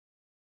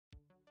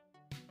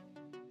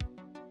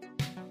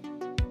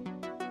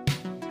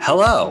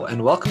Hello,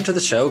 and welcome to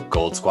the show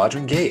Gold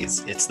Squadron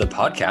Gays. It's the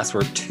podcast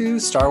where two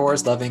Star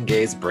Wars loving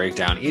gays break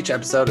down each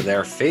episode of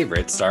their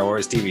favorite Star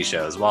Wars TV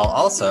shows while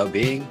also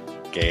being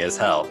gay as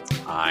hell.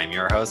 I'm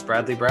your host,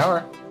 Bradley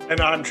Brower.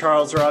 And I'm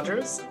Charles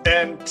Rogers.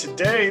 And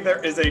today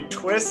there is a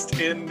twist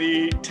in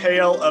the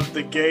tale of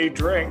the gay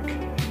drink.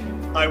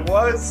 I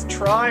was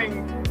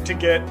trying to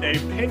get a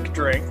pink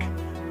drink,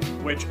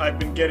 which I've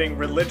been getting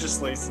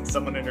religiously since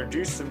someone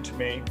introduced them to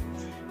me.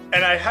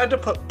 And I had to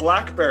put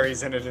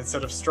blackberries in it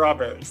instead of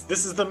strawberries.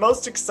 This is the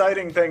most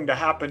exciting thing to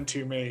happen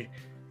to me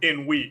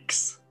in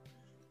weeks.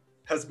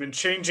 Has been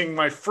changing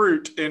my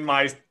fruit in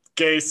my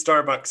gay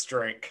Starbucks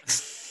drink.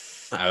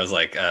 I was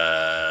like,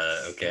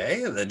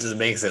 okay, that just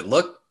makes it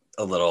look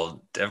a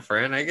little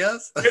different, I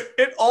guess.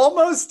 It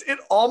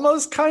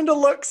almost kind of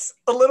looks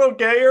a little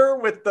gayer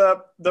with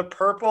the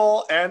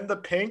purple and the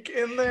pink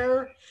in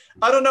there.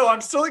 I don't know.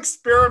 I'm still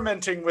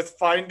experimenting with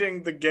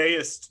finding the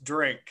gayest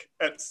drink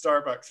at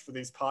Starbucks for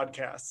these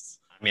podcasts.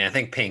 I mean, I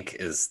think pink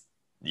is,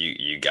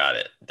 you got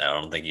it. I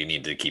don't think you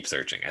need to keep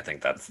searching. I think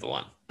that's the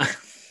one.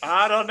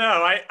 I don't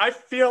know. I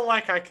feel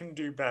like I can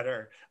do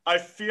better. I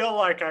feel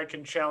like I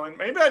can challenge.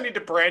 Maybe I need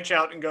to branch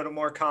out and go to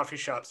more coffee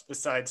shops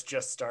besides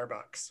just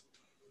Starbucks.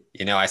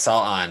 You know, I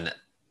saw on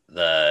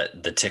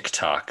the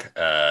TikTok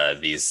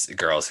these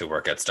girls who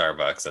work at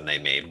Starbucks, and they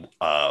made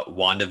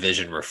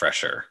WandaVision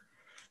refresher.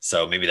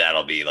 So maybe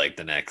that'll be like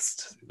the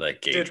next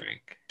like gay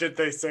drink. Did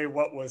they say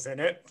what was in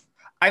it?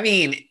 I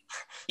mean,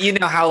 you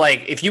know how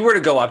like if you were to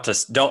go up to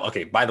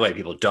okay, by the way,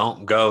 people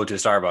don't go to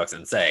Starbucks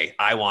and say,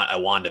 I want a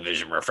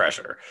WandaVision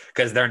refresher,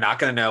 because they're not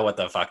going to know what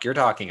the fuck you're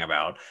talking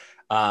about.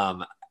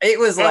 It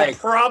was like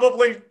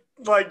probably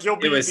like you'll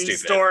be the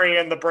story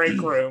in the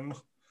break room.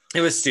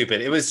 It was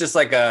stupid. It was just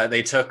like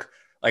they took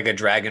like a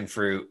dragon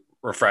fruit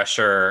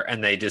refresher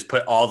and they just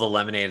put all the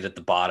lemonade at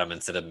the bottom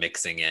instead of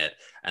mixing it,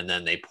 and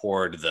then they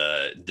poured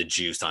the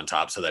juice on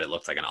top so that it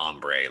looked like an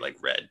ombre,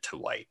 like red to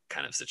white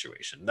kind of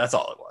situation. That's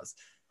all it was.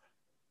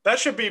 That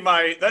should be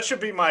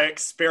my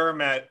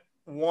experiment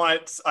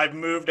once I've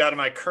moved out of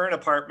my current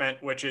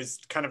apartment, which is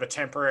kind of a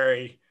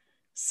temporary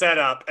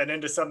setup, and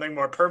into something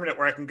more permanent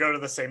where I can go to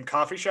the same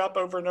coffee shop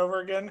over and over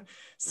again.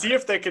 See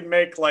if they can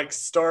make like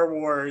Star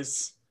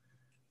Wars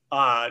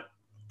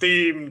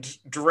themed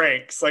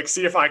drinks, like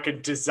see if I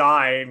could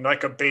design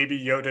like a Baby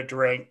Yoda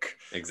drink.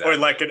 Exactly. Or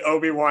like an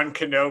Obi-Wan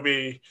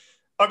Kenobi.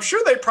 I'm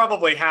sure they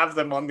probably have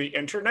them on the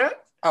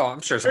internet. Oh,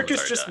 I'm sure someone's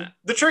already done it.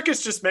 The trick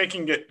is just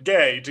making it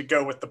gay to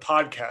go with the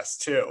podcast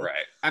too.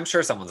 Right. I'm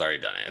sure someone's already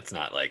done it. It's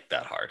not like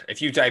that hard.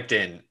 If you typed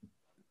in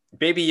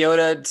Baby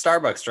Yoda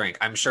Starbucks drink,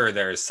 I'm sure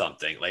there's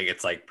something. Like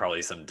it's like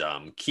probably some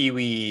dumb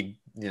kiwi,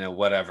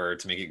 whatever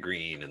to make it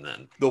green, and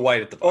then the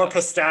white at the bottom. Or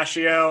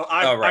pistachio.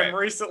 I'm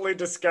recently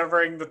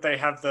discovering that they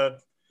have the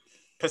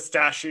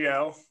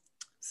pistachio.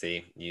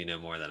 See, you know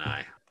more than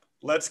I.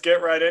 Let's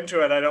get right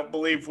into it. I don't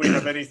believe we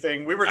have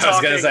anything. We were talking. I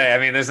was going to say, I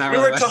mean, there's not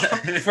really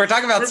much. If we're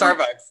talking about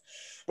Starbucks.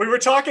 We were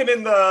talking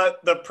in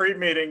the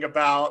pre-meeting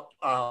about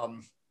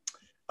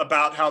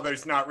how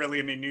there's not really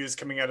any news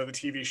coming out of the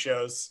TV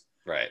shows.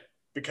 Right.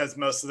 Because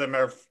most of them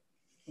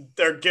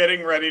they're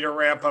getting ready to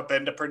ramp up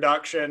into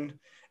production.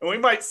 And we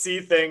might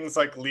see things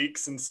like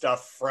leaks and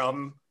stuff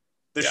from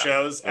the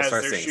shows as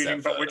they're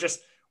shooting, but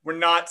we're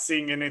not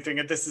seeing anything.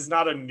 And this is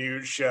not a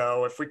news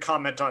show. If we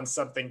comment on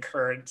something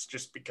current, it's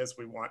just because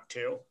we want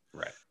to.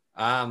 Right.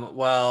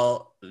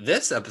 Well,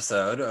 this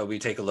episode, we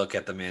take a look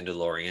at The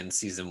Mandalorian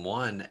Season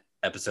 1,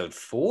 Episode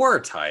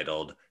 4,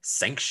 titled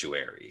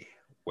Sanctuary.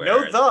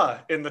 No "the"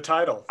 in the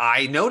title.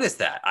 I noticed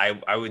that.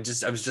 I was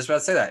just about to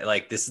say that.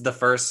 Like, this is the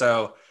first,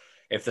 so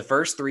if the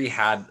first three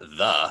had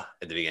 "the"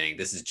 at the beginning,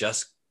 this is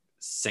just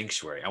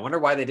Sanctuary. I wonder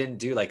why they didn't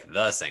do like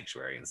The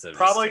Sanctuary instead of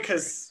probably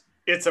because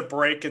it's a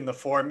break in the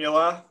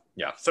formula.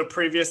 Yeah. So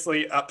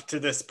previously up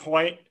to this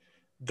point,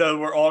 they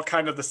were all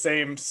kind of the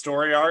same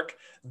story arc.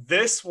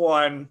 This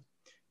one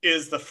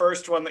is the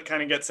first one that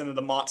kind of gets into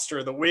the monster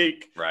of the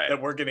week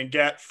that we're going to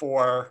get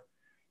for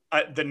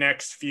the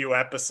next few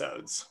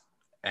episodes.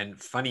 And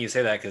funny you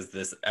say that, because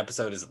this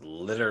episode is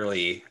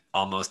literally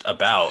almost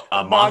about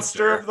a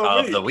monster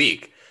of the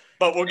week.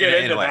 But we'll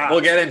get into that.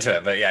 We'll get into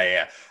it, but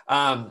yeah.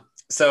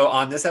 So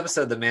on this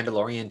episode, the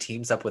Mandalorian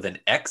teams up with an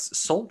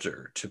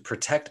ex-soldier to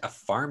protect a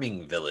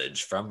farming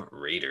village from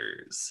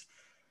raiders.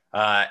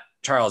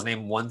 Charles,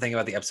 name one thing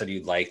about the episode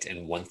you liked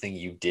and one thing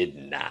you did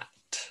not.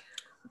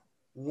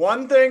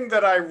 One thing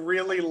that I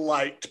really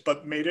liked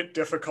but made it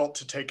difficult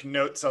to take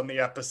notes on the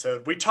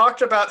episode. We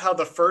talked about how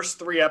the first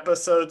 3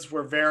 episodes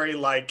were very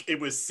like it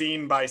was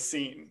scene by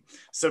scene.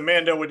 So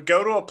Mando would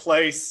go to a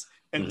place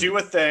and do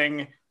a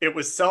thing. It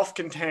was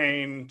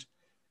self-contained,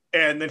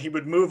 and then he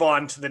would move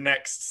on to the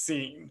next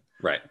scene.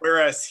 Right.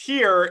 Whereas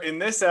here in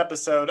this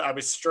episode, I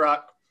was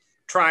struck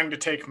trying to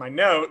take my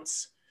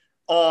notes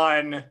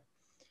on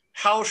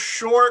how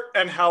short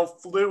and how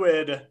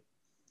fluid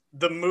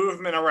the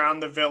movement around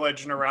the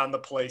village and around the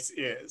place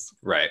is.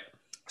 Right.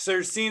 So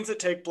there's scenes that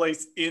take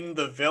place in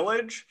the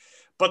village,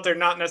 but they're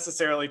not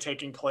necessarily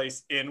taking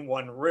place in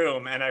one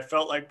room. And I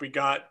felt like we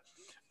got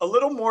a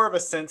little more of a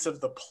sense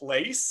of the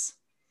place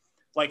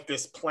like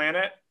this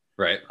planet.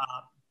 Right.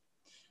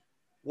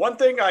 One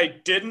thing I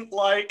didn't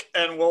like,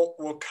 and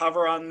we'll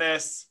cover on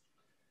this,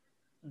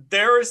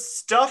 there is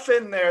stuff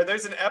in there.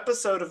 There's an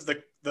episode of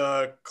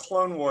the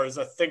Clone Wars.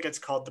 I think it's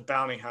called The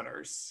Bounty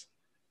Hunters,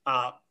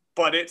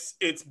 but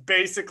it's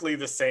basically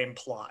the same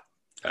plot.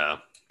 Oh.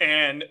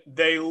 And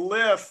they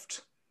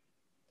lift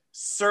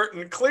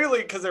certain,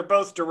 clearly because they're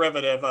both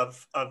derivative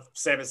of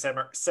Seven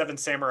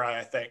Samurai,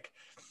 I think.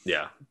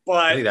 Yeah.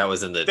 But I think that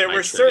was in the there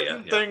were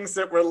certain things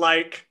that were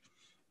like,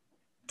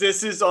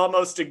 this is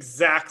almost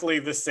exactly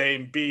the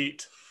same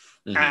beat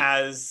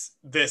as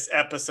this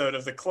episode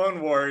of the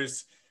Clone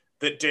Wars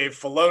that Dave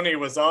Filoni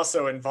was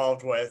also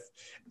involved with.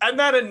 And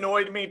that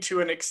annoyed me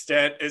to an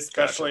extent,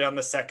 especially on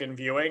the second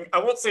viewing. I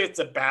won't say it's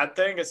a bad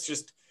thing. It's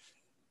just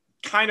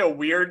kind of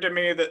weird to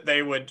me that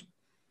they would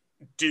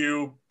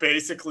do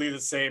basically the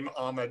same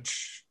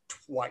homage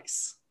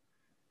twice.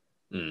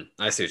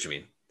 I see what you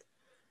mean.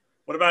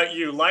 What about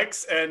you?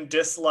 Likes and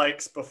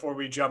dislikes before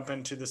we jump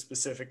into the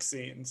specific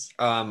scenes?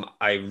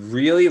 I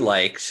really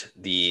liked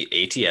the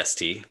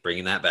ATST,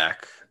 bringing that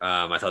back.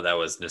 I thought that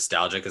was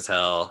nostalgic as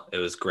hell. It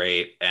was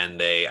great.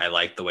 And I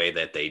liked the way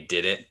that they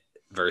did it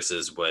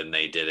versus when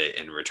they did it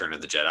in Return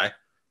of the Jedi.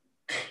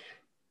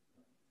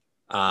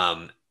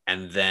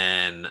 And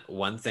then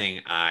one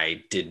thing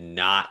I did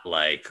not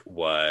like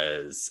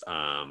was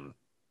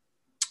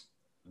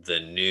the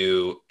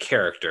new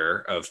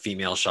character of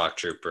female shock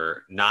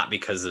trooper, not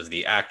because of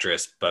the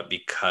actress, but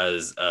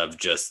because of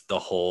just the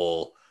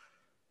whole,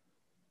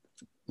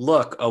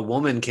 look, a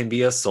woman can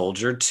be a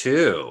soldier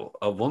too.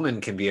 A woman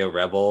can be a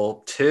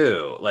rebel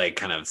too, like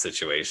kind of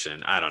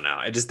situation. I don't know.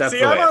 That's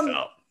the way I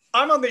felt.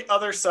 I'm on the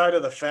other side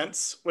of the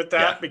fence with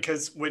that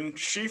because when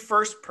she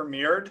first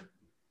premiered,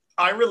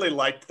 I really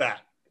liked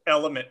that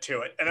element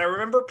to it. And I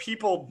remember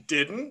people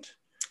didn't.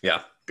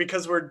 Yeah.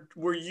 Because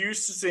we're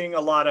used to seeing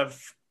a lot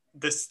of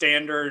the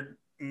standard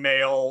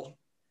male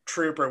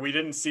trooper. We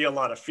didn't see a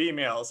lot of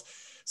females.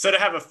 So to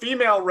have a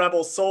female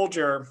rebel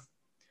soldier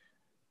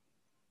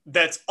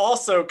that's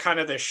also kind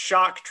of the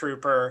shock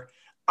trooper,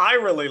 I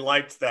really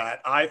liked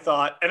that. I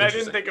thought, and I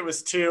didn't think it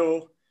was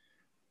too,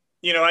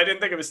 I didn't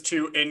think it was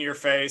too in your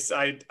face.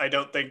 I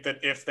don't think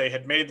that if they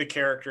had made the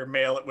character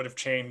male, it would have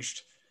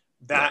changed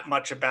that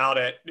much about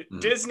it.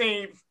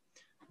 Disney,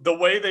 the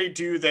way they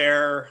do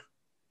their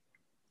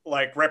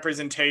like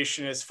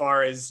representation as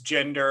far as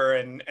gender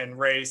and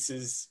race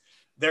is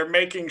they're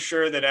making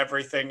sure that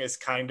everything is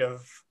kind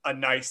of a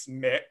nice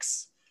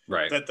mix,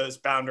 right? That those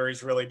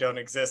boundaries really don't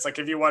exist. Like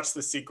if you watch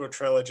the sequel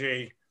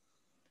trilogy,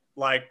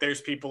 like there's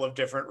people of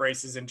different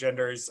races and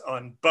genders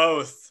on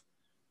both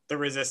the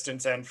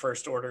Resistance and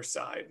First Order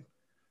side.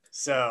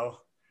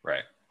 So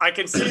right. I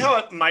can see how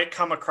it might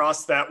come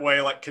across that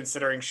way, like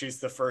considering she's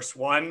the first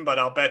one, but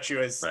I'll bet you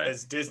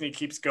as Disney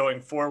keeps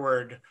going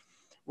forward,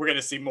 we're going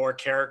to see more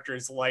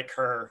characters like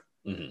her.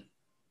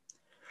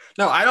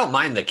 No, I don't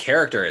mind the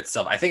character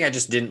itself. I think I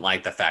just didn't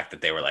like the fact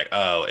that they were like,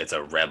 oh, it's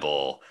a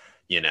rebel,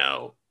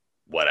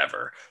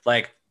 whatever.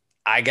 Like,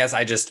 I guess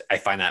I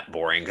find that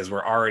boring because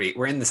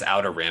we're in this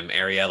Outer Rim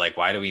area. Like,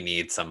 why do we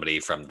need somebody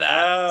from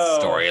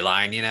that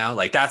storyline,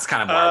 Like, that's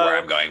kind of more where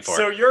I'm going for.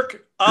 So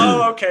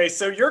okay.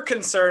 So your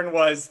concern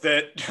was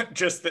that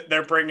just that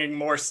they're bringing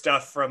more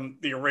stuff from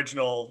the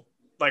original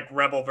like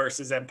Rebel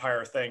versus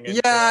Empire thing.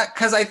 Yeah,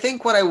 because I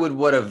think what I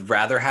would have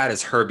rather had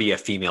is her be a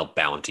female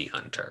bounty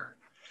hunter.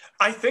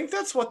 I think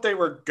that's what they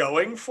were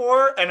going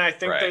for, and I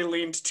think they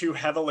leaned too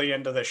heavily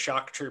into the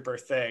shock trooper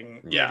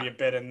thing. Maybe a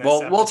bit in this.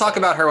 Well, we'll talk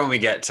about her when we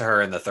get to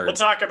her in the third. We'll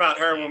talk about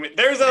her when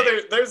there's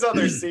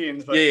other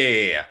scenes. But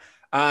Yeah.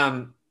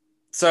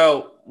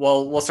 So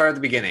we'll start at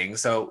the beginning.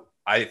 So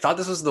I thought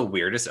this was the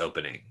weirdest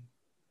opening.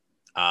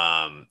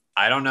 I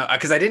don't know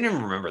because I didn't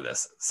even remember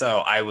this.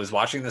 So I was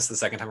watching this the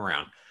second time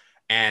around.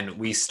 And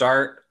we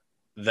start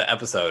the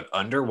episode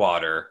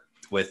underwater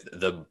with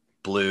the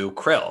blue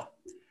krill.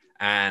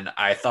 And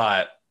I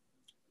thought,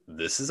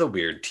 this is a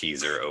weird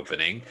teaser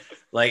opening.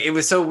 Like, it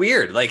was so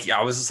weird. Like,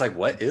 I was just like,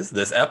 what is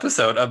this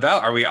episode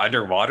about? Are we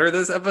underwater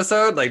this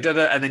episode? Like,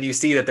 and then you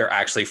see that they're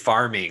actually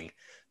farming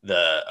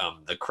the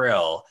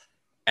krill.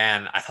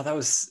 And I thought I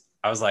was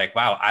like,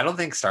 wow, I don't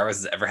think Star Wars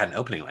has ever had an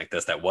opening like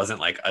this that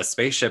wasn't like a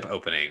spaceship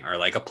opening or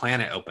like a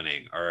planet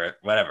opening or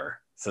whatever.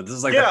 So this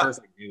is like the first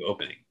new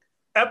opening.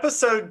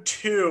 Episode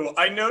 2,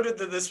 I noted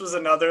that this was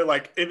another,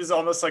 like, it was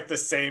almost like the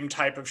same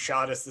type of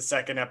shot as the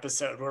second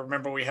episode, where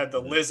remember we had the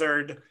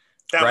lizard.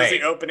 That was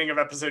the opening of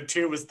episode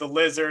 2 was the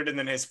lizard, and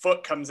then his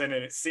foot comes in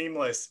and it's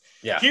seamless.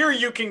 Yeah. Here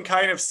you can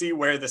kind of see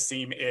where the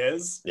seam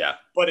is. Yeah.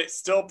 But it's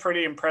still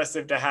pretty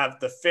impressive to have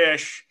the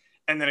fish,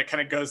 and then it kind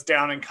of goes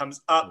down and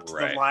comes up to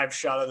the live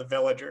shot of the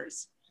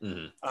villagers.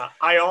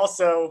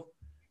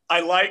 I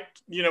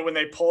liked, when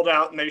they pulled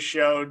out and they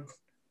showed...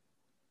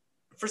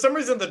 For some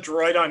reason, the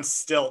droid on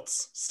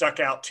stilts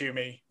stuck out to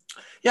me.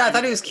 Yeah, I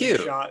thought he was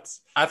cute.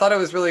 Shots. I thought it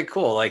was really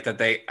cool. Like that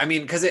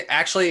because it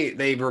actually,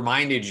 they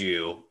reminded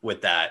you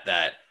with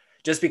that,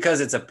 just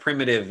because it's a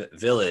primitive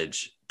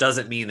village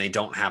doesn't mean they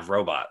don't have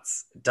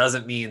robots. It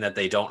doesn't mean that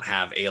they don't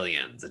have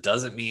aliens. It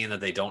doesn't mean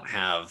that they don't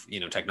have,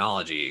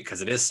 technology,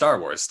 because it is Star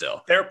Wars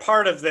still. They're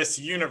part of this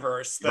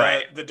universe,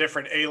 Right. the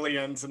different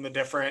aliens and the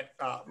different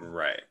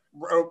Right.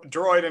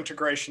 droid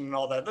integration and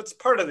all that. That's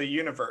part of the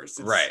universe.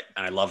 Right.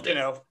 And I loved it.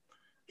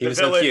 He The was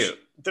village, so cute.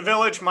 the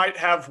village might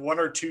have 1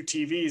 or 2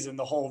 TVs in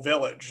the whole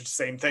village.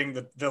 Same thing,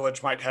 the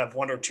village might have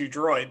 1 or 2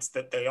 droids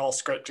that they all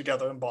scraped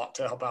together and bought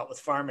to help out with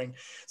farming.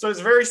 So it's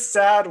very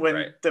sad when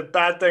Right. the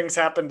bad things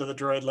happen to the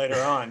droid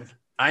later on.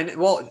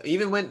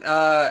 Even when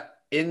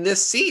in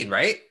this scene,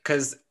 right?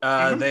 Because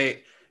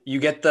Mhm. you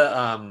get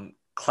the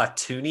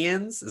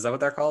Clatoonians. Is that what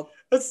they're called?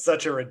 That's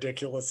such a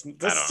ridiculous,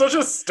 that's don't such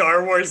a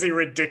Star Warsy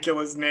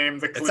ridiculous name.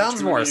 The It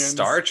sounds more Clutonians.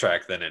 Star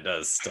Trek than it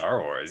does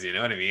Star Wars. You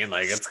know what I mean?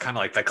 Like it's kind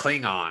of like the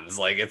Klingons.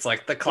 Like it's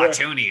like the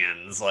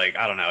Clatoonians. Like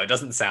I don't know. It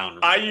doesn't sound.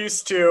 I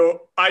used to,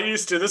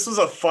 this was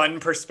a fun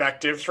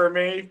perspective for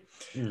me.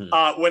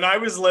 Mhm. When I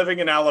was living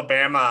in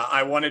Alabama,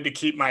 I wanted to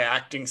keep my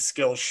acting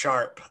skills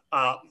sharp.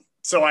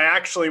 So I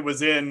actually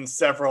was in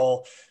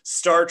several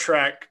Star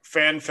Trek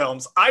fan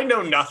films. I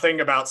know nothing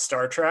about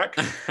Star Trek.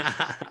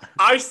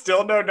 I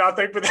still know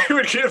nothing, but they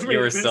would give me You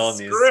were these still in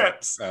these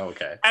scripts. Oh,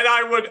 okay. And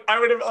I would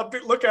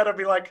look at it and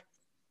be like,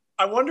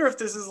 I wonder if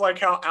this is like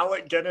how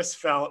Alec Guinness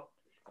felt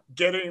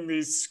getting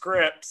these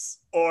scripts,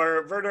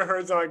 or Werner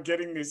Herzog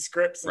getting these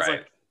scripts. It's Right.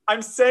 like,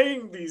 I'm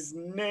saying these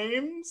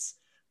names,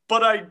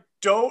 but I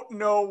don't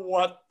know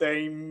what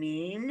they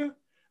mean.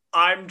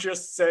 I'm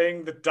just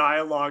saying the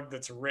dialogue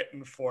that's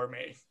written for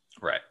me.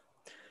 Right.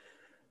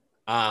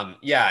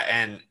 Yeah,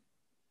 and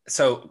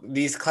so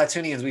these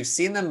Clatoonians, we've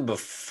seen them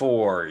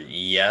before.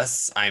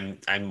 Yes, I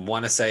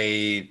want to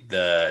say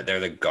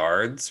they're the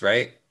guards,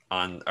 right?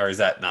 Or is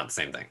that not the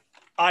same thing?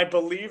 I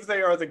believe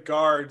they are the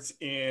guards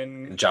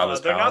in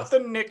Jabba's they're palace?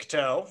 not the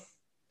Nikto.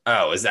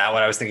 Oh, is that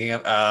what I was thinking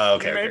of? Oh,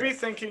 okay. You may okay. be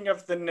thinking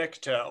of the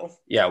Nikto.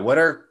 Yeah, what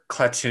are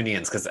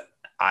Clatoonians? Because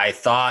I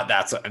thought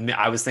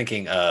I was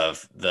thinking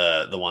of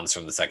the ones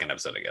from the second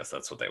episode. I guess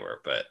that's what they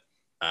were, but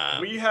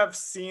We have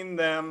seen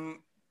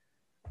them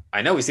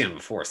I know we've seen them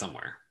before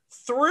somewhere.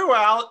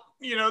 throughout.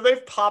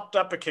 They've popped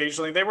up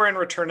occasionally. They were in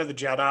Return of the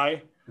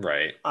Jedi.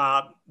 Right.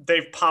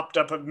 They've popped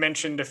up, I've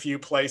mentioned a few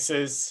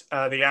places.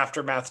 The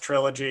Aftermath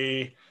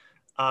trilogy.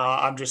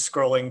 I'm just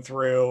scrolling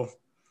through.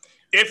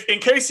 If, in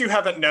case you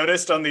haven't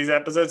noticed on these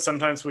episodes,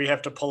 sometimes we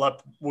have to pull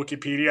up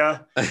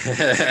Wikipedia and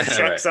check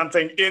Right.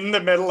 something in the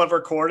middle of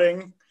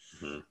recording.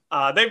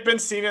 Mhm. They've been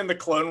seen in the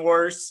Clone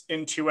Wars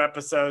in 2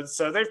 episodes,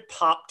 so they've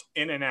popped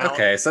in and out.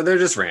 Okay, so they're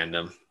just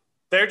random.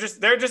 They're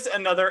just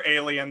another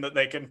alien that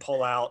they can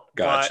pull out.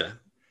 Gotcha. But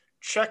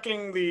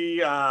checking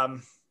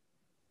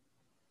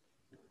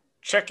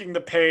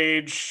the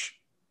page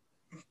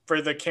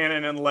for the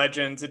canon and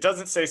legends, it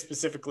doesn't say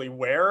specifically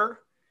where,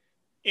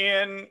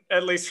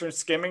 at least from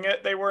skimming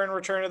it, they were in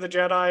Return of the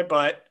Jedi,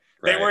 but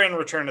they Right. were in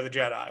Return of the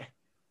Jedi.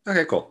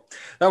 Okay, cool.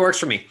 That works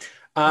for me.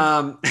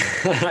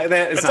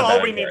 That's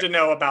all we need to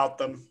know about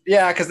them.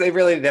 Yeah, because they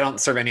don't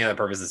serve any other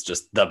purpose. It's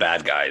just the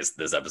bad guys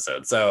this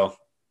episode. So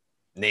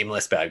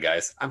nameless bad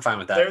guys. I'm fine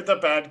with that. They're the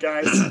bad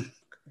guys.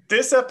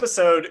 This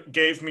episode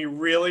gave me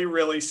really,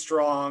 really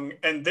strong,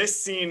 and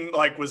this scene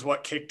was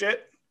what kicked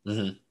it.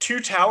 Mhm. Two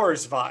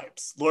Towers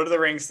vibes. Lord of the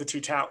Rings, The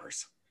Two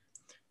Towers.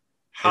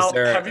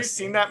 Have you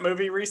seen that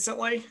movie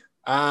recently?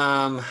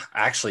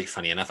 Actually,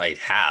 funny enough, I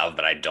have,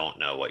 but I don't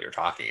know what you're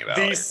talking about.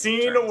 The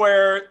scene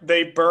where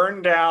they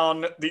burn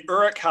down, the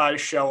Uruk-hai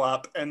show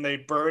up and they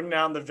burn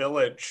down the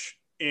village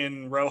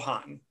in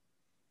Rohan.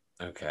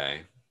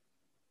 Okay.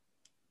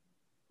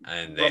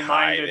 And they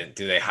hide. Reminded-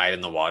 Do they hide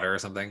in the water or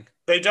something?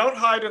 They don't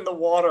hide in the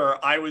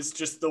water. I was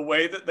just the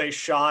way that they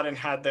shot and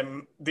had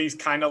these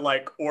kind of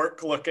like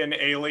orc-looking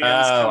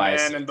aliens come I in,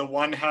 see. and the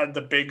one had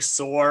the big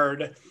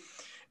sword.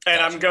 And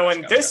Gotcha, I'm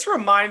going, gotcha. this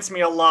reminds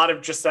me a lot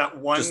of just that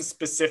one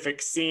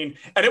specific scene.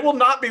 And it will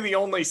not be the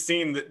only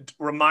scene that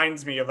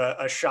reminds me of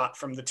a shot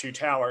from The Two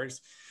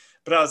Towers.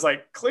 But I was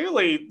like,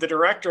 clearly the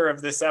director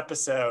of this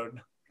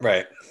episode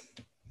Right.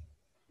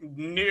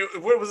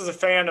 was a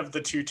fan of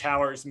the Two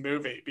Towers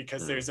movie,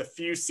 because there's a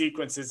few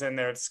sequences in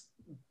there. It's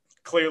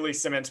clearly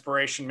some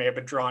inspiration may have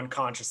been drawn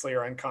consciously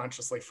or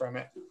unconsciously from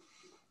it.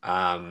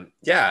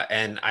 Yeah,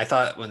 and I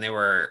thought when they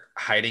were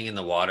hiding in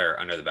the water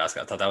under the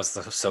basket, I thought that was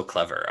so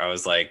clever. I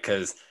was like,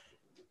 because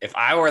if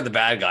I were the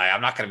bad guy,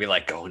 I'm not going to be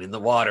like going in the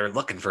water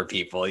looking for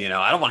people,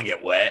 I don't want to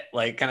get wet,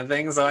 like kind of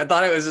thing. So I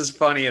thought it was just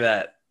funny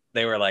that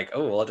they were like,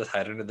 oh, we'll just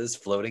hide under this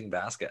floating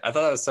basket. I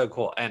thought that was so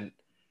cool. And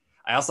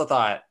I also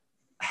thought,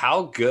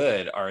 how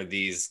good are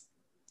these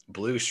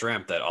blue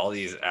shrimp that all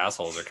these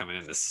assholes are coming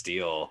in to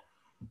steal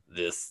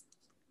this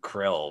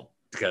krill?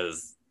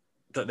 Because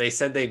they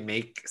said they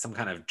make some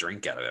kind of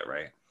drink out of it,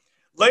 right?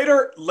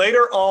 Later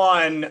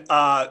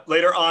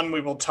on,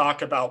 we will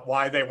talk about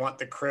why they want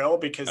the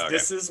krill, because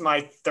this is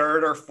my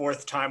 3rd or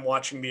 4th time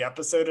watching the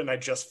episode, and I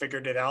just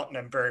figured it out, and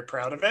I'm very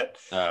proud of it.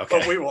 Okay.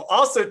 But we will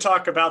also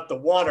talk about the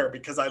water,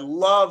 because I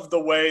love the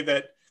way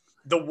that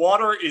the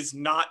water is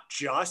not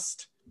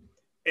just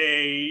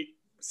a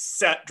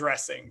set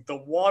dressing. The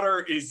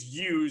water is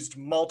used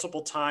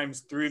multiple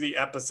times through the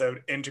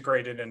episode,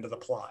 integrated into the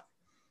plot.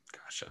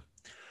 Gotcha.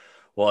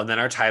 Well, and then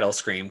our title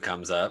screen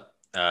comes up,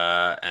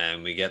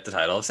 and we get the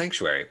title of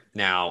Sanctuary.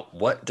 Now,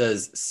 what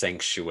does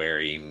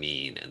sanctuary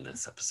mean in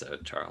this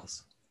episode,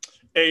 Charles?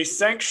 A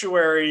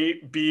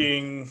sanctuary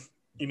being,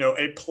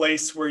 a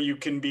place where you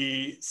can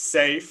be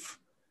safe.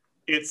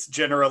 It's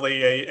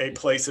generally a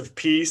place of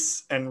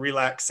peace and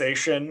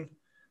relaxation.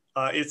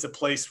 It's a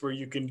place where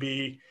you can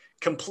be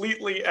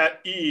completely at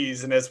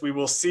ease. And as we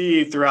will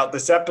see throughout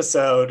this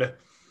episode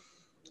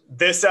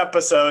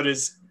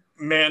is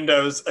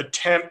Mando's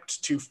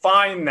attempt to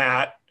find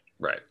that.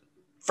 Right.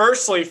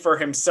 Firstly for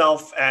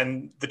himself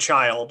and the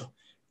child.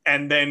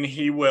 And then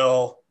he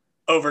will,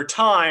 over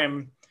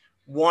time,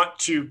 want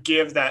to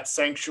give that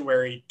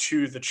sanctuary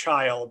to the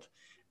child.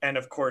 And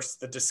of course,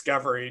 the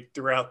discovery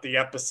throughout the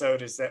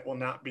episode is that will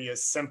not be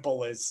as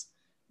simple as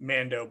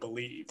Mando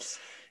believes.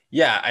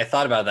 Yeah, I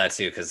thought about that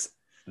too, because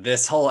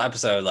this whole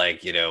episode,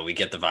 we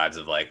get the vibes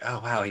of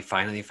oh, wow, he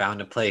finally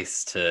found a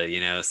place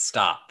to,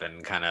 stop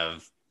and kind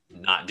of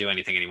not do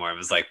anything anymore. It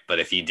was but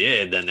if he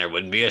did, then there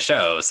wouldn't be a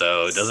show.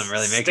 So it doesn't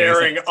really make any sense.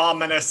 Staring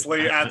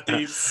ominously at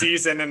the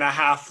season and a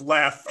half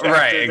left after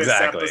right, this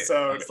exactly.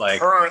 episode,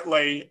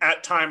 currently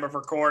at time of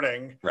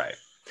recording. Right.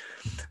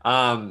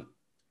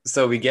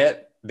 So we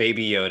get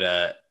Baby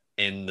Yoda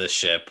in the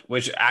ship,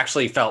 which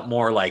actually felt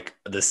more like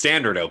the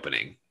standard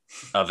opening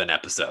of an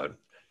episode.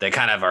 They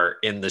kind of are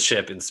in the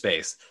ship in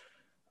space,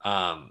 which I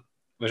thought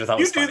was funny.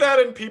 You do that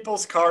in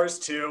people's cars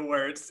too,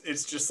 where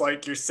it's just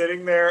you're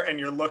sitting there and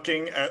you're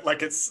looking at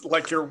it's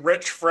like your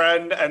rich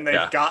friend and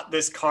they've got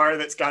this car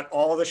that's got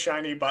all the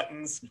shiny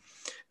buttons,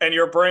 and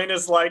your brain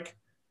is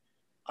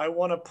I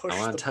want to push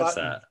the touch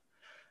button.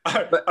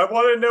 That. I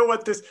want to know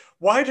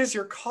why does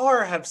your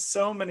car have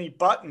so many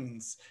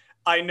buttons?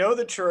 I know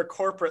that you're a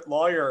corporate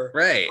lawyer,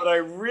 right? But I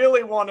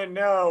really want to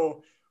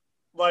know,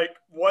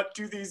 what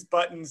do these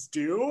buttons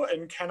do,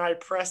 and can I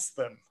press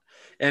them?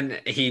 And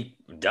he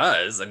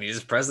does, and he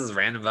just presses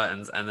random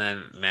buttons, and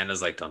then Mando's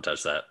don't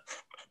touch that.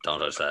 Don't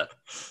touch that.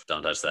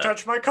 Don't touch that.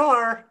 Touch my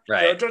car.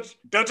 Right.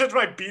 Don't touch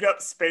my beat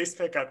up space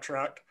pickup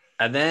truck.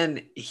 And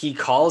then he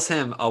calls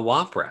him a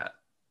womp rat.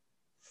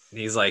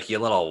 He's you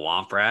little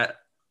womp rat.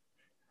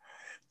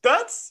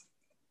 That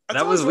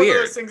was weird. One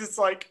of those things. It's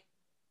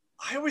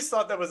I always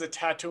thought that was a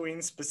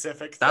Tatooine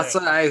specific thing. That's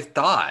what I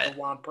thought. A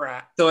womp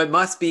rat. So it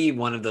must be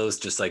one of those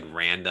just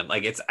random.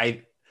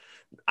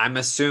 I'm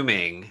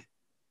assuming,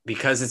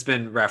 because it's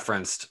been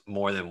referenced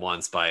more than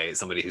once by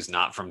somebody who's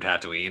not from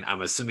Tatooine,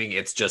 I'm assuming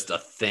it's just a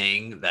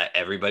thing that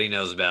everybody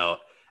knows about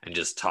and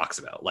just talks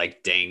about,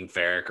 like Dane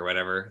Farrick or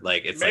whatever.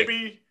 It's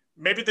maybe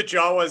the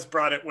Jawas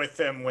brought it with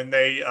them when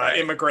they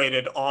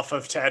immigrated off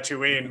of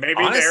Tatooine.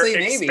 Maybe honestly,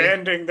 they're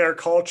expanding their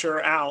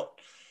culture out.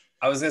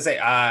 I was gonna say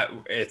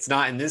it's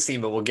not in this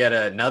scene, but we'll get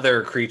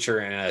another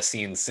creature in a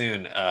scene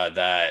soon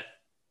that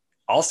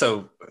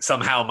also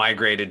somehow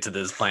migrated to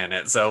this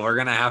planet. So we're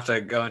gonna have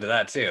to go into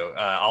that too.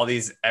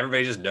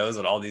 Everybody just knows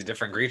what all these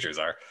different creatures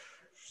are.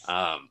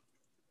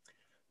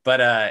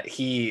 But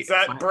he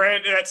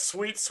that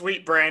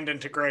sweet brand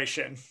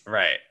integration.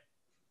 Right.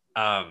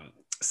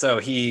 So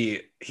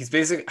he's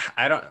basically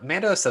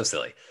Mando is so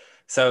silly.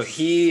 So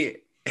he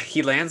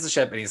lands the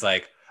ship and he's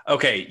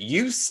okay,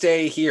 you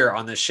stay here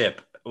on the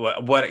ship.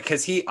 What?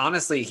 Because he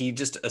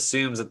just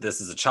assumes that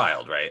this is a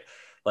child, right?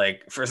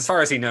 For as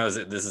far as he knows,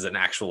 this is an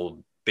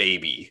actual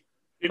baby,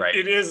 right?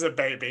 It is a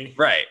baby,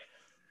 right?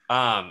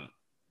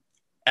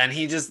 And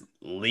he just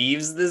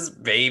leaves this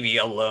baby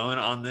alone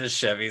on this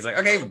ship. He's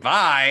okay,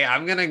 bye.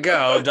 I'm gonna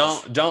go.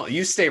 Don't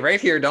you stay right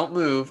here. Don't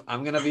move.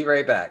 I'm gonna be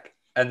right back.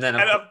 And then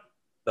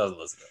doesn't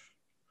listen to it.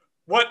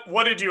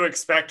 What did you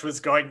expect was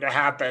going to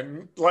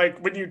happen?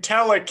 When you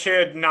tell a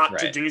kid not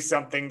to do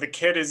something, the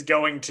kid is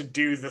going to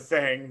do the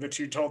thing that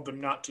you told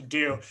them not to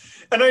do.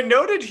 And I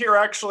noted here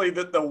actually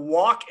that the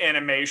walk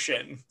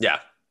animation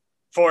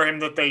for him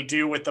that they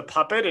do with the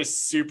puppet is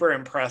super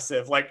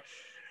impressive.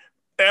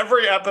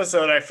 Every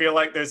episode, I feel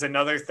there's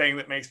another thing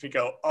that makes me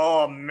go,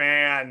 oh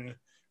man,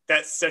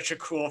 that's such a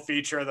cool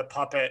feature of the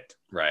puppet.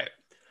 Right.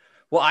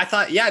 Well, I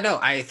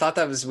thought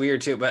that was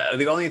weird too. But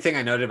the only thing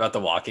I noted about the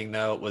walking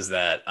though was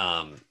that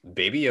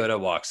Baby Yoda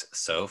walks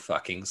so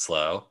fucking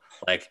slow.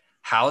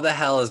 How the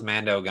hell is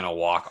Mando gonna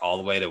walk all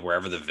the way to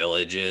wherever the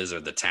village is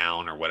or the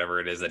town or whatever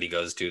it is that he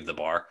goes to, the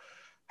bar?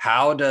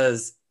 How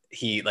does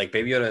he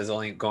Baby Yoda is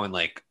only going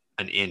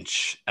an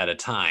inch at a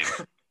time,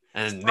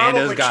 and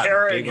Mando's got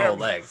big old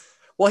legs.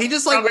 Well, he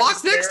just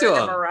walks next to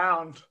him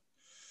around.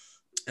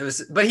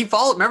 But he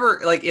followed.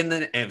 Remember,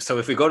 so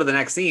if we go to the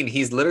next scene,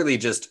 he's literally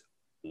just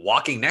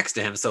walking next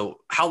to him. So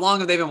how long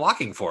have they been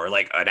walking for?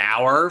 An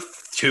hour,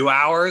 2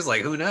 hours?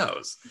 Who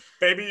knows?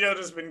 Baby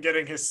Yoda's been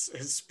getting his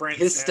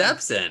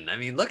steps in. I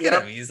mean, look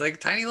at him. He's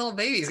tiny little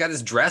baby. He's got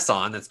his dress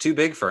on that's too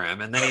big for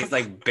him, and then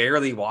he's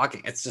barely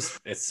walking.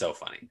 It's so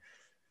funny.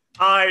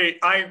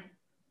 I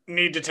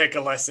need to take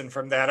a lesson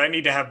from that. I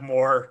need to have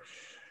more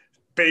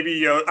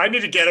Baby Yoda. I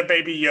need to get a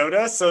Baby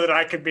Yoda so that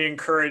I could be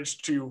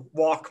encouraged to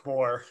walk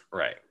more.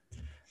 Right.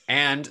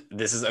 And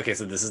this is okay.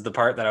 So this is the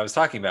part that I was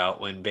talking about.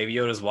 When Baby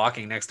Yoda's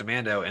walking next to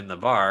Mando in the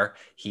bar,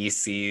 he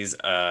sees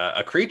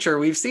a creature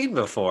we've seen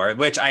before,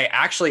 which I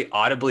actually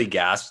audibly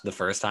gasped the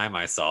first time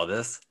I saw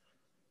this.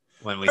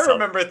 When we I saw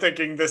remember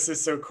thinking, this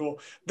is so cool.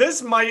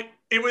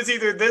 It was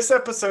either this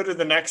episode or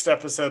the next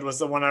episode was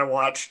the one I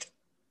watched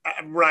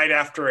right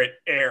after it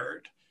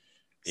aired.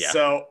 Yeah.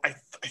 So I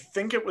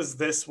think it was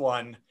this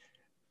one.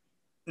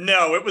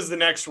 No, it was the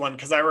next one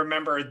because I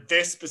remember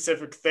this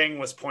specific thing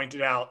was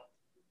pointed out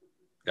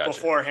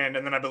beforehand,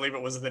 and then I believe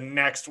it was the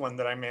next one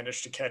that I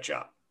managed to catch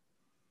up.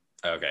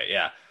 Okay,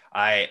 yeah.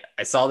 I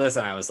saw this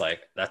and I was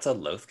like, that's a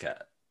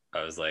Lothcat.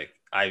 I was like,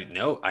 I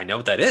know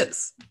what that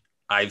is.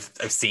 I've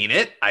seen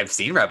it. I've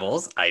seen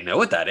Rebels. I know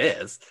what that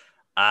is.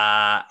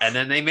 And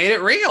then they made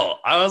it real.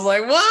 I was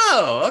like,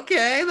 whoa,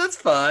 okay, that's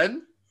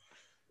fun.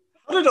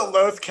 How did a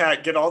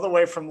Lothcat get all the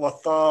way from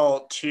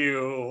Lothal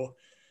to,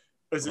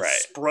 is it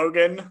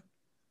Sprogan?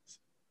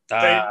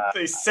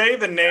 They say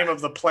the name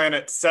of the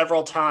planet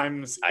several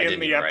times in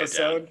the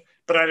episode,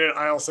 but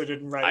I also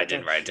didn't write it down. I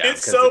didn't write it down.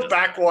 It's so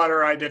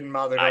backwater, I didn't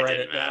bother to write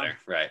it down.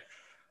 Right.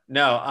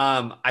 No,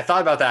 I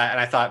thought about that, and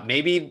I thought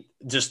maybe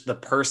just the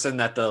person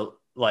that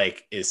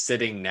is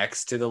sitting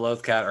next to the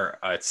Lothcat, or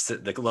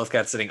the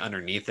Lothcat sitting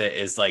underneath it,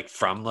 is like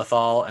from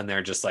Lothal, and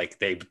they're just like,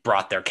 they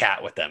brought their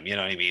cat with them. You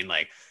know what I mean?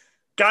 Like,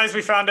 guys,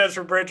 we found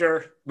Ezra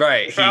Bridger.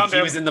 Right.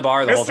 He was in the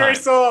bar the whole time.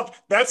 Mystery solved.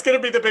 That's going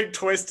to be the big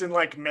twist in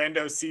like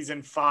Mando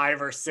season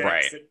 5 or 6.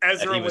 Right.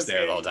 Ezra he was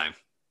there the whole time.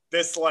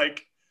 This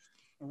like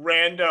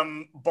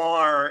random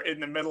bar in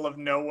the middle of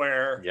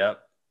nowhere.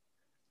 Yep.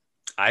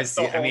 I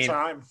see. The whole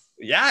time.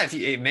 Yeah,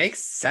 it makes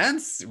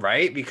sense,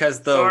 right?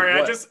 Because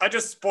I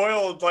just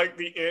spoiled like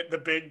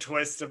the big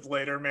twist of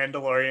later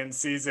Mandalorian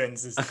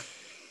seasons.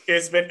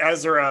 It's been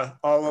Ezra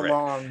all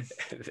along.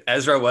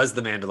 Ezra was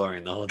the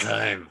Mandalorian the whole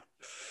time.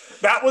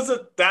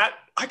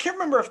 I can't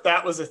remember if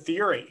that was a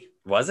theory.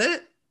 Was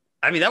it?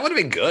 I mean, that would have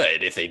been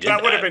good if they did.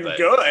 That would have been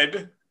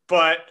good,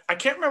 but I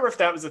can't remember if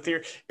that was a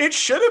theory. It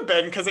should have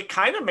been, because it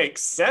kind of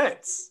makes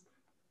sense.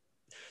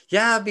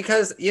 Yeah,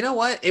 because you know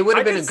what? It would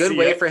have been a good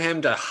way for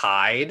him to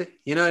hide.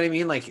 You know what I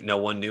mean? Like, no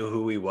one knew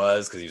who he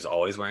was because he was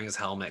always wearing his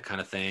helmet,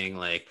 kind of thing.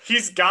 Like,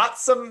 he's got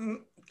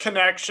some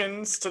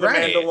connections to the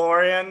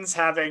Mandalorians,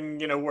 having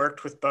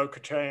worked with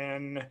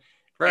Bo-Katan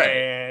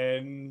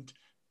and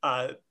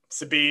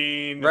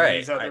Sabine and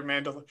these other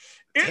Mandalorians.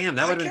 Damn,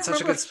 that would have been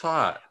such a good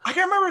spot. I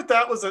can't remember if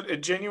that was a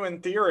genuine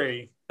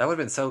theory. That would have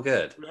been so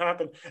good. What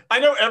happened? I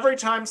know every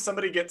time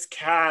somebody gets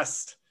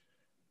cast,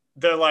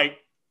 they're like,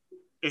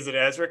 is it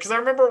Ezra? Because I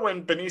remember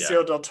when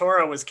Benicio del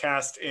Toro was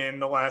cast in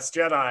The Last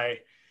Jedi,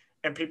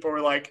 and people were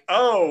like,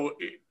 oh,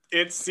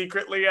 it's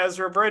secretly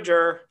Ezra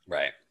Bridger.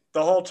 Right.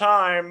 The whole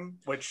time,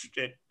 which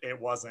it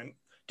wasn't.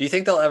 Do you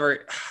think they'll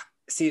ever...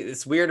 See,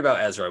 it's weird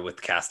about Ezra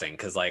with casting,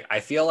 because like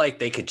I feel like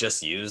they could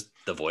just use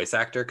the voice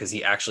actor, because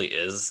he actually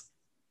is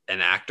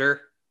an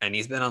actor, and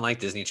he's been on like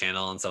Disney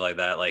Channel and stuff like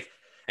that. Like,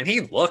 and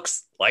he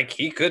looks like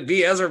he could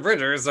be Ezra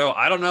Bridger, so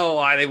I don't know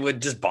why they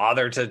would just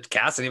bother to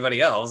cast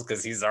anybody else,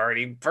 because he's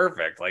already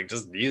perfect. Like,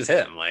 just use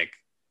him. Like,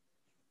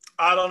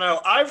 I don't know.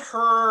 I've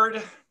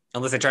heard,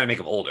 unless they try to make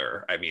him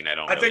older. I mean,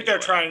 I think they're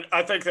trying.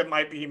 I think that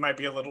he might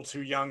be a little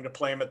too young to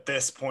play him at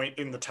this point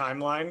in the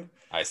timeline.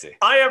 I see.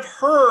 I have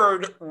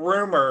heard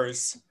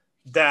rumors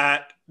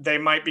that they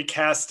might be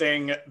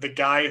casting the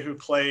guy who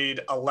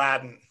played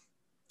Aladdin.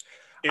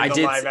 I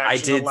did see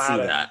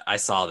that. I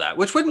saw that,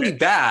 which wouldn't be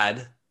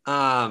bad.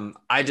 I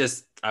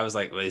was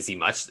like, is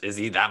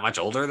he that much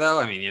older though?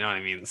 I mean, you know what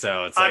I mean?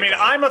 So it's like,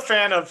 I'm a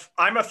fan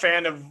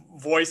of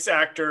voice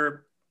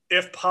actor,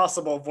 if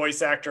possible,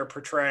 voice actor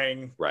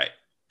portraying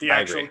the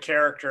actual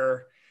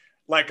character.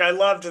 Like, I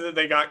loved that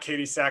they got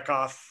Katie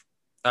Sackhoff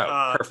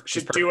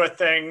to do a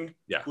thing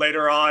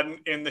later on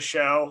in the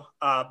show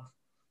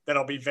that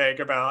I'll be vague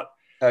about.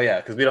 Oh yeah,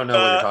 because we don't know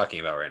what you're talking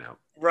about right now.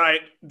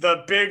 Right.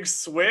 The big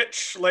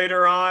switch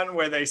later on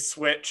where they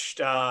switched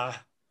from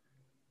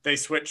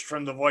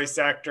the voice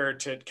actor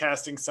to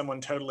casting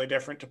someone totally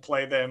different to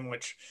play them,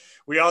 which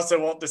we also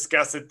won't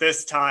discuss at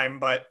this time,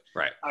 but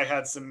I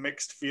had some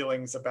mixed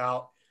feelings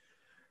about.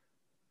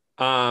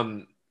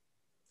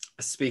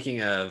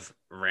 Speaking of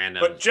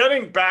random, but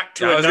jetting back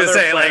to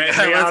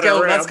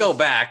let's go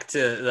back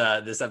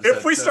to this episode.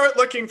 If we start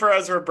looking for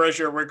Ezra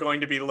Bridger, we're going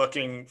to be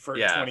looking for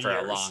 20 years.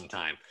 A long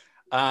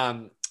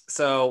time.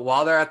 So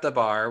while they're at the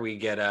bar, we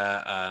get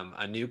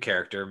a new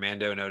character.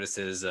 Mando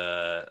notices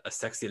a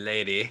sexy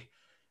lady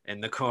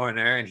in the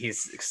corner, and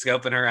he's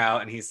scoping her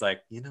out, and he's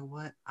like, you know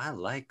what? I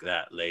like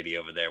that lady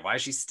over there. Why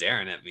is she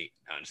staring at me?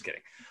 No, I'm just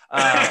kidding.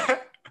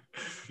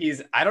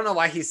 I don't know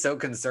why he's so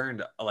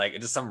concerned, like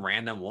just some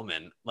random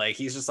woman. Like,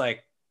 he's just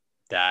like,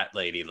 that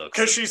lady looks,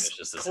 because she's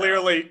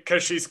clearly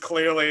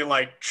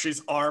like,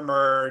 she's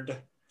armored.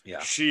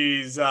 Yeah.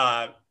 She's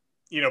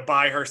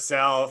by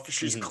herself.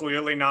 She's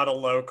clearly not a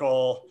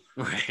local.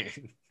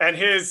 Right. And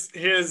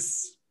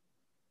his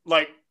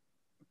like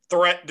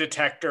threat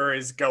detector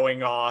is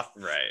going off.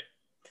 Right.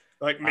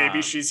 Like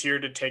maybe she's here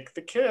to take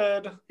the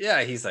kid.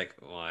 Yeah, he's like,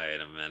 wait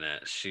a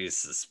minute, she's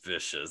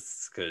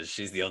suspicious because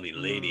she's the only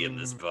lady in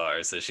this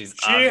bar, so she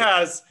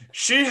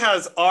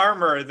has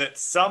armor that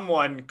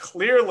someone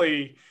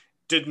clearly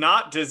did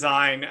not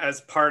design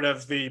as part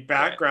of the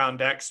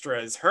background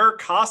extras. Her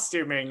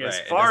costuming is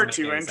far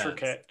too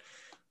intricate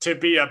to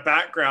be a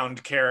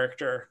background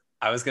character.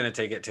 I was gonna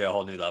take it to a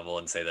whole new level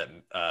and say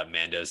that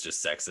Mando's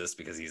just sexist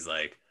because he's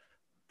like,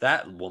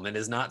 that woman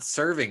is not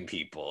serving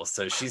people,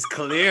 so she's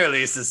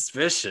clearly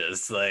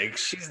suspicious. Like,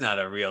 she's not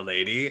a real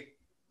lady.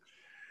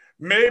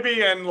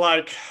 Maybe in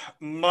like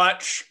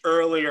much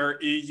earlier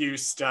EU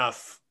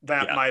stuff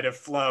that might have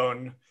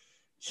flown.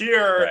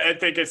 Here, I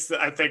think it's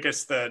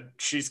the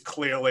she's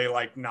clearly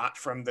like not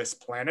from this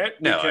planet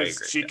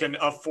because she can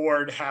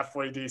afford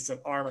halfway decent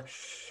armor.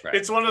 Right.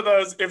 It's one of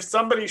those, if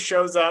somebody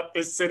shows up,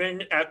 is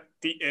sitting at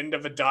the end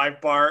of a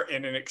dive bar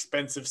in an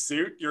expensive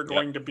suit, you're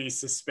going to be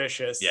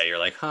suspicious. Yeah, you're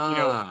like,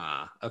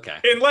 huh, okay.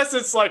 Unless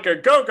it's like a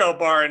go-go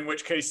bar, in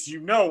which case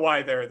you know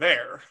why they're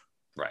there.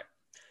 Right.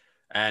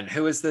 And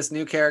who is this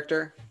new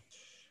character?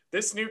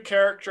 This new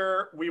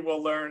character, we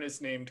will learn,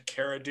 is named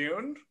Cara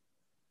Dune.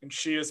 And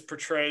she is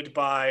portrayed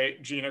by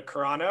Gina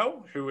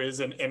Carano, who is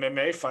an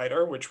MMA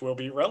fighter, which will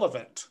be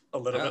relevant a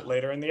little bit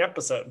later in the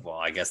episode. Well,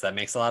 I guess that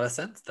makes a lot of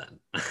sense then,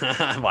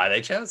 why they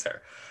chose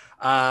her.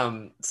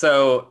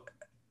 So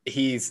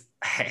he's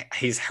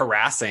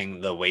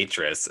harassing the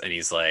waitress, and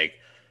he's like,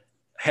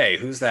 hey,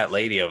 who's that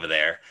lady over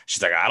there?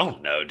 She's like, I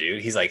don't know,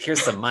 dude. He's like,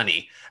 here's some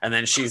money. And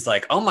then she's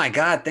like, oh my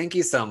God, thank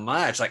you so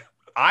much. Like,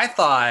 I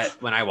thought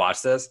when I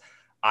watched this,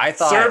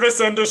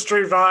 service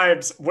industry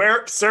vibes,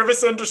 where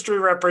service industry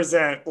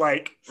represent,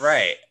 like,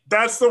 right.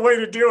 That's the way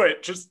to do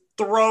it. Just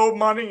throw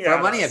money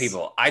at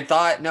people.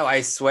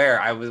 I swear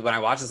when I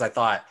watched this, I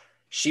thought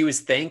she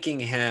was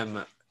thanking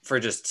him for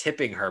just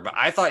tipping her, but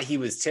I thought he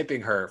was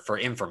tipping her for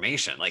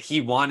information. Like,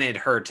 he wanted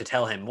her to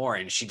tell him more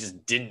and she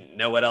just didn't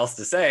know what else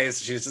to say.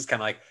 So she was just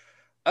kind of like,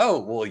 oh,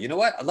 well, you know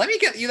what? Let me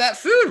get you that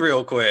food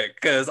real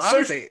quick. Cause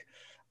obviously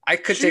I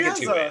could take it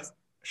 2 ways.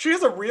 She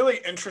has a really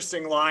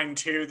interesting line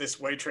too, this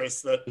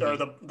waitress or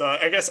the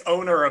I guess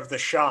owner of the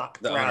shop,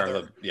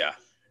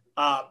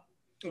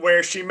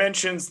 where she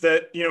mentions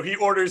that, he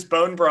orders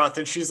bone broth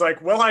and she's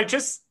like, well, I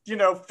just,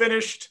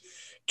 finished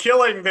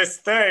killing this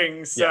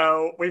thing,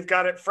 so we've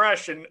got it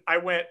fresh. And I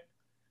went,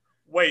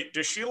 wait,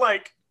 does she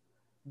like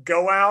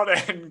go out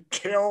and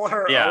kill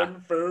her own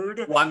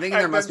food? Well, I'm thinking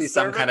there must be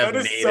some kind of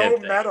native so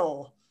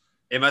metal.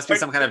 It must be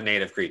some kind of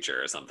native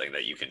creature or something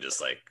that you can just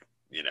like,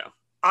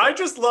 I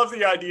just love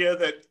the idea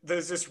that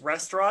there's this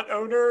restaurant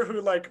owner who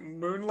like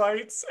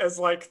moonlights as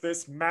like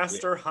this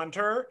master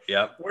hunter.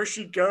 Yep. Where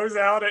she goes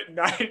out at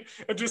night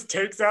and just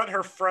takes out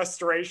her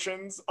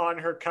frustrations on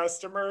her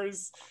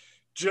customers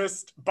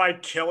just by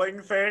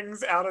killing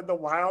things out in the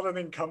wild and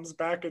then comes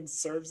back and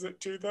serves it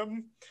to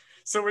them.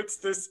 So it's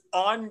this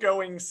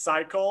ongoing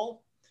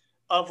cycle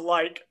of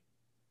like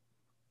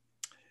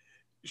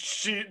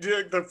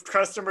the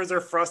customers are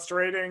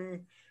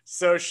frustrating,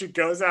 so she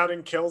goes out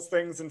and kills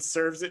things and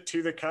serves it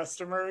to the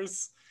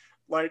customers.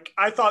 Like,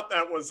 I thought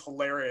that was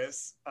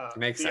hilarious.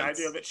 Makes sense.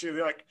 The idea that she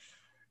like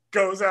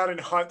goes out and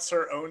hunts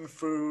her own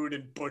food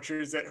and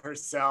butchers it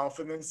herself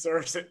and then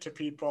serves it to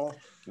people.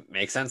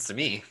 Makes sense to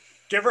me.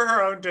 Give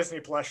her own Disney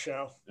Plus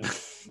show.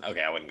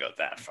 Okay, I wouldn't go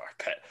that far,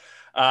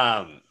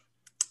 but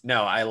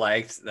no, I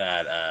liked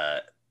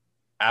that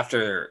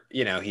after,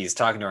 he's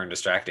talking to her and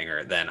distracting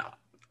her, then,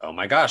 oh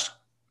my gosh,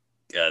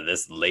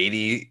 this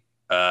lady,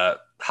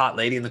 hot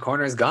lady in the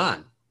corner is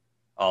gone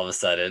all of a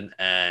sudden,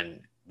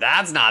 and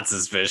that's not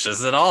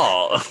suspicious at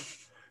all.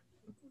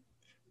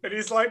 And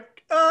he's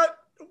like,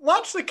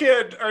 watch the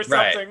kid or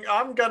something. Right.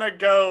 I'm gonna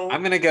go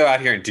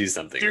out here and do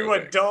something. Do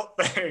adult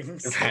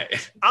things.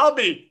 Right. I'll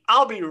be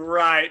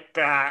right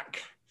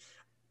back.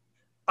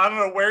 I don't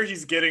know where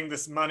he's getting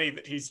this money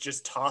that he's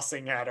just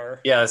tossing at her.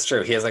 Yeah, that's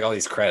true. He has like all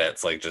these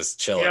credits, like just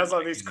chilling. He has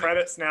all these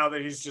credits now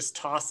that he's just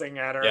tossing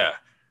at her. Yeah.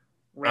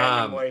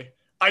 Randomly.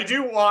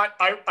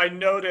 I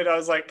noted, I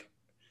was like,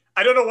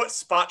 I don't know what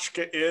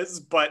spotchka is,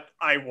 but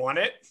I want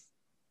it.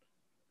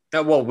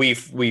 Well, we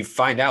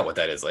find out what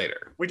that is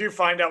later. We do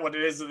find out what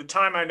it is. At the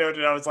time I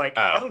noted, I was like,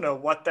 I don't know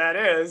what that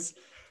is.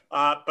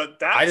 But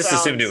that I just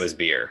assumed it was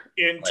beer.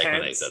 Intense. Like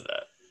when they said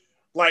that.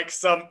 Like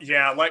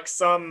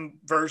some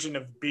version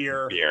of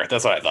beer. Beer.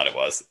 That's what I thought it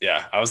was.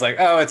 Yeah. I was like,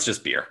 oh, it's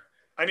just beer.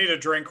 I need a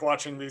drink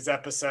watching these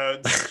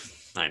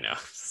episodes. I know.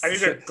 I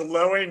need a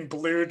glowing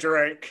blue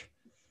drink.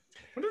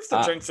 I wonder if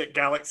the drinks at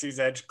Galaxy's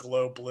Edge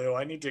glow blue.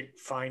 I need to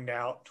find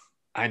out.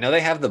 I know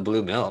they have the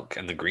blue milk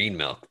and the green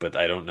milk, but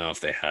I don't know if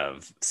they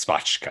have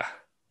spotchka.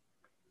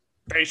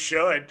 They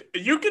should.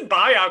 You can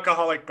buy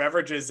alcoholic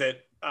beverages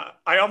at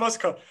I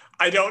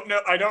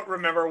don't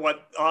remember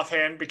what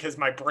offhand because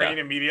my brain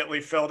immediately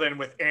filled in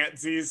with Aunt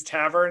Z's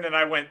Tavern and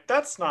I went,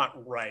 that's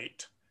not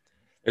right.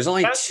 There's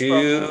only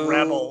two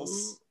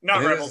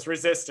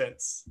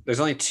Resistance. There's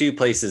only 2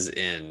 places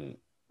in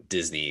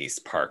Disney's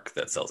park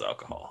that sells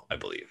alcohol, I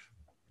believe.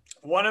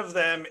 One of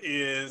them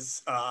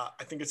is I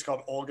think it's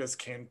called Olga's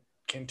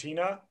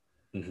Cantina.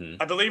 Hmm.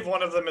 I believe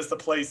one of them is the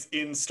place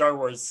in Star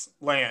Wars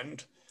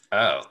land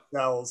Oh.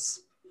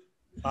 sells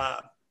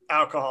uh,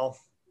 alcohol.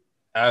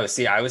 Oh,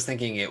 see, I was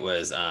thinking it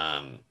was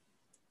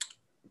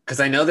because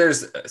I know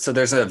there's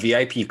a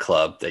VIP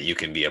club that you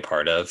can be a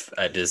part of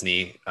at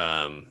Disney.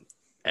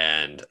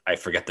 And I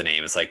forget the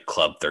name. It's like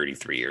Club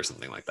 33 or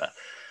something like that.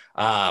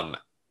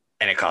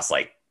 And it costs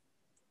like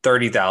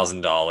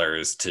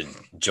 $30,000 to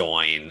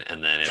join,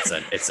 and then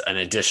it's an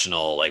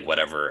additional like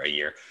whatever a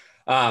year.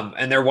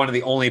 And they're one of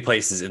the only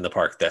places in the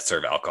park that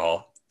serve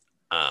alcohol.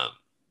 Um,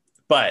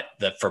 but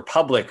for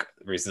public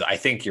reasons, I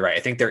think you're right. I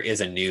think there is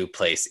a new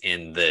place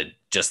in the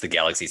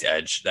Galaxy's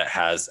Edge that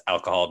has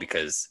alcohol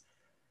because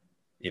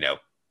you know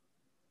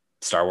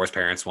Star Wars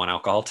parents want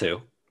alcohol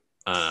too,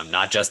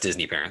 not just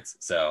Disney parents.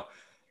 So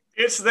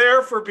It's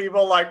there for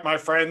people like my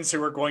friends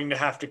who are going to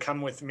have to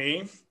come with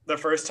me the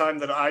first time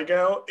that I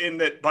go, in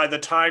that by the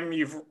time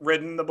you've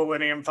ridden the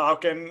Millennium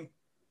Falcon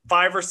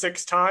 5 or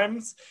 6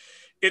 times,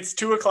 it's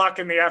 2 o'clock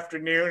in the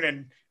afternoon,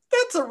 and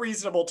that's a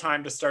reasonable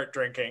time to start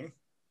drinking.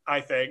 I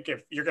think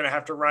if you're going to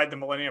have to ride the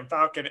Millennium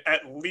Falcon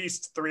at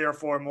least 3 or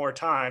 4 more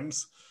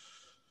times.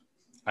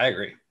 I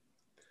agree.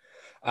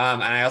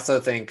 And I also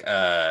think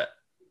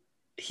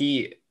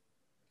he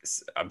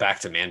back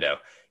to Mando.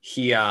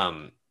 He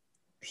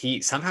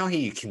somehow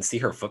he can see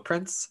her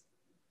footprints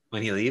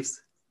when he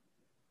leaves.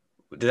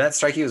 Did that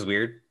strike you as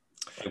weird?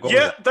 Like, what was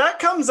Yeah, that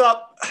comes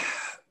up.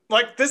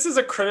 Like, this is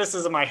a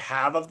criticism I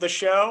have of the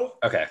show.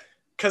 Okay.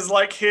 Because,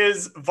 like,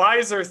 his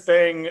visor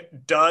thing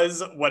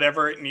does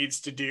whatever it needs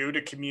to do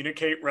to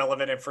communicate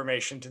relevant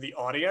information to the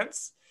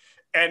audience,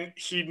 and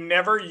he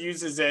never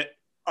uses it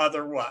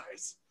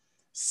otherwise.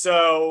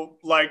 So,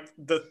 like,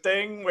 the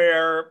thing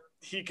where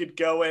he could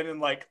go in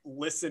and, like,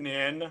 listen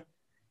in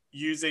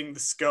using the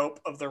scope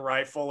of the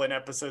rifle in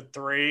episode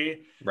 3, I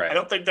Right.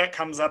 don't think that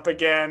comes up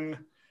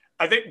again.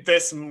 I think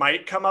this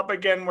might come up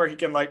again where he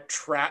can, like,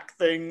 track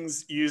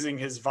things using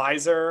his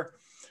visor,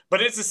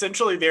 but it's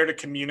essentially there to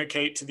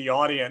communicate to the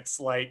audience,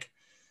 like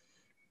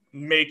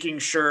making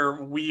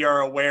sure we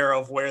are aware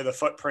of where the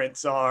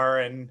footprints are.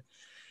 And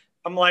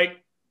I'm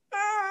like,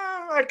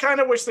 I kind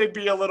of wish they'd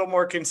be a little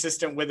more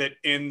consistent with it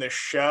in the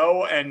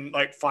show and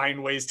like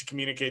find ways to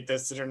communicate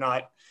this that are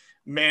not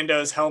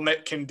Mando's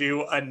helmet can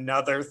do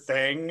another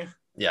thing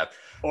Yeah.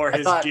 or I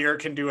his thought gear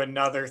can do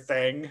another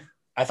thing.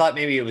 I thought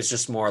maybe it was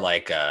just more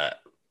like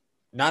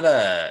not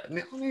a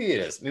maybe it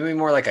is maybe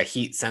more like a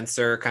heat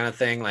sensor kind of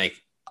thing.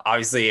 Like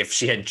obviously, if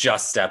she had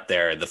just stepped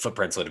there, the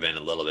footprints would have been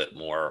a little bit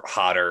more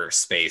hotter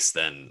space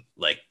than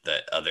like the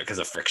other because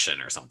of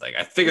friction or something.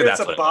 I figured It's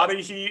that's a what it was.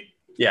 body heat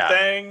Yeah.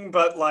 thing,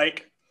 but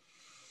like,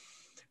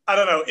 I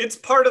don't know. It's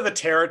part of the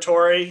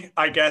territory,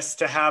 I guess,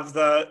 to have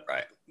the.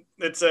 Right.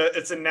 It's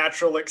a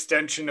natural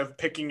extension of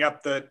picking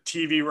up the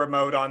TV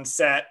remote on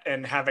set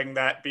and having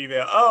that be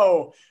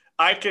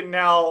I can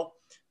now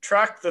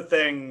track the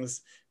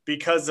things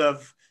because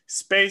of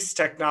space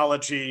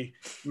technology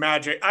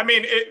magic. I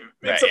mean,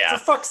 Right. for Yeah.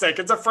 fuck's sake,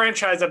 it's a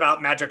franchise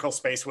about magical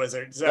space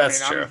wizards.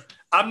 That's true.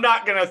 I'm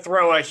not gonna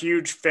throw a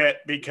huge fit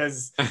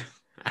because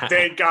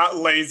they got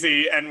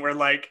lazy and were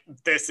like,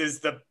 this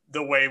is the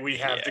way we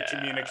have to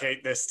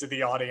communicate this to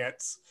the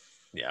audience.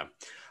 Yeah.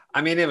 I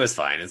mean, it was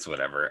fine. It's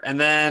whatever. And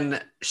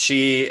then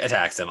she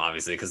attacks him,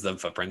 obviously, because the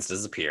footprints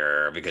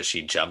disappear because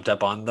she jumped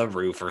up on the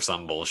roof or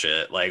some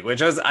bullshit, like,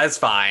 which was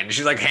fine.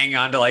 She's like hanging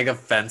on to like a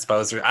fence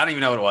post, or I don't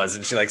even know what it was.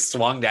 And she like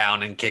swung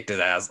down and kicked his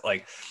ass,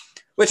 like,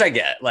 which I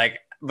get,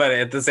 like, but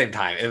at the same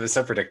time, it was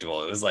so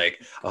predictable. It was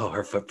like, oh,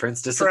 her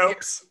footprints disappear.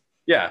 Tropes.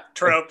 Yeah.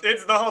 Trope.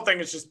 It's the whole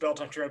thing is just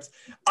built on tropes.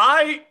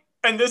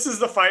 And this is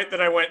the fight that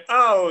I went,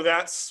 oh,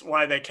 that's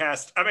why they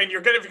cast. I mean, if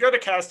you're going to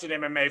cast an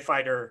MMA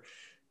fighter,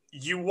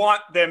 you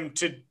want them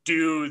to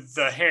do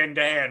the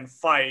hand-to-hand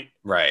fight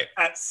Right.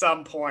 at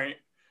some point.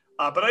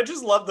 But I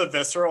just love the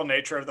visceral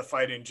nature of the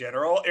fight in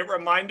general. It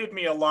reminded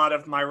me a lot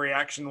of my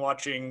reaction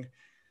watching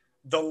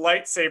the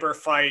lightsaber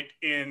fight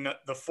in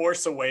The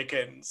Force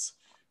Awakens,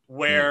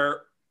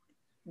 where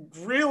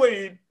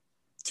really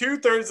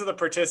 2/3 of the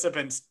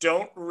participants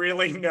don't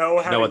really know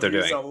how what to they're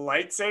use doing. a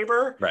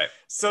lightsaber. Right.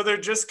 So they're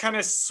just kind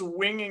of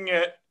swinging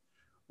it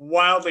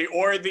wildly.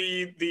 Or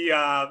the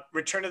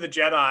Return of the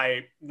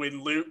Jedi,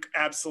 when Luke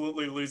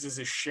absolutely loses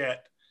his shit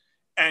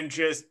and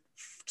just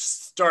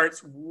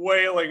starts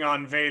wailing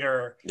on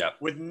Vader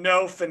with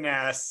no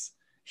finesse.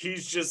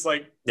 He's just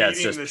like beating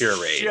just the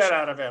pure rage. shit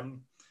out of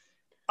him.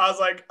 I was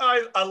like,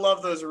 I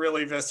love those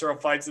really visceral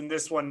fights, and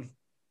this one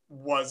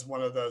was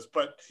one of those.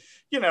 But,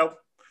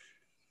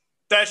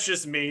 that's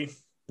just me.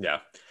 Yeah.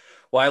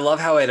 Well, I love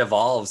how it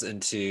evolves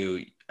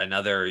into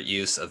another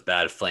use of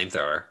bad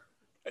flamethrower.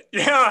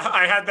 Yeah,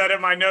 I had that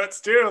in my notes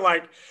too.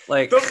 Like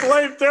Like the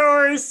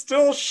flamethrower is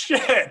still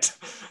shit.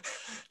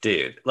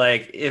 Dude,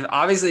 like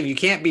if you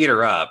can't beat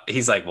her up,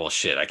 he's like, well,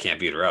 shit, I can't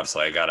beat her up, so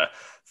I gotta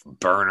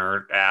burn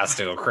her ass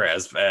to a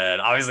crisp,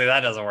 and obviously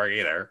that doesn't work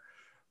either.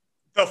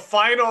 The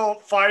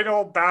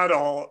final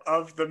battle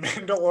of the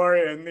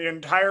Mandalorian, the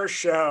entire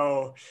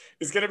show,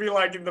 is going to be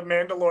like in the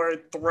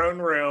Mandalorian throne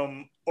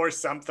room or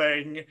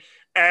something,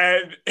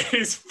 And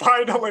he's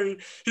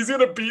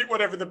gonna beat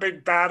whatever the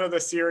big bad of the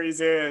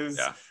series is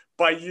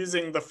by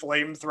using the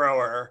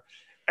flamethrower.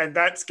 And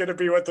that's gonna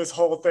be what this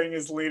whole thing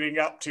is leading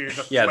up to.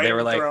 The they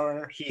were like,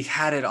 flamethrower. he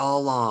had it all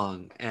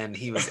along and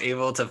he was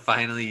able to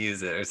finally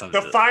use it or something.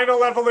 The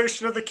final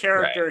evolution of the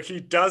character, he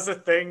does a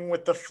thing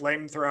with the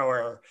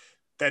flamethrower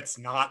that's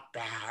not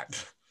bad.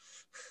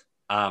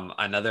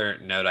 Another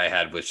note I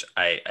had, which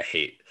I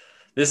hate.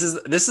 This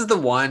is the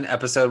one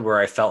episode where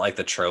I felt like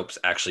the tropes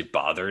actually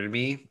bothered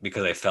me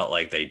because I felt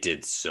like they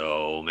did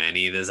so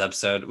many this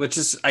episode, which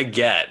is I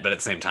get, but at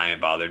the same time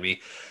it bothered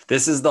me.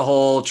 This is the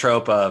whole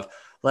trope of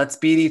let's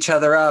beat each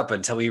other up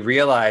until we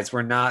realize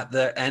we're not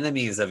the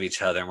enemies of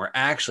each other and we're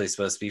actually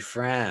supposed to be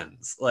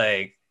friends.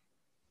 Like,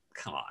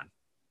 come on.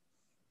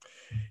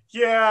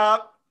 Yeah,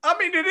 I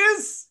mean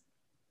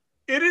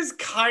it is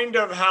kind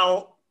of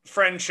how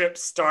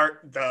friendships start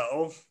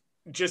though.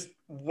 Just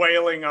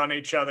wailing on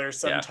each other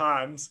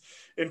sometimes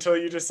until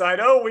you decide,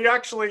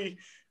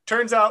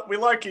 turns out we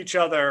like each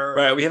other.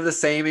 Right. We have the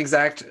same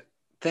exact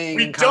thing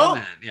in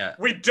common. Yeah.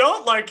 We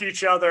don't like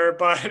each other,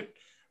 but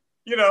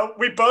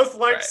we both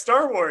like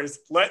Star Wars.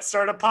 Let's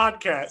start a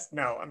podcast.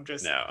 No.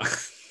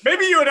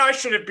 Maybe you and I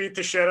should have beat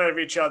the shit out of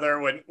each other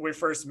when we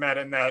first met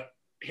in that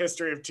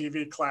history of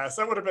TV class.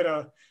 That would have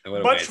been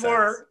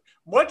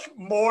much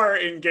more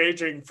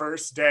engaging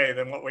first day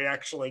than what we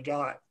actually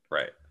got.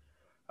 Right.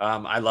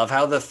 I love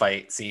how the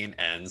fight scene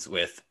ends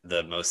with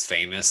the most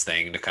famous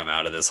thing to come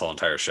out of this whole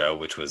entire show,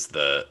 which was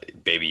the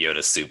Baby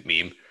Yoda soup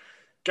meme.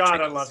 God,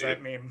 I love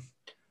that meme.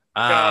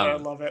 God, I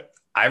love it.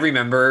 I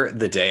remember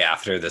the day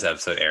after this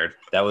episode aired,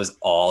 that was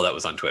all that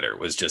was on Twitter,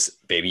 was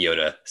just Baby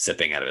Yoda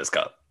sipping out of his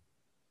cup.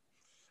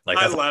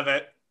 I love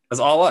it. That's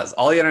all it was.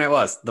 All the internet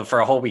was for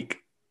a whole week.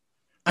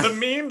 The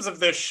memes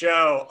of this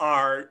show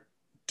are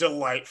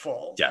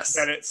delightful. Yes.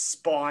 That it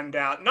spawned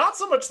out. Not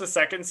so much the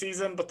second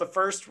season, but the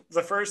first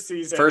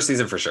season. First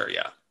season for sure,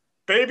 yeah.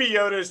 Baby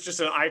Yoda is just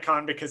an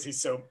icon because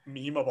he's so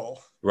memeable.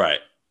 Right.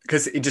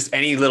 Because just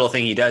any little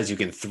thing he does, you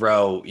can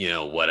throw,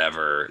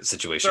 whatever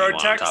situation throw you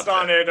want text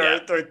on it,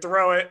 or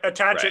throw it,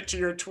 attach it to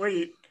your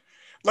tweet.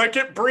 Like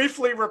it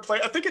briefly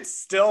replaced, I think it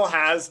still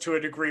has to a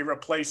degree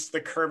replaced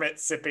the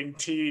Kermit sipping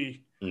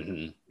tea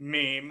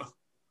meme.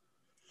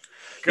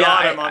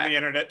 God, I'm on the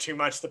internet too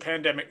much. The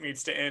pandemic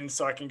needs to end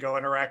so I can go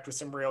interact with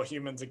some real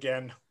humans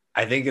again.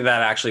 I think that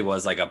actually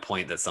was like a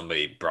point that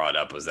somebody brought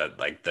up, was that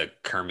like the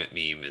Kermit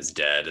meme is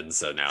dead. And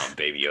so now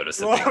Baby Yoda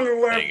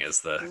thing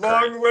is the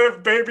long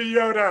live Baby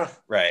Yoda.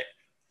 Right.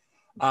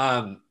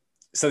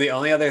 So the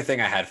only other thing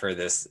I had for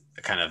this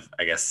kind of,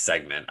 I guess,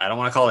 segment, I don't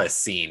want to call it a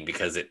scene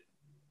because it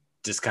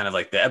just kind of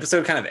like the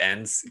episode kind of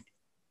ends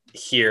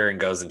here and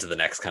goes into the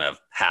next kind of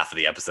half of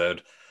the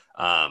episode.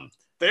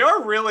 They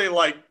are really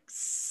like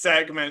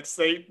segments.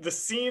 The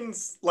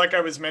scenes, like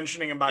I was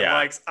mentioning in my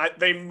likes,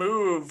 they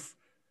move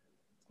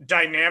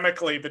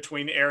dynamically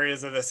between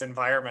areas of this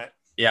environment.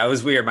 Yeah, it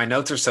was weird. My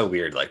notes are so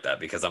weird like that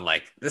because I'm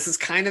like, this is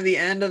kind of the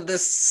end of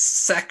this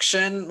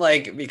section,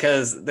 like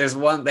because they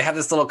have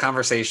this little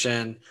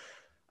conversation.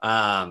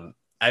 I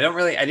didn't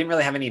really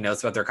have any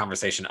notes about their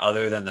conversation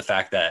other than the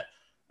fact that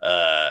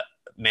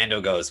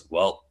Mando goes,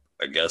 well,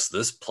 I guess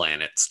this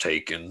planet's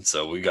taken,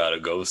 so we gotta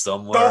go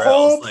somewhere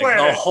else.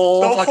 Planet. The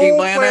whole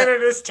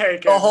planet is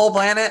taken. The whole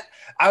planet.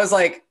 I was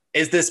like,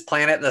 is this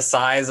planet the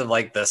size of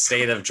like the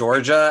state of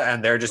Georgia?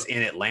 And they're just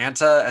in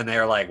Atlanta, and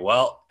they're like,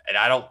 well, and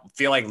I don't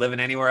feel like living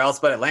anywhere else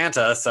but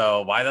Atlanta,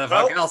 so why the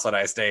fuck else would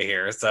I stay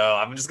here? So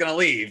I'm just gonna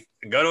leave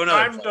and go to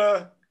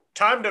another.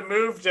 Time to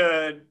move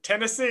to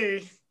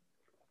Tennessee.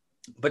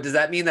 But does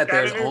that mean that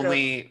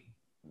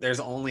there's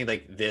only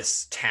like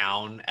this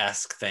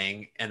town-esque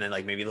thing and then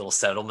like maybe little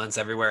settlements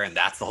everywhere and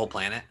that's the whole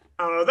planet?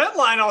 I don't know. That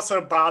line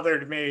also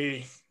bothered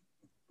me.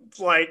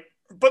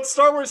 But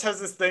Star Wars has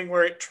this thing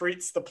where it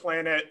treats the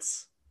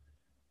planets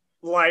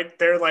like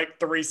they're like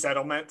 3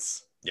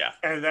 settlements. Yeah.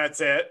 And that's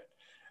it.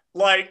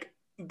 Like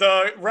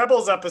the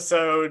Rebels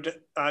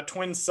episode,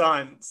 Twin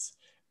Suns,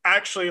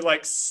 actually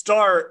like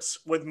starts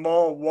with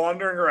Maul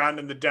wandering around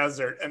in the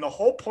desert. And the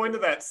whole point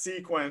of that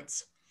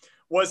sequence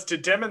was to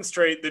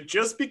demonstrate that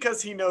just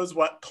because he knows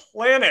what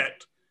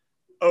planet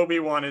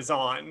Obi-Wan is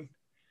on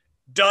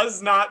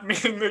does not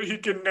mean that he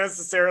can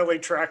necessarily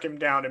track him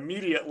down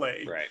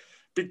immediately. Right.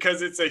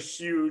 Because it's a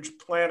huge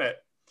planet.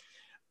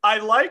 I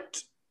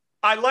liked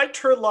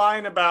her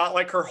line about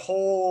like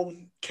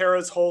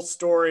Kara's whole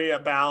story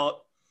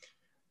about,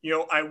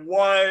 I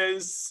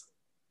was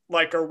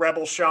like a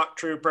rebel shock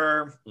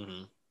trooper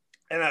and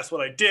that's what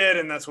I did.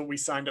 And that's what we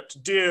signed up to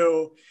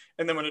do.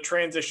 And then when it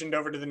transitioned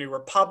over to the New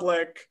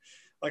Republic,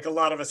 like a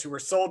lot of us who were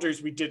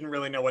soldiers, we didn't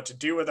really know what to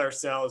do with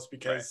ourselves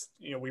because,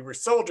 we were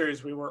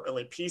soldiers. We weren't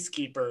really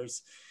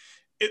peacekeepers.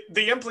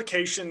 The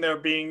implication there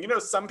being,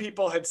 some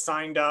people had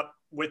signed up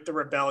with the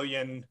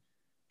rebellion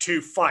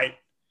to fight.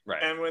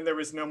 Right. And when there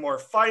was no more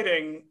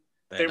fighting,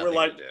 they were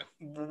like,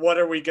 what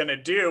are we going to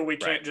do? We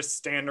can't just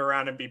stand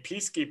around and be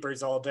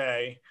peacekeepers all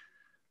day.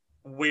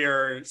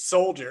 We're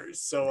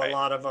soldiers. So a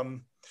lot of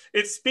them,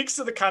 it speaks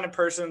to the kind of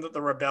person that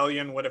the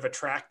rebellion would have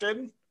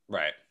attracted.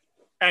 Right.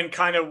 And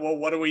kind of, well,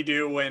 what do we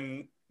do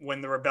when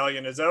the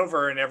rebellion is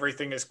over and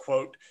everything is,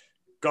 quote,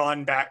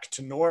 gone back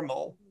to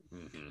normal,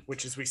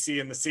 which, as we see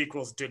in the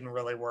sequels, didn't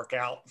really work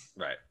out.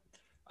 Right.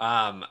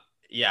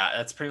 Yeah,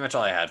 that's pretty much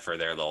all I had for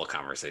their little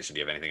conversation.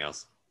 Do you have anything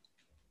else?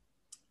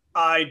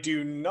 I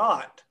do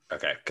not.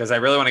 Okay, because I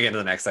really want to get into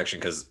the next section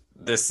because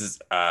this is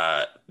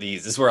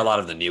this is where a lot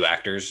of the new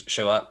actors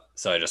show up.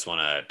 So I just want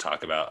to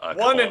talk about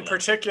one in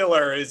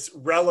particular is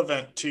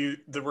relevant to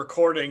the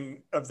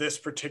recording of this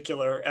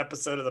particular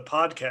episode of the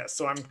podcast.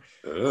 So I'm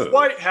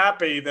quite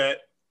happy that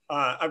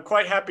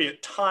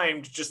it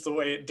timed just the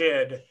way it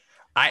did.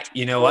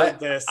 You know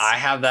what? I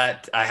have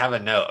a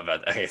note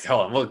about. Okay,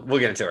 hold on. We'll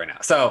get into it right now.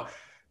 So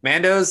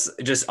Mando's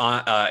just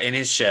on in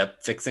his ship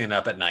fixing it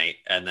up at night,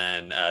 and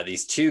then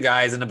these two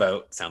guys in a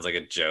boat. Sounds like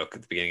a joke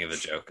at the beginning of the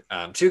joke.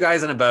 Two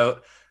guys in a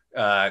boat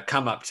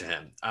come up to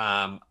him.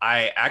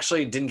 I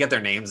actually didn't get their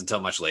names until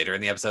much later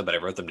in the episode, but I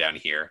wrote them down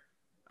here.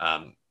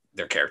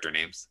 Their character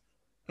names.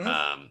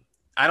 Mm-hmm.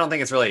 I don't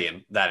think it's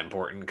really that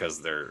important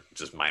because they're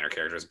just minor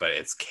characters, but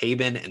it's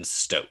Cabin and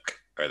Stoke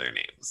are their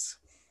names.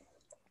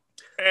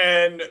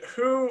 And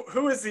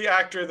who is the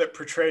actor that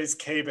portrays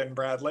Cabin,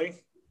 Bradley?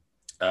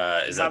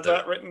 Is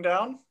that written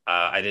down?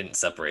 I didn't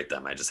separate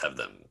them. I just have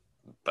them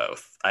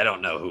both. I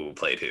don't know who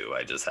played who.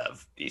 I just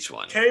have each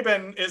one.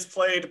 Cabin is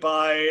played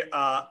by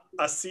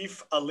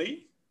Asif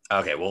Ali.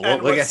 Okay, well,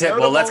 we'll get to him.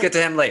 Well, let's get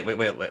to him late.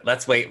 Wait.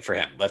 Let's wait for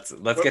him. Let's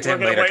get to him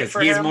later because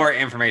he's more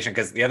information.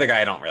 Because the other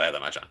guy I don't really have that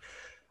much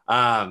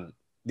on.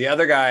 The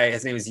other guy,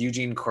 his name is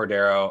Eugene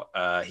Cordero.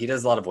 He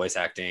does a lot of voice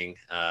acting.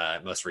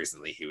 Most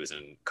recently, he was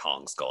in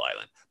Kong Skull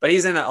Island, but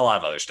he's in a lot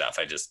of other stuff.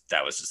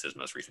 That was just his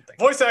most recent thing.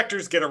 Voice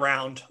actors get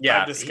around.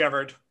 Yeah, I've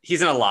discovered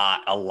he's in a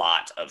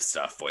lot of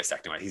stuff voice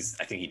acting. I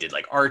think he did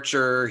like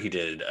Archer. He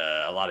did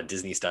a lot of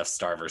Disney stuff,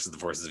 Star versus the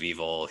Forces of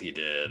Evil. He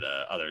did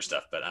other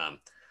stuff, but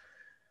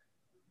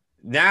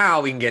now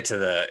we can get to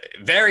the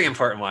very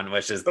important one,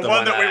 which is the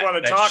one that we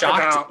want to talk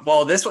about.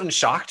 Well, this one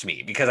shocked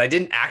me because I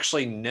didn't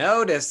actually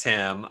notice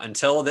him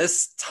until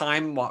this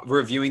time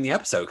reviewing the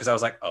episode because I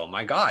was like, oh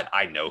my God,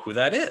 I know who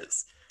that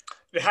is.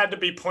 It had to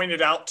be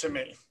pointed out to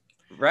me.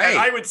 Right. And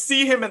I would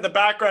see him in the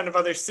background of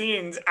other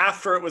scenes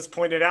after it was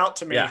pointed out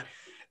to me. Yeah.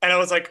 And I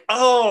was like,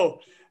 oh,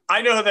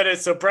 I know who that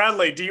is. So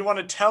Bradley, do you want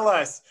to tell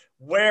us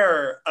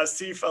where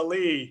Asif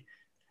Ali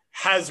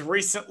has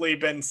recently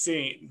been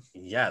seen?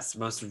 Yes,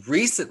 most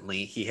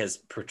recently he has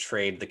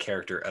portrayed the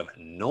character of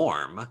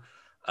Norm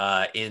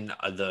in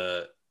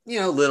the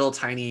little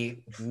tiny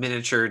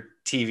miniature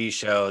TV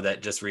show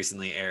that just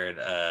recently aired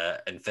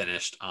and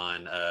finished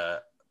on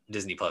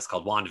Disney Plus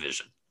called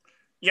WandaVision.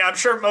 Yeah, I'm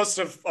sure most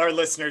of our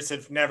listeners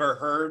have never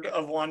heard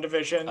of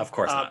WandaVision. Of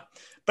course not.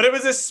 But it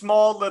was a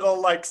small little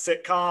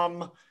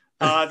sitcom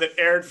that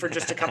aired for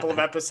just a couple of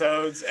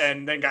episodes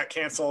and then got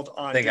canceled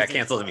on Disney got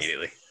canceled Plus.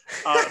 Immediately.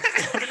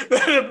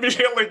 That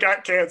immediately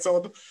got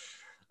canceled.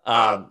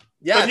 I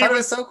thought it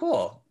was so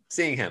cool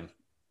seeing him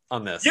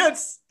on this. Yeah,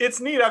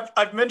 it's neat.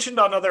 I've mentioned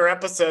on other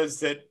episodes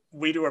that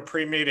we do a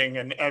pre-meeting,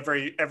 and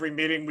every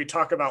meeting we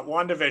talk about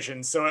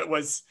WandaVision. So it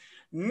was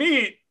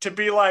neat to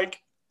be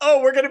like,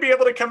 oh, we're going to be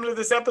able to come to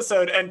this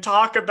episode and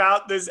talk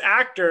about this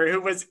actor who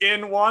was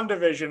in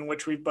WandaVision,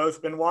 which we've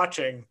both been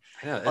watching.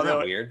 I know, isn't that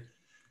weird?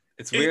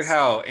 It's weird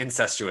how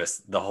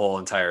incestuous the whole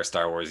entire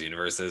Star Wars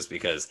universe is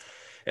because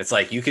it's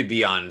like you could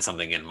be on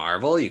something in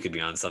Marvel, you could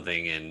be on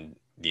something in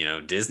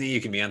Disney,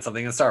 you can be on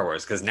something in Star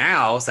Wars. Because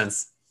now,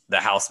 since the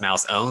House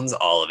Mouse owns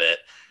all of it,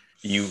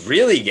 you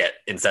really get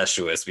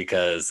incestuous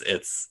because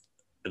it's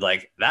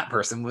like that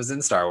person was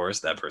in Star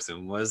Wars, that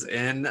person was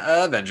in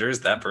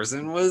Avengers, that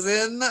person was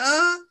in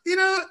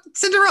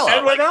Cinderella,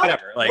 and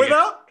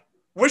without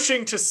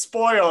wishing to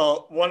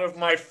spoil one of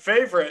my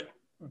favorite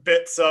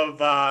bits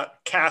of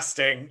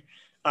casting,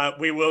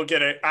 we will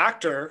get an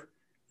actor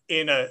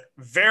in a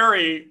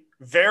very,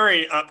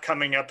 very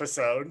upcoming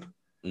episode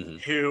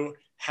who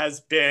has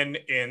been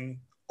in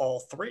all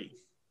three.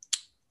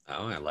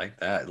 Oh, I like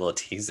that. A little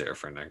teaser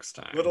for next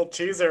time.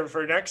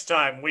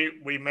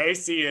 We may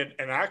see an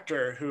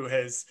actor who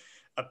has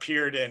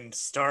appeared in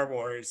Star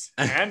Wars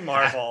and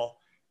Marvel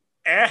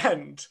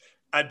and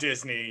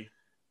a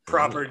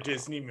proper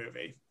Disney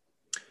movie.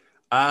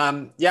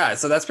 Yeah,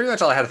 so that's pretty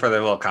much all I had for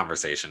their little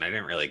conversation. I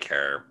didn't really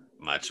care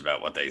much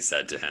about what they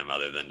said to him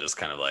other than just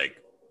kind of like,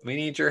 we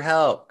need your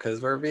help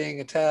because we're being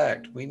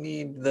attacked. We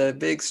need the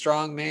big,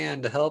 strong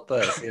man to help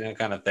us,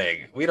 kind of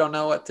thing. We don't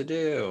know what to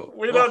do.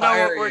 We don't know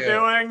what we're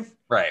doing.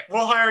 Right.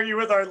 We'll hire you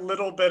with our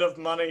little bit of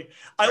money.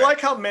 I like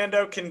how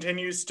Mando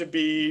continues to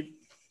be,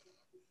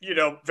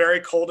 very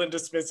cold and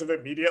dismissive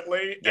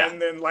immediately. Yeah.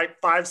 And then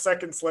 5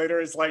 seconds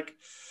later is like,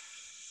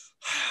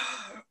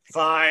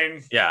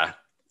 fine. Yeah.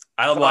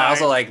 I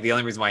also like the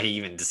only reason why he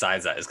even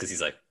decides that is because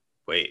he's like,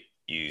 wait,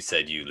 you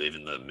said you live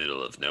in the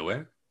middle of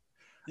nowhere?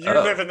 You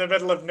live in the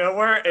middle of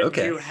nowhere and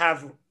you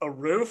have a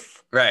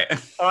roof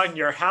on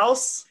your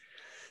house.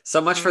 So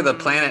much for the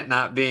planet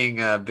not being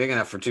big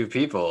enough for two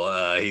people.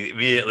 He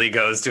immediately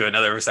goes to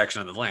another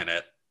section of the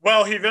planet.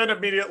 Well, he then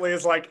immediately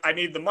is like, I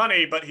need the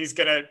money, but he's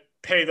going to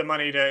pay the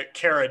money to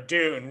Cara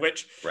Dune,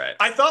 which Right.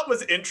 I thought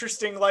was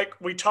interesting. Like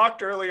we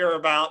talked earlier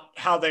about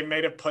how they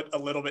may have put a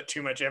little bit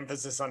too much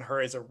emphasis on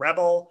her as a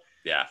rebel.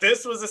 Yeah.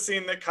 This was a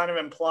scene that kind of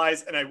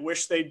implies, and I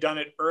wish they'd done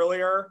it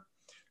earlier,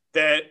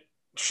 that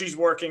she's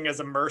working as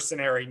a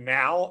mercenary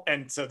now.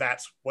 And so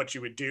that's what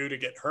you would do to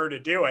get her to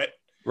do it.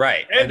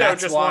 Right. And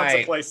that's just wants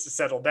a place to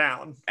settle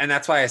down. And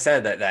that's why I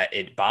said that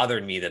it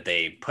bothered me that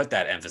they put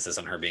that emphasis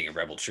on her being a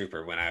rebel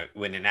trooper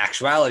when in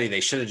actuality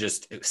they should have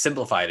just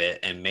simplified it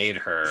and made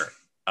her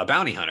a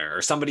bounty hunter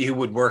or somebody who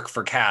would work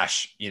for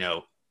cash,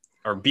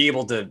 or be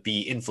able to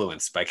be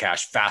influenced by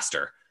cash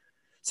faster,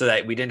 so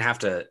that we didn't have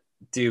to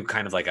do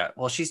kind of like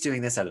she's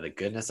doing this out of the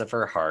goodness of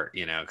her heart,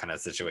 kind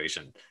of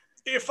situation.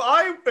 If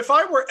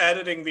I were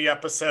editing the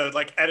episode,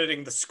 like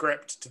editing the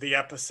script to the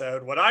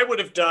episode, what I would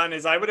have done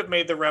is I would have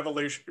made the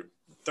revelation,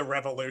 the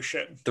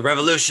revelation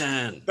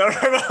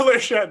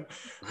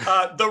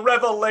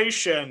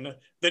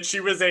that she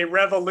was a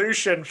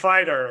revolution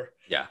fighter.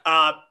 Yeah.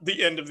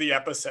 The end of the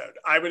episode,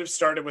 I would have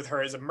started with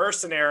her as a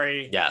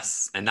mercenary.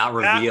 Yes, and not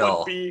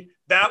reveal.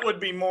 That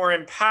would be more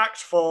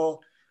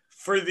impactful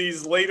for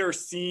these later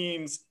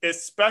scenes,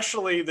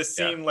 especially the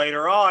scene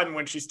later on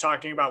when she's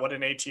talking about what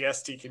an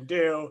ATST can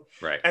do.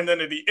 Right. And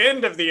then at the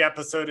end of the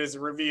episode is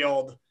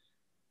revealed,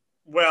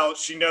 well,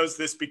 she knows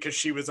this because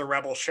she was a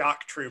rebel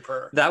shock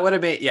trooper. That would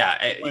have been,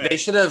 they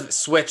should have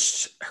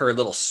switched her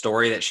little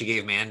story that she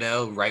gave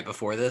Mando right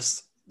before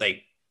this.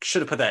 They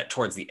should have put that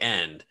towards the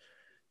end,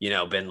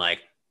 been like,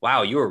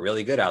 wow, you were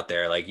really good out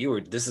there. Like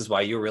this is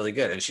why you were really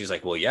good. And she's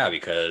like, well, yeah,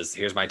 because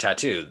here's my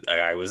tattoo.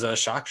 I was a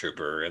shock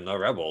trooper in the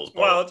Rebels.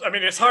 Well, I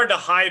mean, it's hard to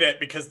hide it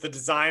because the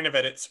design of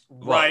it's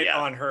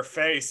on her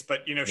face,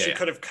 but she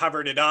could have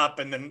covered it up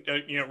and then,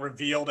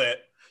 revealed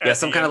it. Yeah.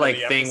 Some kind of like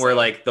thing where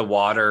like the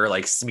water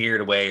like smeared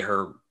away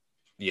her,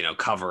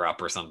 cover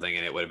up or something.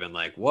 And it would have been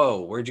like,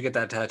 whoa, where'd you get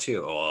that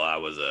tattoo? Oh, I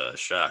was a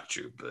shock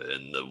trooper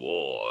in the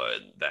war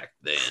back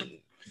then.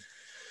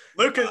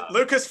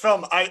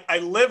 Lucasfilm, I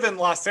live in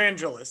Los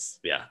Angeles.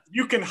 Yeah.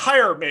 You can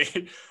hire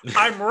me.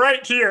 I'm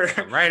right here.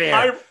 I'm right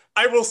here.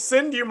 I will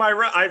send you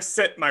I've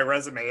sent my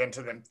resume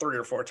into them 3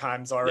 or 4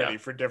 times already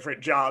for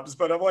different jobs,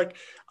 but I'm like,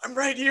 I'm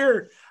right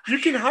here. You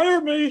can hire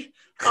me.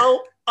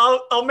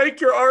 I'll make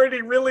your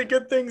already really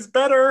good things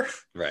better.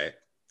 Right.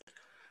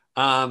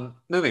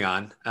 Moving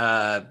on.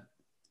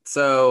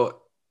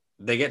 So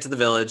they get to the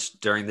village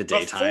during the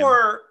daytime.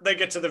 Before they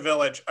get to the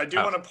village, I do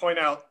want to point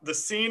out the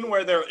scene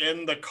where they're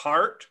in the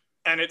cart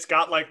and it's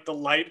got like the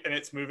light and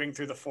it's moving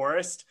through the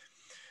forest.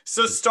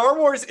 So Star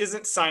Wars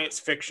isn't science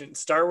fiction.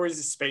 Star Wars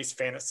is space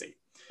fantasy.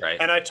 Right.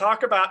 And I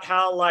talk about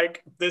how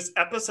like this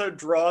episode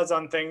draws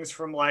on things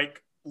from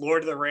like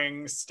Lord of the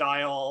Rings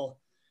style.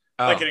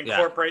 Like it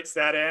incorporates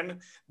that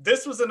in.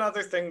 This was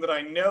another thing that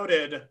I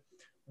noted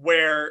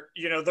where,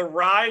 the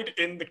ride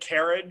in the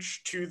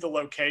carriage to the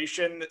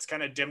location that's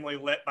kind of dimly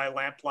lit by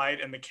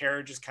lamplight and the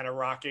carriage is kind of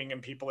rocking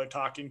and people are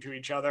talking to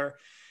each other.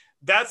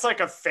 That's like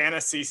a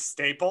fantasy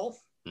staple.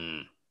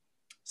 Mm.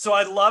 So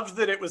I loved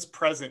that it was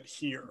present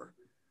here.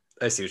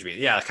 I see what you mean.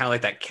 Yeah, kind of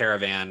like that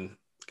caravan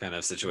kind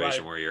of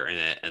situation where you're in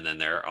it and then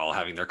they're all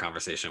having their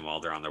conversation while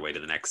they're on their way to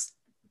the next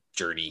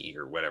journey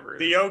or whatever.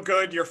 The "oh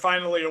good, you're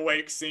finally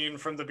awake" scene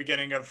from the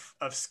beginning of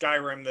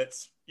Skyrim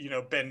that's,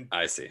 been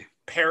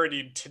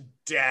parodied to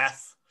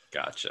death.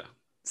 Gotcha.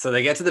 So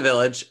they get to the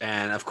village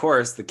and of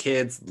course the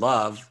kids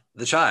love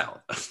the child.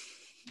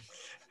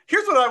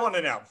 Here's what I want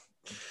to know.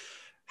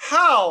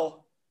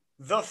 How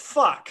the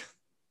fuck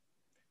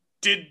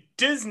did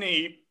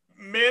Disney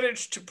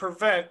manage to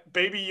prevent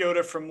Baby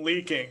Yoda from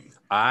leaking?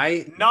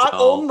 Not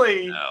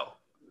only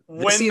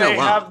when they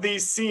have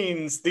these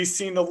scenes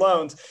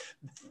alone,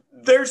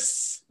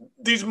 there's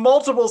these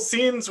multiple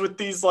scenes with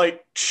these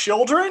like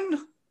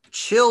children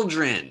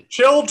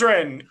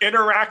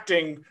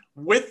interacting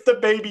with the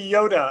Baby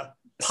Yoda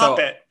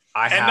puppet.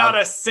 Not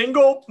a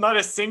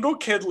single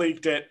kid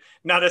leaked it.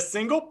 Not a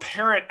single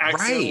parent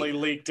accidentally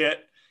leaked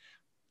it.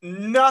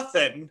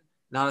 Nothing.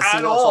 Not a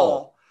single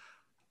soul.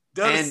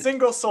 Not a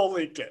single soul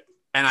leaked it.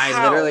 And I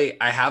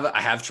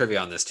have trivia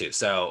on this too.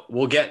 So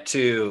we'll get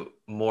to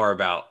more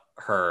about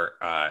her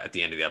at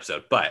the end of the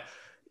episode. But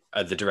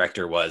the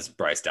director was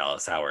Bryce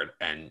Dallas Howard,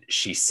 and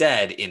she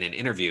said in an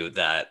interview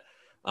that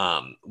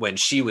when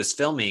she was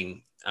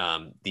filming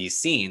these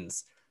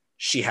scenes,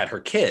 she had her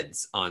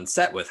kids on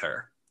set with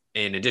her,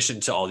 in addition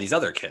to all these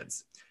other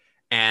kids.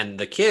 And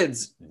the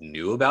kids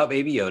knew about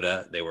Baby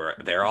Yoda. They were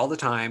there all the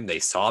time. They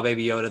saw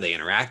Baby Yoda. They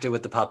interacted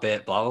with the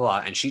puppet, blah, blah,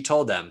 blah. And she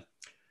told them,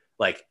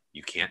 like,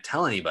 you can't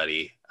tell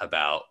anybody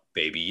about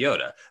Baby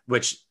Yoda,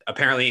 which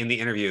apparently in the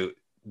interview,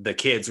 the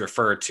kids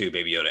referred to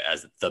Baby Yoda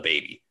as the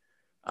baby.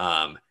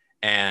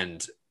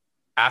 And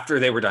after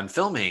they were done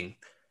filming,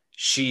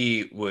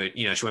 she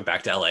went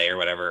back to LA or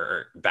whatever,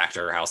 or back to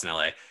her house in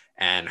LA,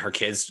 and her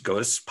kids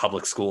go to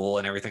public school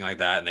and everything like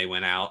that. And they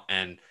went out,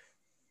 and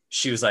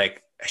she was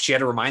like, she had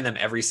to remind them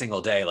every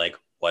single day, like,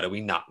 what are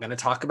we not going to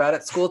talk about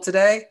at school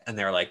today? And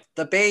they're like,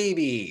 the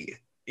baby,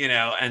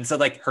 and so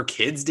like her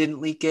kids didn't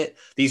leak it.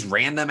 These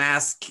random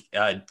ass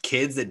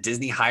kids that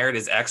Disney hired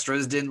as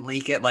extras didn't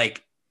leak it.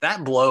 Like,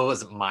 that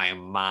blows my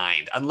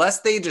mind.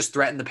 Unless they just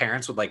threaten the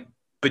parents with like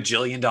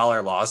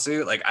bajillion-dollar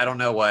lawsuit. Like, I don't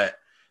know what.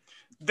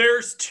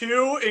 There's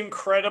two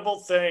incredible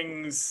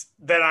things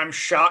that I'm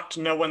shocked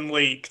no one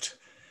leaked,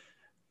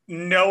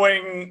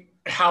 knowing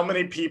how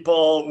many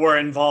people were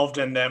involved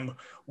in them.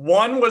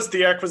 One was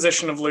the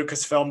acquisition of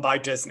Lucasfilm by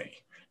Disney.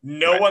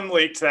 No one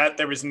leaked that.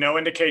 There was no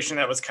indication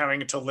that was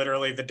coming until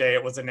literally the day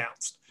it was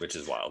announced. Which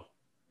is wild.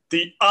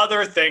 The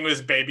other thing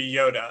was Baby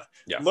Yoda.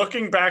 Yeah.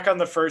 Looking back on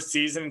the first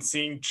season and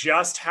seeing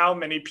just how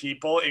many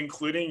people,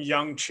 including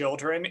young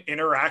children,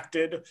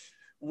 interacted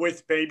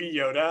with Baby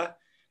Yoda,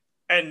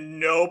 and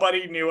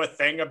nobody knew a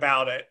thing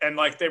about it. And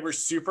like, they were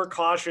super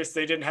cautious.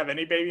 They didn't have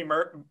any Baby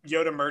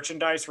Yoda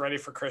merchandise ready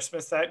for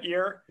Christmas that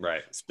year.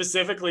 Right.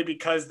 Specifically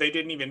because they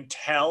didn't even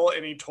tell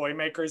any toy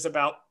companies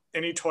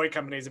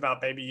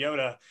about Baby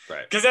Yoda.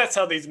 Right. Because that's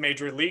how these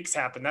major leaks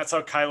happen. That's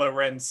how Kylo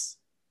Ren's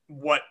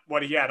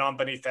what he had on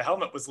beneath the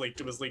helmet was leaked.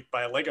 It was leaked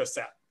by a Lego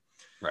set.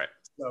 Right.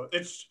 So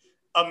it's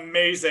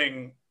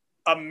amazing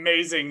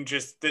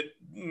just that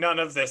none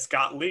of this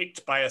got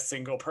leaked by a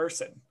single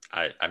person.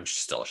 I'm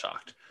still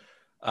shocked.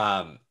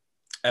 And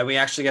we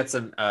actually get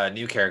some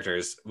new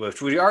characters,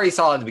 which we already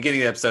saw in the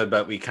beginning of the episode,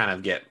 but we kind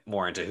of get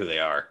more into who they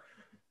are.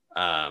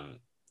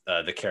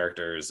 The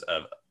characters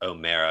of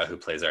Omera, who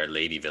plays our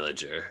lady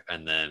villager,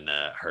 and then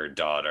her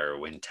daughter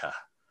Winta,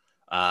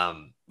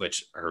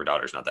 which her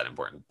daughter's not that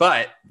important,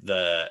 but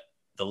the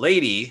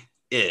lady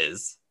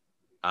is,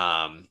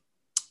 and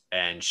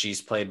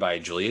she's played by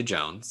Julia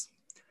Jones,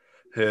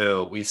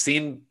 who we've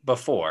seen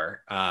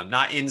before,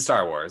 not in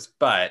Star Wars,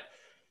 but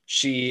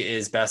she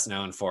is best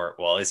known for,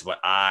 well, at least what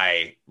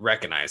I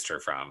recognized her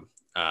from,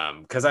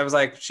 because I was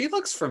like, she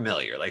looks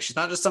familiar. Like, she's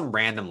not just some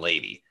random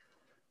lady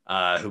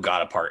who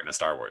got a part in a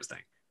Star Wars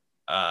thing.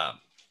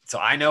 So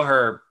I know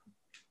her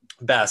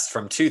best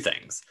from two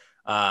things.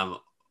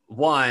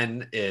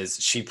 One is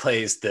she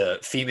plays the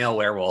female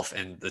werewolf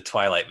in the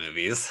Twilight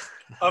movies.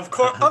 Of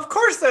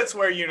course, that's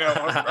where you know.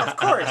 Of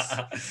course,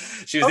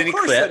 she was in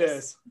Eclipse. Of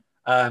course,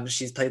 it is.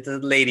 She's played the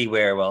lady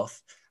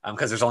werewolf.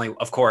 Because there's only,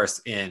 of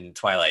course, in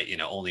Twilight,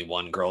 only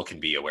one girl can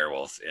be a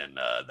werewolf in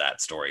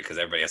that story, because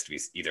everybody has to be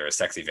either a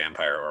sexy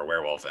vampire or a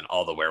werewolf, and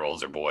all the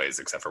werewolves are boys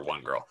except for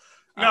one girl.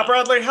 Now,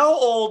 Bradley, how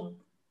old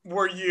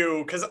were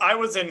you? Because I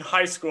was in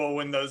high school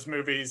when those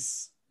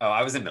movies. Oh,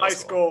 I was in middle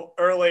school,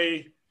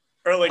 early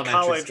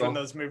college when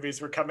those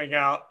movies were coming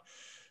out.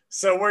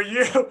 So were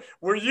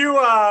you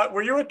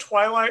a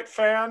Twilight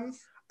fan?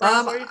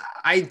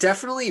 I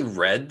definitely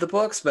read the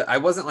books, but I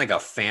wasn't like a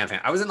fan.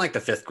 I was in like the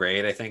 5th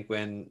grade, I think,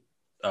 when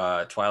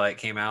Twilight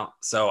came out,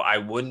 so I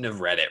wouldn't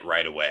have read it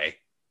right away.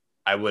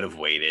 I would have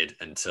waited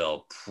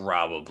until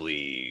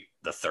probably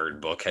the 3rd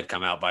book had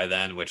come out by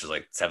then, which is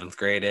like 7th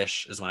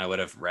grade-ish is when I would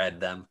have read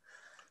them.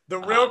 The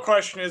real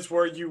question is,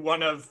 were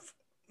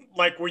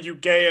you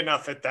gay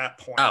enough at that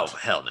point? Oh,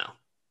 hell no.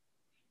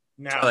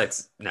 No.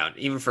 Twilight's no,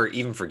 even for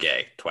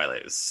gay,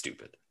 Twilight was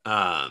stupid.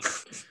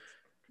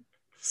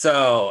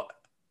 So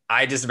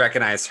I just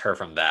recognized her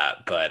from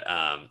that, but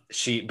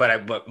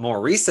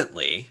more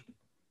recently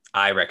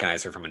I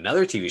recognize her from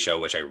another TV show,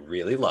 which I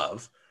really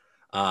love.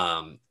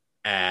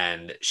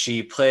 And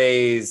she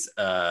plays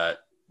the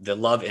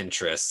love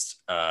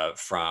interest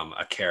from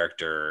a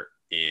character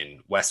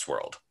in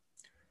Westworld.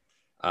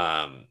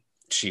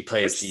 She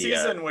plays Which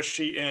season was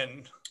she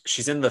in?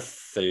 She's in the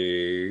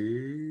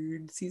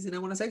 3rd season, I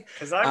want to say.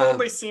 Because I've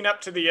only seen up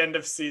to the end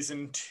of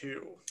season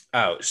 2.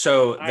 Oh,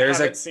 so I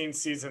haven't seen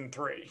season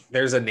 3.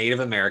 There's a Native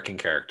American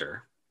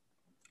character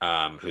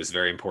who's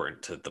very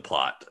important to the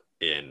plot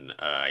in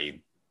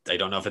I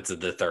don't know if it's the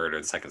 3rd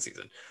or the 2nd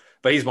season,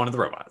 but he's one of the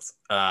robots.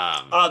 The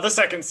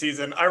 2nd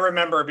season, I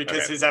remember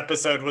because his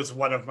episode was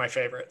one of my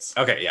favorites.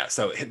 Okay, yeah.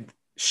 So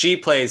she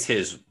plays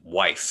his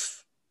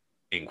wife,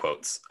 in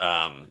quotes,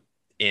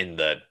 in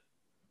the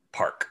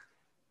park.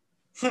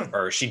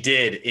 Or she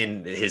did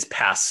in his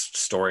past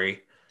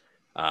story,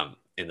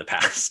 in the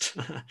past.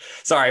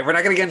 Sorry, we're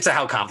not going to get into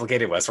how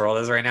complicated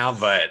Westworld is right now,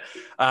 but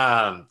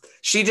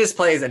she just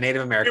plays a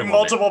Native American woman.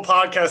 Multiple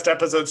podcast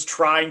episodes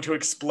trying to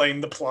explain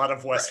the plot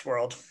of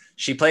Westworld. Right.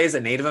 She plays a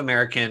Native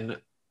American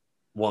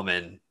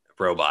woman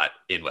robot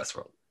in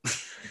Westworld.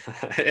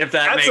 If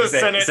that makes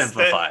it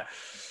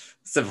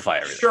simplify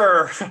everything.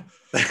 Sure.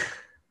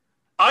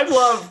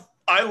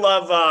 I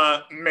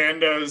love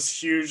Mando's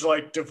huge,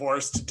 like,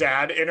 divorced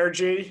dad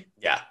energy.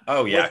 Yeah.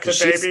 Oh, yeah. With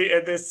the baby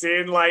in this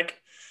scene,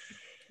 like,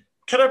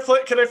 can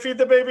I feed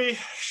the baby?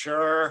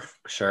 Sure.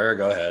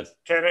 Go ahead.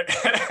 Can it?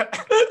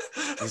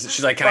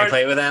 She's like, can I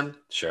play with him?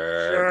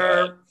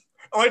 Sure.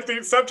 Like,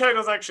 the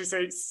subtitles actually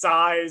say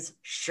size,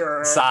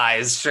 sure.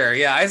 Size, sure.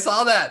 Yeah, I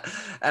saw that.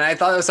 And I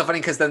thought it was so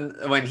funny because then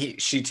when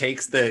she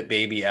takes the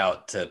baby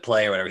out to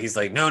play or whatever, he's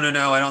like, no,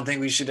 I don't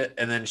think we should.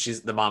 And then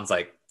the mom's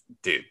like,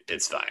 dude,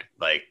 it's fine.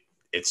 Like,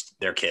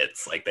 they're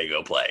kids. Like, they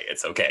go play.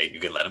 It's okay. You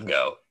can let them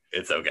go.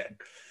 It's okay.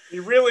 He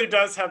really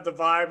does have the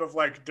vibe of,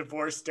 like,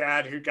 divorced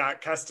dad who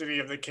got custody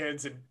of the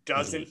kids and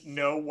doesn't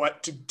know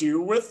what to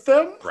do with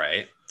them.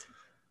 Right.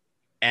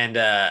 And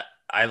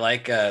I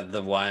like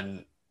the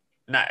one.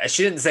 not,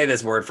 she didn't say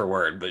this word for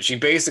word, but she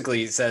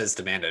basically says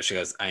to Mando, she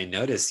goes, I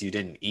noticed you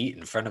didn't eat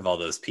in front of all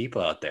those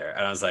people out there.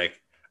 And I was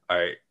like, all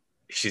right.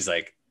 She's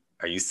like,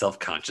 are you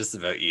self-conscious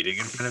about eating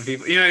in front of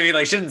people? You know what I mean?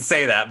 Like, she didn't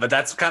say that, but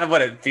that's kind of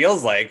what it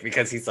feels like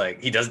because he's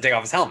like, he doesn't take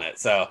off his helmet.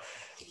 So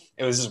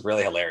it was just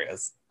really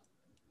hilarious.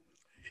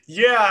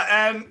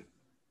 Yeah, and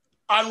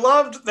I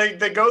loved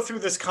they go through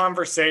this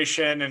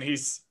conversation and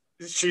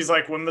she's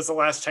like, when was the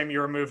last time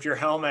you removed your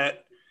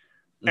helmet?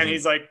 And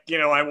he's like,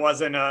 I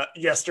wasn't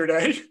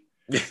yesterday.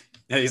 Yeah,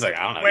 he's like,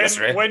 I don't know,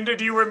 yesterday. When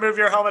did you remove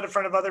your helmet in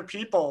front of other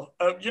people?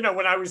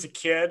 When I was a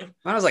kid.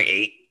 When I was like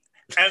 8.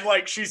 And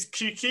like she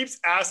keeps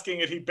asking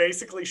it. He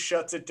basically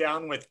shuts it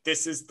down with,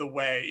 "This is the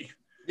way."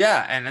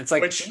 Yeah, and it's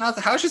like,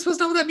 how is she supposed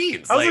to know what that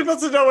means? How's she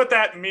supposed to know what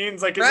that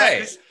means? Like,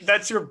 right.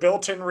 That's your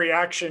built-in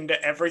reaction to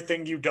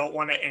everything you don't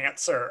want to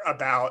answer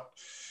about.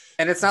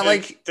 And it's not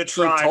like the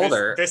tribe he told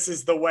her this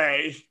is the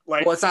way.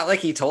 Like, well, it's not like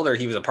he told her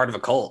he was a part of a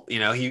cult. He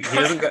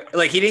doesn't go,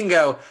 like, he didn't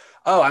go,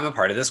 oh, I'm a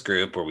part of this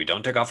group where we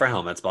don't take off our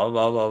helmets, blah,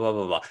 blah, blah, blah,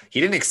 blah, blah. He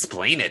didn't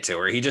explain it to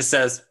her. He just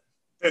says,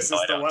 this is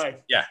the way.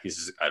 Yeah. He's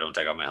just, I don't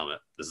take off my helmet.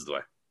 This is the way.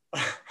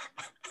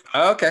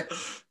 Okay.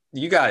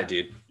 You got it,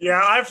 dude.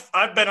 Yeah.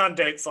 I've been on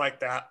dates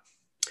like that.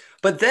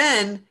 But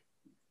then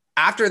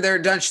after they're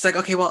done, she's like,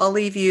 okay, well, I'll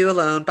leave you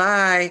alone.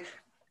 Bye.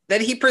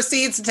 Then he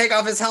proceeds to take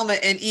off his helmet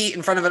and eat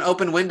in front of an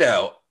open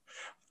window.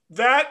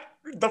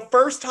 The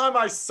first time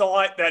I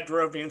saw it, that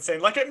drove me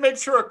insane. Like, it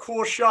makes for a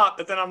cool shot,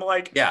 but then I'm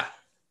like, yeah,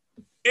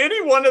 any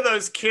one of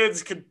those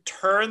kids could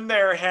turn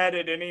their head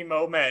at any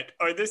moment,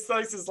 or this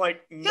place is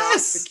like not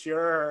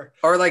secure,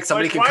 or like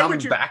somebody could come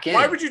back in.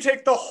 Why would you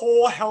take the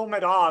whole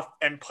helmet off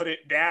and put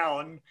it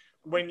down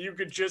when you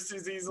could just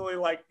as easily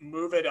like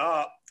move it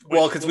up?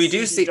 Well, because we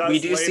do see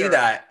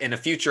that in a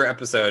future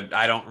episode.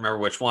 I don't remember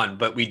which one,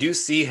 but we do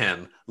see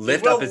him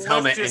lift up his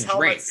helmet and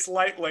drink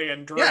slightly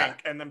and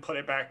drink and then put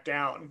it back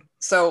down.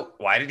 So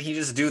why did he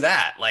just do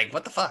that? Like,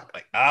 what the fuck?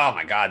 Like, oh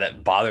my God,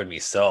 that bothered me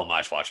so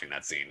much watching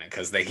that scene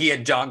because he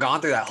had gone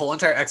through that whole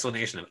entire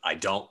explanation of I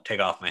don't take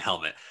off my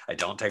helmet. I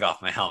don't take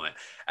off my helmet.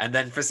 And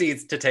then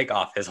proceeds to take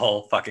off his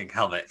whole fucking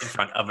helmet in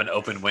front of an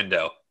open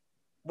window.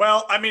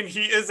 Well, I mean,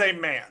 he is a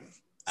man.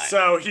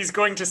 So he's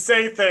going to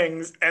say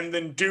things and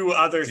then do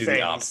other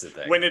things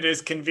when it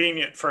is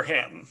convenient for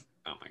him.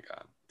 Oh my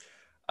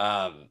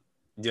God.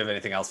 Do you have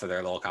anything else for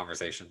their little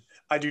conversation?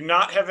 I do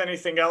not have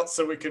anything else,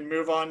 so we can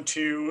move on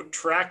to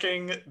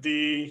tracking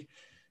the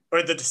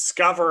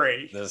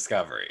discovery. The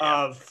discovery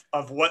of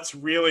what's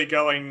really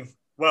going,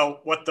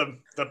 what the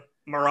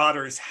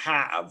Marauders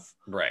have.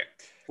 Right.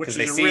 Which is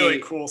a really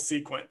cool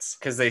sequence.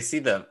 Because they see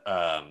the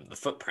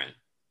footprint.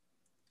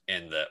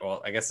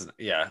 I guess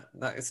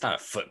it's not a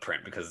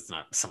footprint because it's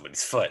not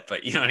somebody's foot,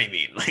 but you know what I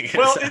mean. Like,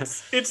 well,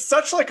 it's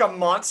such like a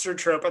monster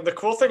trope, and the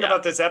cool thing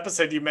about this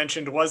episode you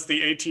mentioned was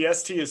the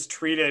ATST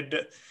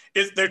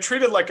they're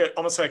treated like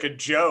almost like a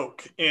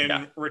joke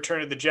in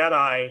Return of the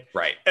Jedi,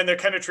 right? And they're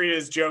kind of treated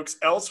as jokes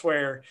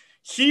elsewhere.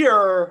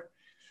 Here,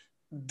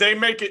 they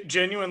make it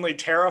genuinely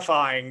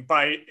terrifying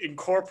by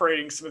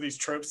incorporating some of these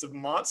tropes of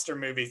monster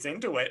movies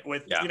into it.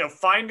 With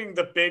finding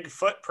the big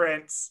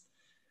footprints.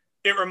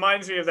 It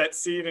reminds me of that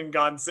scene in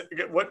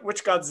Godzilla.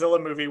 Which Godzilla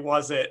movie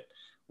was it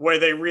where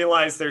they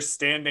realize they're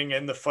standing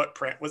in the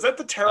footprint? Was that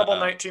the terrible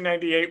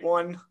 1998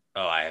 one?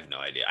 Oh, I have no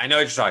idea. I know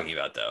what you're talking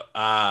about, though.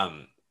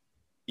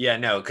 Yeah,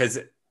 no, because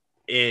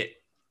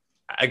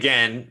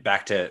again,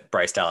 back to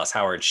Bryce Dallas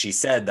Howard, she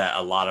said that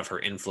a lot of her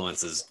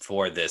influences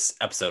for this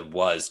episode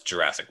was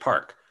Jurassic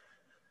Park,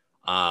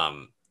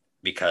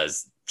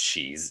 because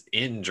she's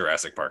in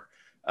Jurassic Park,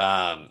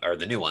 or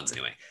the new ones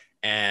anyway,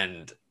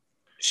 and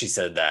she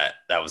said that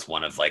was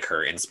one of like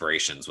her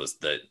inspirations was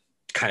the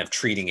kind of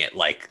treating it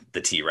like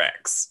the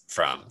T-Rex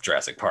from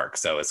Jurassic Park.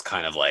 So it's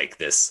kind of like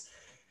this,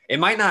 it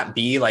might not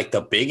be like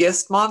the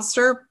biggest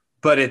monster,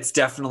 but it's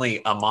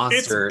definitely a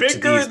monster. It's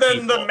bigger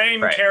than the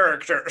main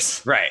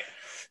characters. Right.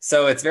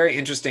 So it's very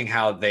interesting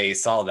how they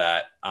saw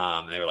that.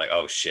 They were like,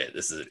 oh shit,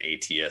 this is an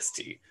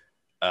ATST.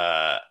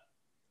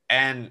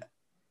 And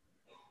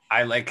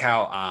I like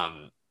how,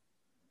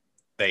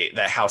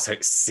 how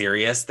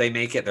serious they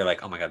make it. They're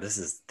like, oh my God, this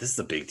is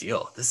a big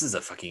deal. This is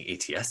a fucking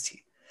ATST.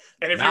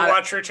 And if you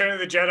watch Return of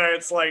the Jedi,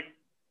 it's like,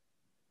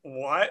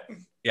 what?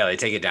 Yeah, they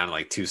take it down in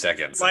like 2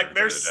 seconds. Like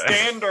their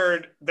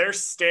standard,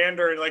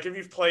 like if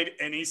you've played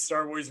any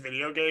Star Wars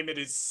video game, it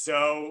is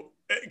so,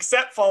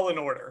 except Fallen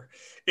Order.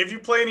 If you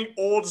play any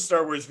old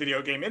Star Wars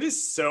video game, it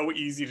is so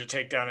easy to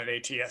take down an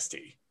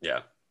ATST.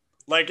 Yeah.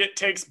 Like it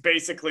takes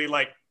basically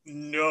like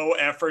no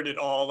effort at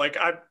all. Like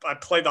I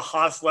played the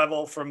Hoth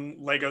level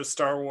from Lego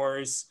Star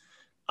Wars,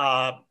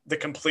 the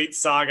complete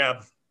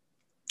saga,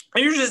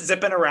 and you're just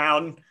zipping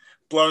around,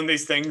 blowing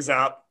these things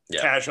up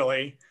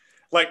casually.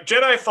 Like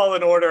Jedi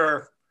Fallen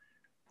Order,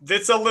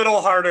 it's a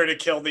little harder to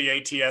kill the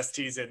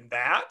ATSTs in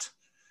that,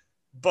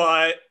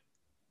 but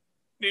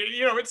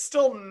it's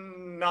still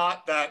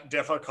not that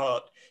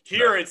difficult.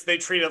 Here, they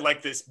treat it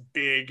like this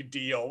big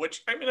deal,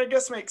 which I mean, I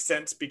guess makes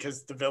sense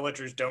because the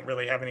villagers don't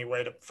really have any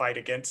way to fight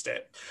against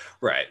it.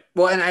 Right.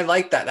 Well, and I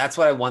like that. That's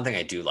what one thing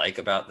I do like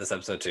about this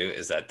episode too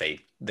is that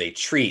they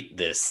treat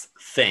this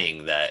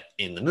thing that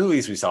in the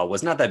movies we saw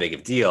was not that big of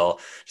a deal,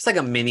 just like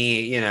a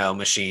mini,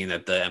 machine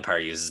that the Empire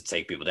uses to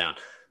take people down.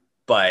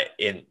 But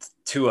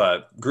to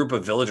a group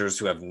of villagers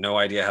who have no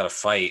idea how to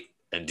fight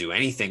and do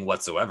anything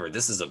whatsoever,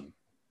 this is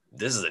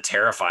a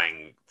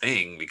terrifying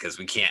thing because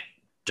we can't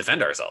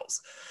defend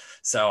ourselves.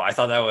 So I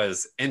thought that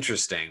was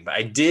interesting, but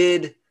I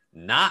did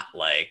not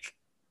like,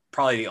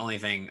 probably the only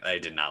thing I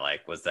did not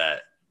like was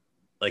that,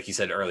 like you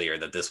said earlier,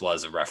 that this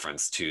was a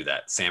reference to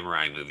that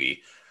samurai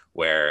movie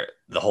where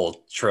the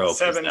whole trope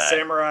Seven is that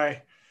Samurai.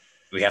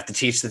 we have to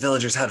teach the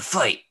villagers how to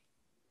fight,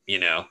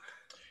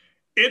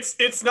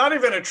 It's not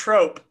even a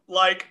trope.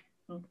 Like,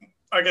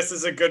 I guess this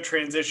is a good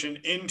transition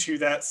into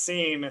that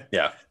scene.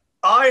 Yeah.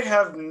 I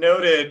have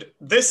noted,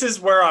 this is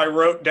where I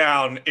wrote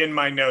down in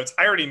my notes.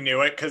 I already knew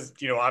it because,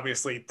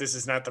 obviously this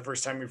is not the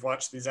first time we've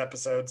watched these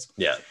episodes.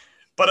 Yeah.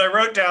 But I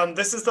wrote down,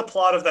 this is the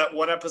plot of that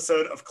one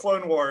episode of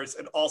Clone Wars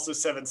and also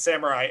Seven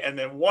Samurai. And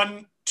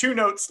then 2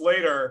 notes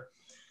later,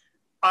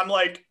 I'm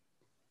like,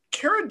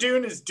 Cara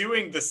Dune is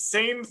doing the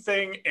same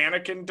thing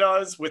Anakin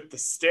does with the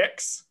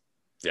sticks.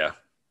 Yeah.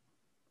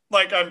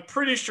 Like, I'm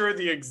pretty sure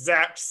the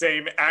exact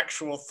same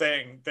actual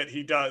thing that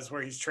he does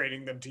where he's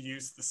training them to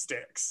use the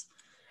sticks.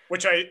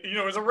 Which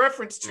is a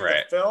reference to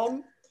the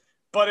film,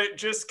 but it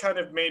just kind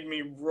of made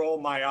me roll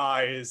my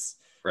eyes.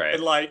 Right.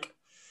 And like,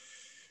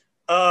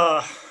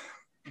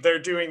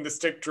 they're doing the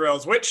stick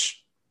drills,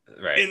 which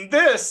in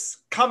this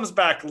comes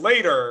back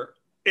later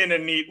in a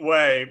neat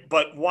way.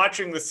 But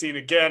watching the scene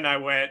again, I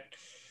went,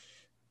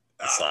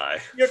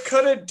 you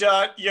could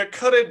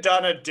have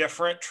done a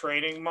different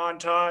training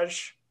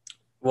montage.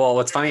 Well,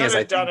 what's funny is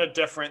I done a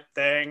different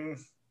thing.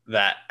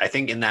 That I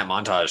think in that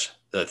montage,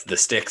 the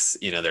sticks,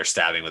 they're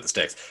stabbing with the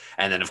sticks.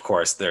 And then, of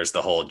course, there's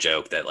the whole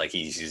joke that, like,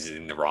 he's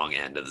using the wrong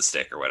end of the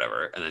stick or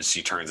whatever. And then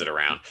she turns it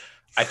around.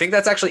 I think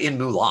that's actually in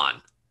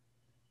Mulan.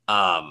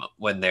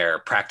 When they're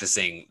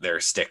practicing their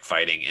stick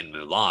fighting in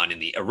Mulan, in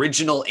the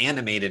original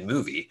animated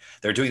movie,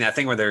 they're doing that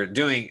thing where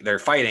they're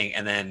fighting.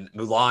 And then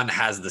Mulan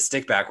has the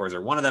stick backwards,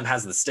 or one of them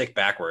has the stick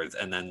backwards.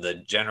 And then the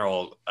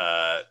general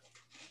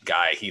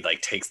guy, he,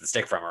 like, takes the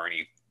stick from her and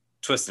he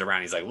twists it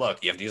around. He's like,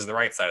 look, you have to use the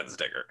right side of the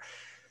sticker.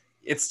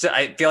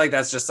 I feel like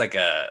that's just like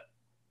a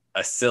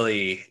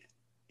silly,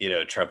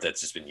 trope that's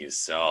just been used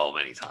so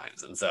many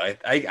times. And so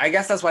I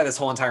guess that's why this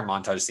whole entire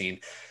montage scene,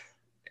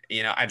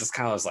 I just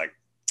kind of was like,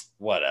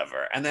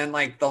 whatever. And then,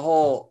 like, the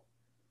whole,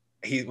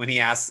 when he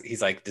asks,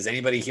 he's like, does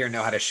anybody here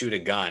know how to shoot a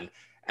gun?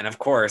 And of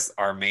course,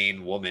 our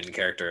main woman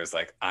character is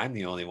like, I'm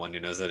the only one who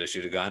knows how to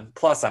shoot a gun.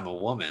 Plus, I'm a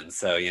woman.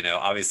 So,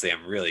 obviously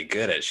I'm really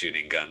good at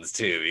shooting guns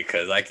too,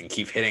 because I can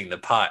keep hitting the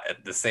pot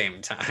at the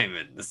same time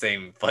in the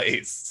same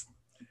place.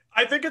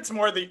 I think it's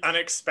more the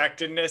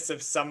unexpectedness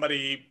of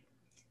somebody,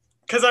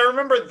 because I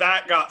remember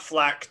that got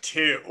flack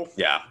too.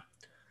 Yeah.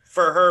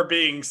 For her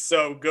being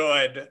so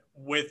good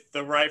with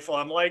the rifle.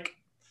 I'm like,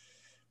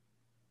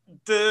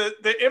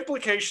 the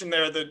implication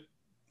there, the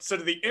sort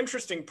of the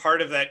interesting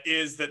part of that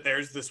is that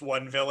there's this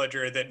one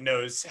villager that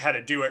knows how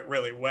to do it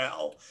really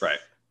well. Right.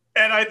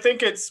 And I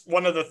think it's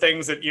one of the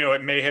things that,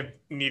 it may have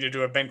needed to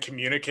have been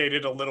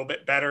communicated a little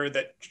bit better,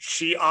 that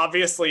she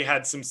obviously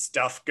had some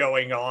stuff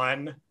going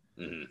on.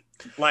 Mm-hmm.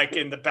 Like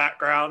in the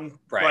background,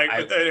 right?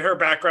 Like with her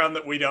background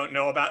that we don't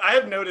know about. I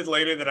have noted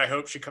later that I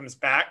hope she comes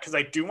back because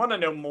I do want to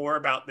know more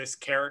about this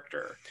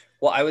character.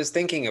 Well, I was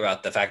thinking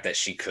about the fact that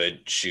she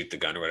could shoot the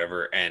gun or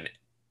whatever, and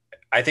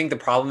I think the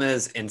problem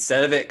is,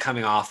 instead of it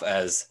coming off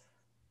as,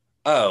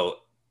 oh,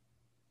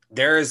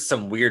 there is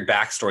some weird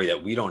backstory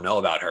that we don't know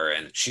about her,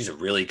 and she's a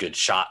really good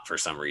shot for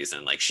some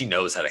reason. Like, she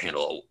knows how to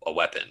handle a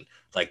weapon.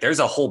 Like, there's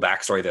a whole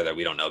backstory there that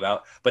we don't know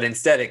about. But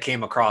instead, it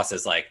came across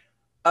as like,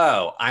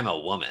 oh, I'm a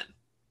woman.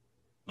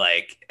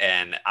 Like,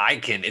 and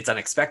it's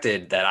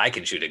unexpected that I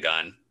can shoot a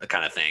gun, the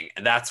kind of thing.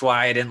 And that's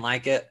why I didn't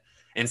like it.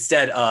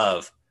 Instead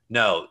of,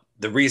 no,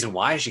 the reason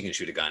why she can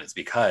shoot a gun is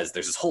because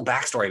there's this whole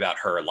backstory about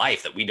her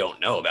life that we don't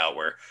know about,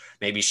 where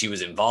maybe she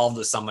was involved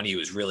with somebody who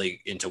was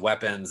really into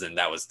weapons, and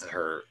that was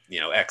her,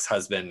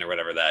 ex-husband or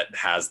whatever that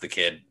has the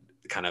kid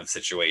kind of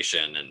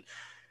situation. And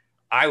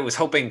I was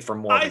hoping for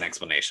more of an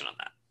explanation on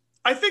that.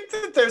 I think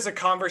that there's a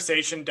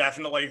conversation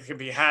definitely that can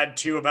be had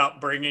too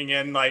about bringing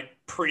in like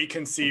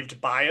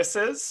preconceived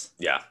biases.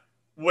 Yeah.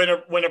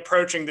 When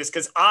approaching this,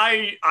 because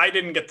I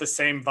didn't get the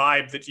same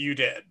vibe that you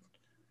did.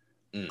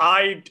 Mm.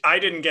 I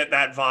didn't get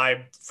that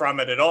vibe from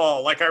it at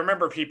all. Like, I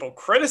remember people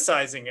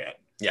criticizing it.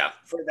 Yeah.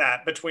 For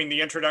that, between the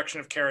introduction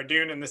of Cara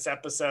Dune in this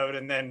episode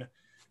and then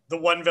the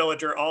one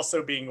villager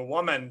also being a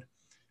woman.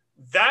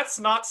 That's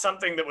not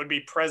something that would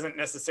be present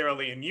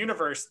necessarily in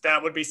universe.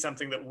 That would be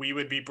something that we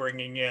would be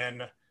bringing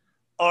in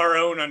our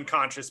own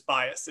unconscious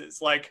biases.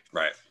 Like,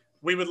 right.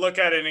 We would look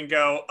at it and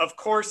go, of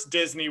course,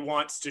 Disney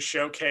wants to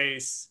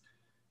showcase,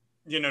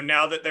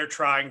 now that they're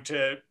trying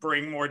to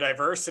bring more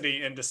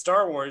diversity into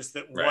Star Wars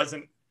that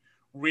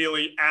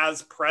really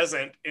as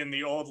present in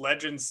the old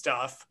legend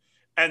stuff,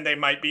 and they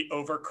might be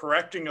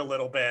overcorrecting a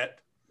little bit.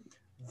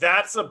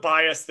 That's a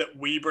bias that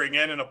we bring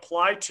in and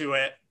apply to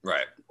it.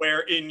 Right.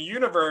 Where in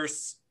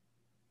universe,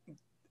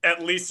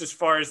 at least as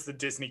far as the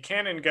Disney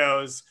canon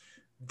goes,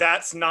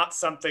 that's not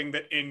something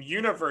that in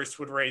universe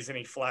would raise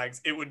any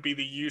flags. It would be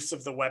the use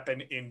of the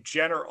weapon in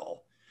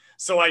general.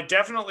 So I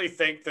definitely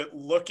think that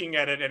looking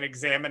at it and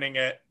examining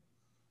it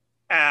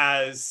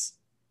as,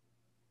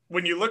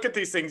 when you look at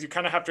these things, you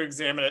kind of have to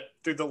examine it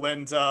through the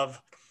lens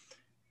of,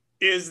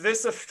 is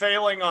this a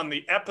failing on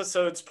the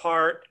episode's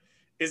part?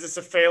 Is this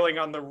a failing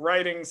on the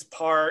writing's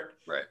part?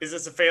 Right. Is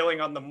this a failing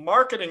on the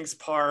marketing's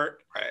part?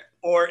 Right.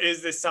 Or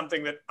is this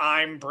something that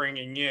I'm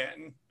bringing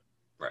in?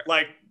 Right.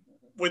 Like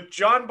with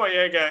John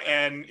Boyega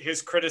and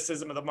his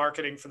criticism of the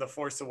marketing for The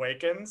Force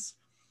Awakens,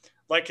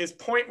 like his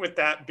point with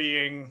that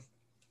being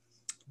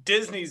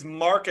Disney's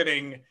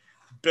marketing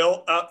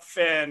built up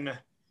Finn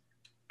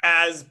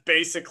as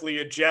basically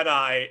a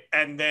Jedi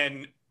and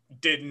then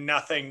did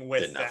nothing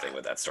with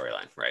that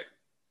storyline. Right.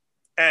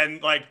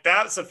 And like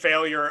that's a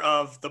failure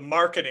of the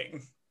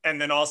marketing and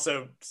then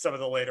also some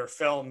of the later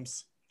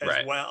films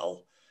as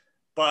well.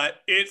 But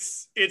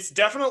it's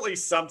definitely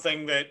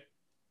something that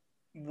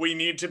we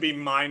need to be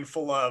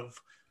mindful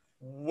of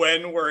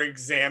when we're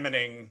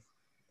examining.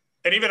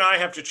 And even I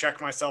have to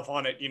check myself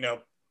on it,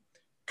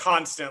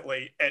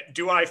 constantly.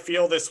 Do I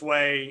feel this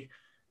way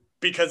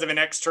because of an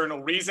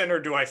external reason, or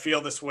do I feel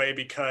this way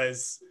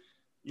because,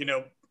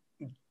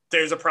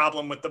 there's a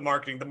problem with the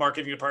marketing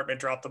department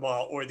dropped the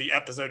ball, or the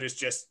episode is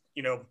just,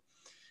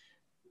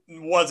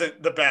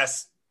 wasn't the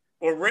best,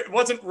 or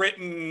wasn't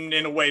written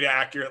in a way to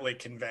accurately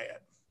convey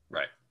it.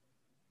 Right.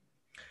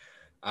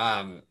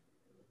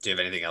 Do you have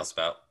anything else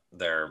about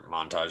their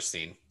montage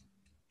scene?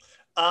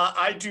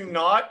 I do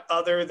not,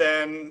 other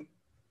than,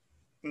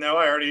 no,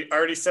 I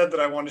already said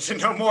that I wanted to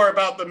know more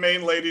about the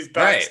main lady's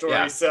backstory. Right,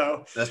 yeah.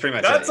 So that's pretty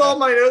much that's all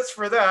my notes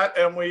for that.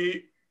 And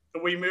we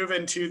move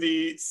into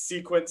the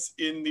sequence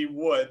in the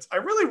woods. I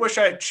really wish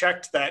I had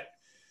checked that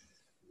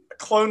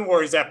Clone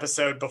Wars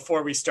episode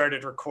before we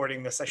started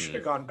recording this. I should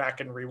have gone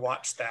back and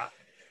rewatched that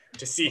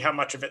to see how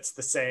much of it's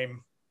the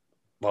same.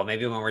 Well,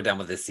 maybe when we're done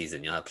with this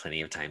season, you'll have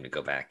plenty of time to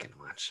go back and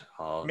watch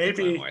all the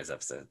Clone Wars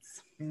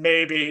episodes.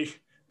 Maybe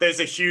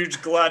there's a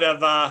huge glut of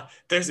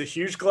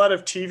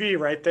TV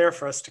right there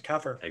for us to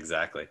cover.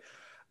 Exactly.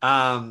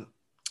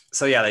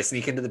 So yeah, they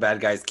sneak into the bad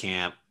guys'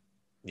 camp.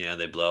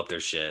 They blow up their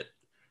shit.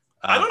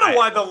 I don't know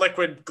why the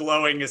liquid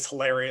glowing is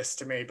hilarious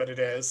to me, but it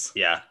is.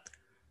 Yeah.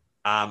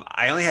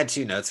 I only had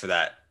 2 notes for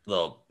that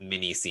little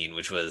mini scene,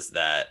 which was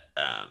that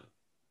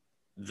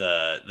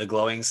the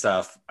glowing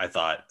stuff, I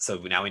thought, so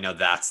now we know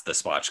that's the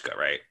Spotchka,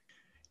 right?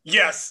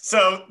 Yes.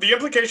 So the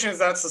implication is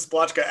that's the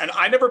Spotchka, and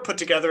I never put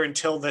together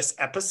until this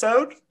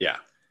episode. Yeah.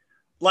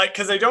 Like,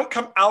 because they don't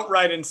come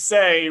outright and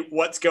say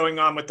what's going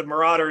on with the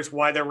Marauders,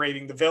 why they're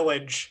raiding the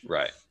village.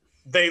 Right.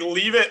 They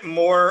leave it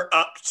more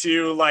up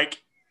to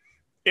like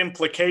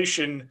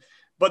implication,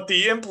 but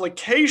the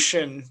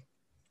implication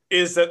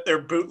is that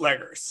they're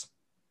bootleggers.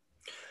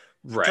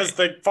 Right. Because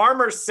the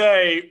farmers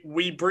say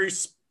we brew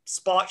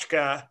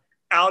Spotchka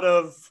out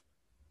of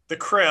the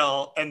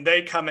krill and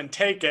they come and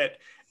take it.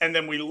 And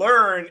then we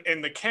learn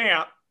in the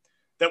camp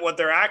that what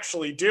they're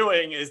actually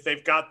doing is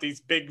they've got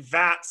these big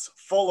vats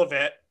full of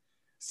it.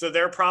 So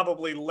they're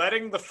probably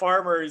letting the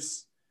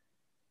farmers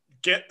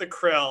get the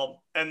krill,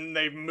 and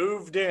they've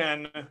moved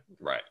in.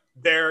 Right.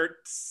 They're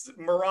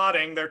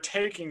marauding, they're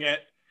taking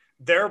it,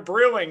 they're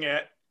brewing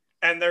it,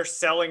 and they're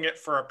selling it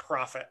for a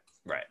profit.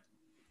 Right.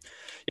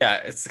 Yeah,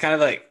 it's kind of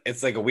like,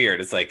 it's like a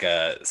weird, it's like,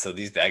 so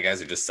these bad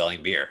guys are just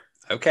selling beer.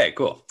 Okay,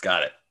 cool.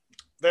 Got it.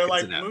 They're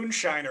like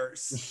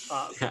moonshiners,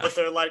 but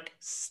they're like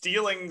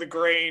stealing the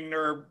grain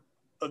or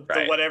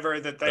the whatever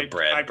that they,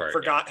 I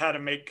forgot how to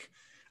make.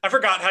 I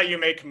forgot how you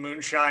make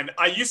moonshine.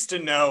 I used to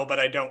know, but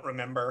I don't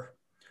remember.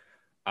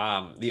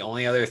 The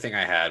only other thing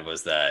I had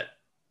was that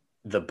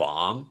the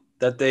bomb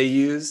that they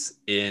use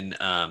in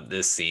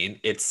this scene,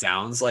 it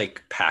sounds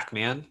like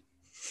Pac-Man.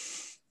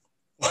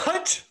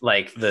 What?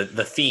 Like the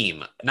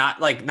theme,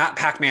 not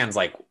Pac-Man's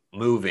like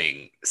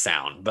moving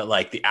sound, but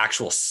like the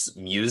actual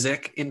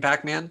music in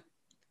Pac-Man.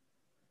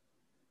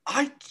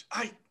 I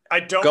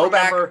don't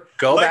remember.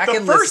 Go back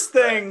and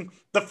listen.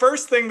 The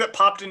first thing that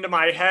popped into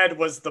my head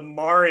was the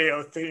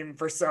Mario theme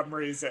for some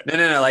reason. No.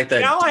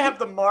 Now I have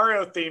the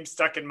Mario theme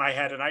stuck in my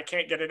head and I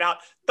can't get it out.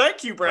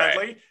 Thank you,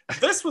 Bradley.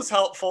 Right. This was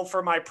helpful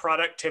for my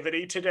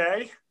productivity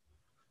today.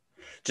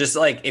 Just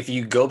like if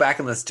you go back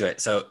and listen to it,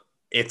 so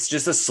it's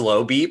just a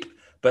slow beep,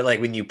 but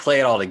like when you play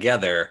it all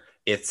together,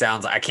 it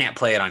sounds. I can't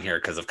play it on here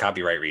because of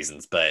copyright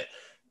reasons, but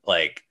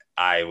like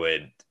I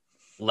would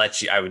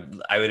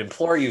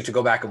implore you to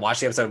go back and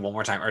watch the episode one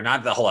more time, or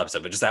not the whole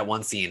episode, but just that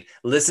one scene.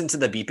 Listen to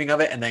the beeping of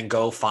it, and then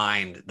go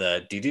find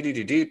the do do do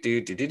do do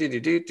do do do do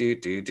do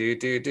do do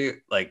do do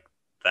like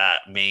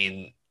that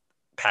main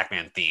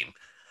Pac-Man theme,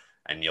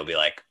 and you'll be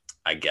like,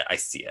 I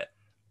see it.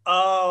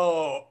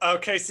 Oh,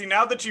 okay. See,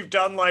 now that you've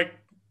done like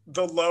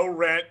the low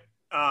rent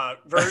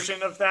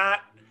version of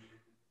that,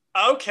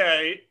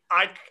 okay,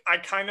 I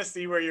kind of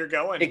see where you're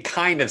going. It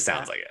kind of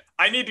sounds like it.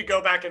 I need to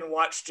go back and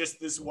watch just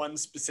this one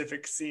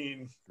specific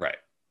scene. Right.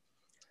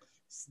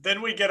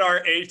 Then we get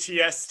our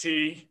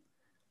ATST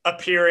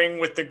appearing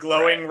with the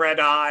glowing red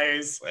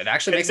eyes. It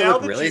actually makes it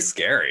look really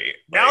scary.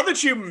 Now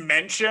that you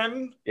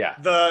mention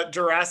the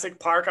Jurassic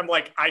Park, I'm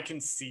like, I can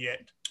see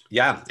it.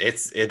 Yeah,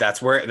 this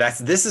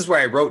is where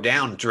I wrote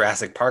down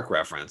Jurassic Park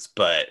reference,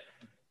 but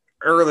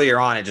earlier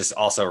on it just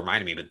also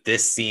reminded me, but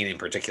this scene in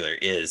particular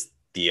is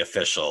the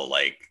official,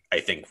 like, I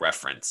think,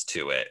 reference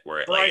to it,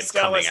 where Bryce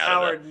Dallas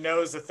Howard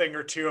knows a thing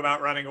or two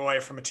about running away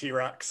from a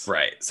T-Rex.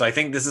 Right. So I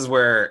think this is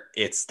where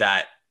it's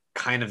that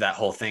kind of that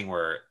whole thing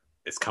where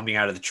it's coming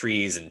out of the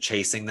trees and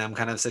chasing them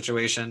kind of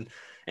situation.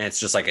 And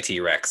it's just like a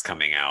T-Rex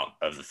coming out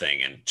of the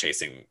thing and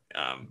chasing,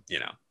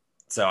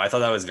 So I thought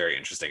that was very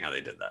interesting how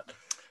they did that.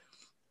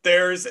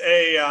 There's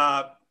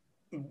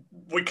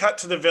we cut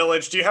to the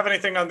village. Do you have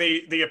anything on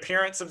the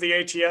appearance of the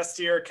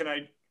ATST, or can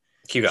I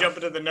jump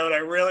into the note I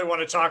really want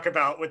to talk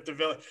about with the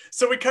village?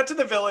 So we cut to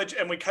the village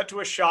and we cut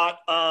to a shot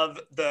of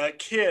the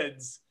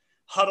kids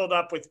huddled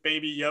up with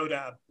Baby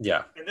Yoda.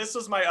 Yeah. And this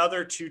was my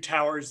other Two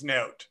Towers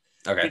note.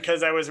 Okay.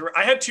 Because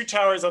I had Two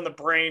Towers on the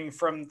brain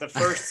from the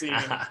first scene.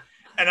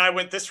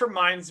 And this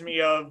reminds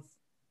me of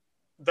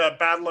the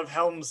Battle of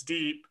Helm's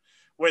Deep,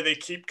 where they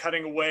keep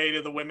cutting away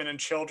to the women and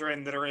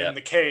children that are in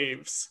the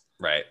caves.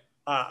 Right.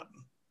 And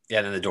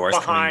then the door's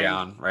coming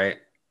down, right?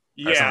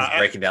 Or someone's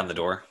breaking down the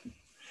door.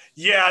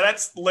 Yeah,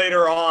 that's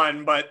later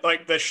on, but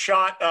like the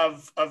shot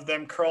of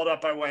them curled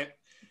up,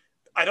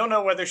 I don't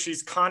know whether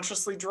she's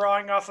consciously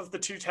drawing off of the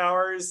Two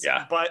Towers,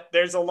 but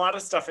there's a lot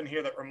of stuff in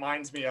here that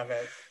reminds me of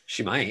it.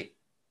 She might.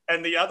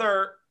 And the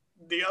other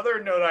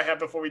note I had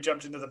before we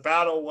jumped into the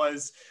battle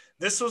was,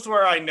 this was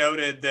where I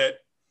noted that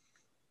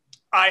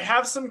I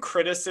have some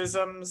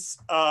criticisms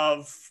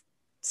of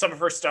some of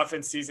her stuff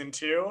in season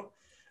 2,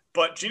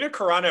 but Gina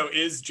Carano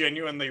is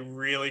genuinely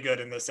really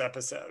good in this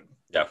episode.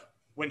 Yeah.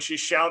 When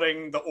she's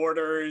shouting the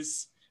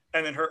orders,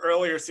 and then her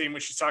earlier scene when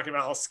she's talking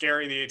about how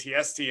scary the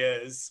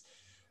ATST is.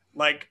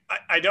 Like,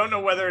 I don't know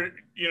whether,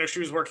 she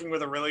was working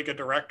with a really good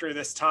director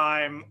this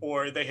time,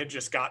 or they had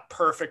just got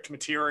perfect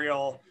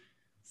material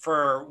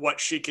for what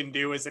she can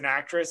do as an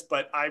actress.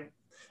 But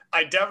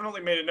I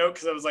definitely made a note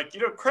because I was like,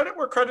 credit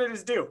where credit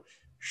is due.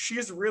 She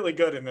is really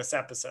good in this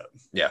episode.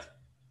 Yeah.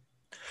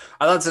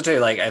 I thought so too.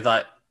 Like, I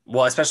thought,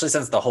 well, especially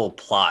since the whole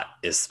plot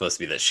is supposed to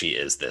be that she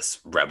is this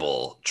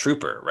rebel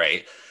trooper,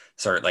 right?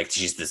 So like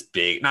she's this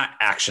big, not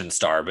action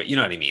star, but you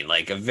know what I mean?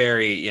 Like a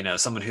very,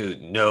 someone who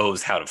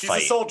knows how to fight.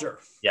 She's a soldier.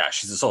 Yeah,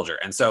 she's a soldier.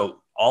 And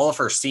so all of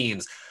her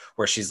scenes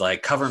where she's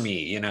like, cover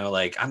me,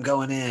 like I'm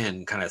going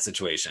in kind of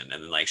situation.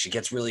 And then like she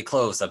gets really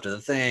close up to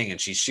the thing and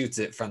she shoots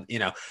it from,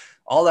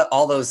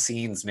 all those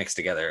scenes mixed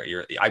together.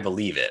 I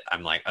believe it.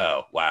 I'm like,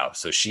 oh, wow.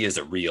 So she is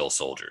a real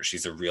soldier.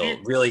 She's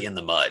really in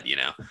the mud,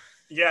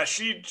 Yeah,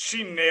 she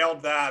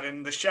nailed that.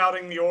 And the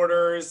shouting the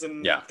orders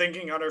and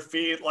thinking on her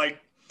feet. Like,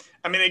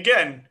 I mean,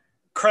 again,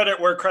 credit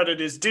where credit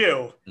is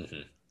due.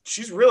 Mm-hmm.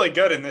 She's really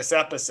good in this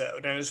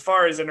episode. And as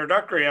far as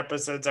introductory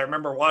episodes, I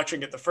remember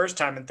watching it the first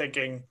time and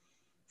thinking,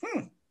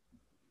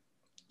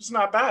 it's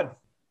not bad.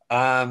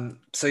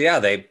 So yeah,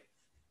 they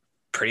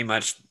pretty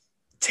much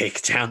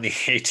take down the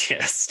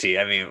ATST.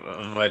 I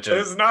mean,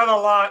 there's not a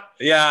lot.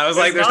 Yeah, I was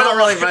like, there's not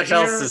really much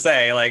else to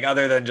say, like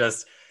other than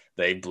just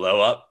they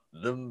blow up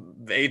the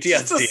ATST.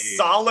 It's a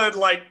solid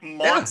like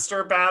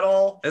monster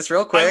battle. It's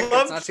real quick.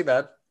 It's not too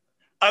bad.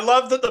 I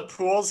love that the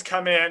pools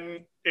come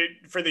in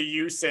for the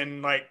use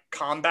in like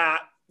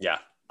combat. Yeah.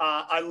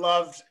 I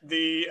loved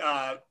the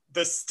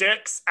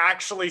sticks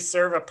actually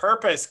serve a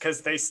purpose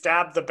because they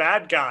stab the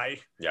bad guy.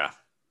 Yeah.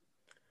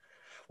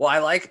 Well,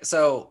 I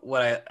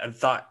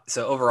thought,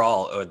 so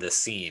overall with this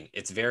scene,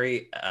 it's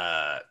very,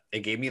 it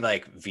gave me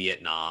like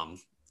Vietnam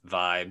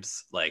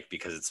vibes, like,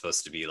 because it's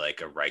supposed to be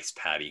like a rice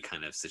paddy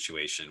kind of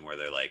situation where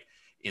they're like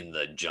in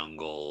the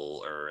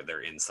jungle or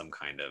they're in some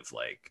kind of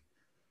like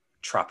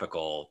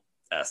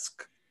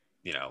tropical-esque,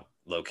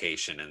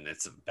 location, and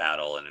it's a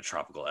battle in a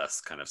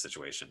tropical-esque kind of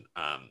situation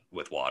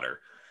with water.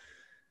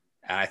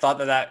 And I thought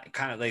that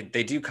kind of,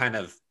 they do kind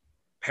of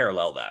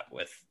parallel that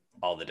with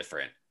all the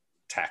different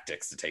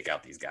tactics to take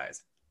out these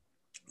guys.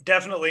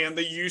 Definitely. And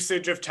the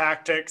usage of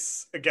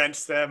tactics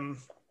against them,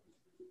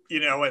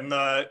 and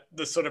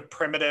the sort of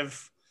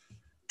primitive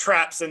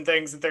traps and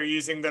things that they're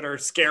using that are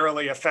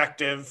scarily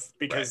effective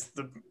because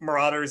the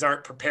Marauders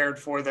aren't prepared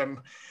for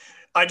them.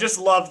 I just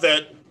love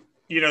that,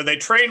 they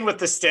train with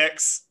the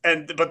sticks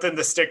but then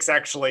the sticks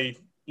actually,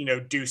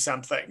 do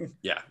something.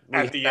 Yeah.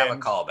 At the have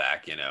end. A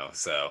callback,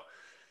 so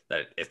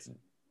that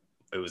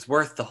it was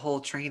worth the whole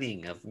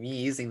training of me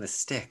using the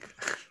stick.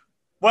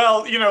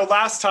 Well,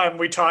 last time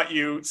we taught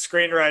you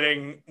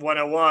screenwriting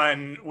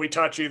 101, we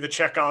taught you the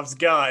Chekhov's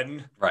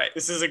gun. Right.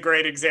 This is a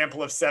great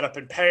example of setup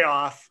and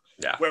payoff,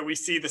 where we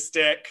see the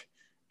stick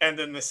and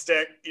then the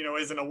stick,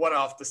 isn't a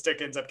one-off. The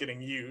stick ends up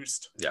getting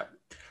used. Yeah.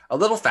 A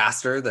little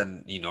faster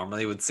than you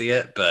normally would see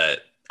it, but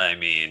I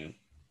mean,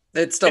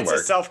 it still works.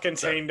 It's a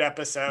self-contained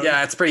episode.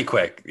 Yeah, it's pretty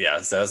quick.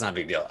 Yeah, so it's not a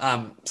big deal.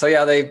 So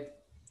yeah, they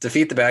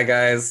defeat the bad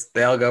guys.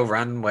 They all go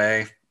run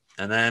away,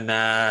 and then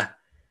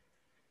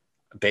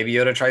Baby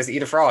Yoda tries to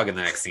eat a frog in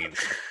the next scene.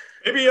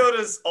 Baby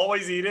Yoda's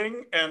always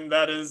eating, and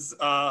that is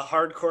a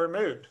hardcore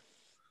mood.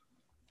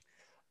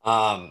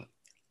 I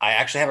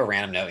actually have a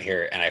random note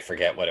here, and I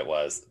forget what it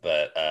was,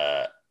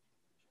 but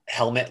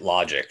helmet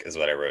logic is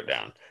what I wrote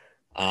down.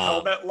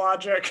 Helmet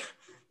logic.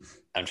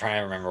 I'm trying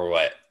to remember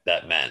what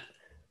that meant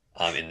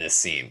in this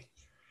scene.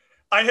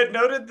 I had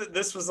noted that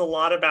this was a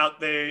lot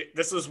about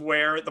this was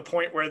where the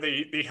point where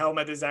the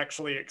helmet is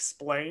actually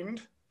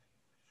explained.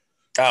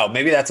 Oh,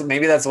 maybe that's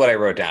what I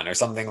wrote down, or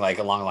something like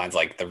along the lines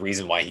like the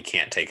reason why he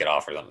can't take it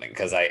off or something.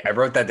 Because I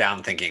wrote that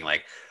down thinking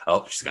like,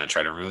 oh, she's gonna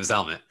try to remove his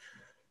helmet.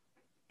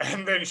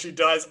 And then she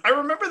does. I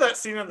remember that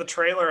scene in the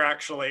trailer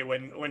actually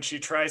when she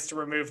tries to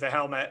remove the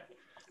helmet.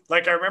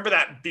 Like I remember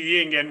that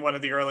being in one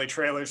of the early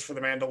trailers for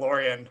The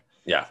Mandalorian.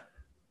 Yeah.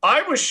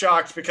 I was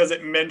shocked because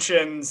it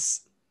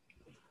mentions,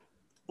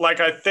 like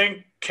I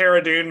think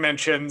Cara Dune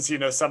mentions,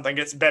 something.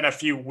 It's been a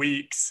few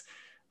weeks.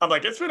 I'm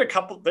like, it's been a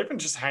couple. They've been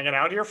just hanging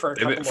out here for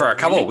a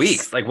couple of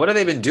weeks. Like, what have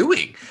they been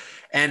doing?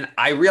 And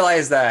I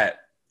realized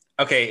that,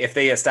 okay, if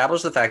they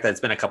establish the fact that it's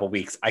been a couple of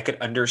weeks, I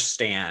could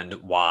understand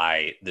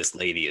why this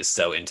lady is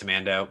so into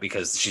Mando,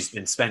 because she's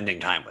been spending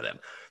time with him.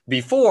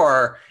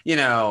 Before,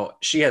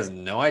 she has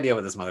no idea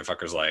what this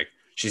motherfucker's like.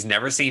 She's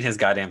never seen his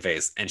goddamn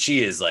face, and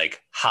she is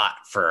like hot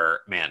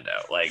for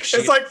Mando. Like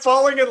it's like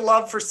falling in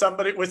love with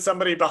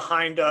somebody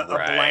behind a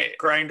blank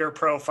Grindr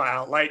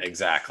profile. Like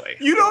exactly,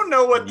 you don't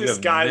know what this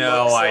guy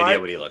looks like. No idea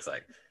what he looks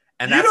like,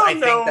 and I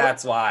think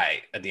that's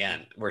why at the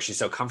end, where she's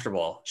so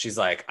comfortable, she's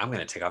like, "I'm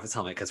gonna take off his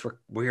helmet because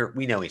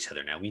we know each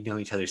other now. We know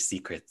each other's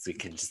secrets. We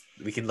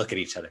can look at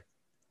each other."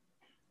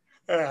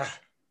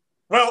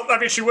 Well, I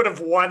mean, she would have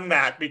won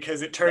that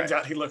because it turns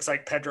out he looks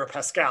like Pedro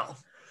Pascal.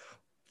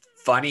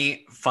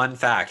 Fun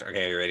fact.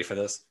 Okay, are you ready for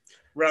this?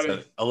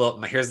 Ready.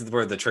 So here's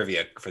where the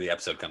trivia for the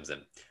episode comes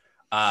in.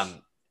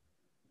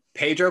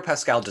 Pedro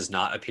Pascal does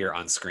not appear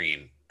on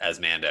screen as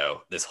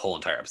Mando this whole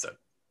entire episode.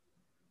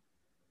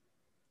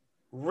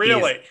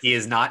 Really? He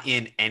is not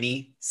in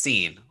any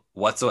scene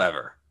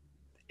whatsoever.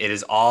 It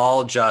is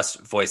all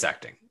just voice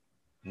acting.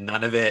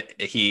 None of it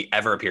he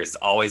ever appears. It's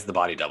always the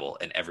body double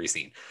in every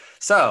scene.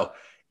 So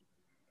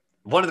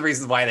one of the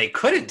reasons why they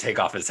couldn't take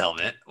off his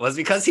helmet was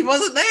because he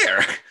wasn't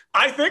there.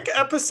 I think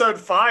episode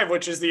 5,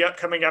 which is the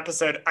upcoming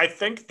episode, I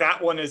think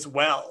that one as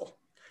well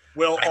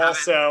I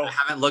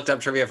haven't looked up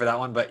trivia for that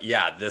one, but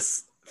yeah,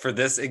 for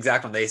this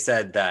exact one, they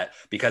said that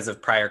because of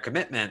prior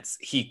commitments,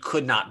 he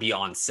could not be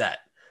on set.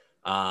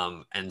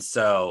 And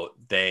so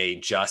they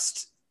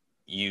just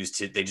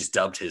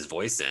dubbed his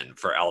voice in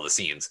for all the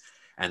scenes,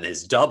 and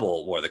his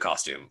double wore the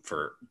costume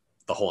for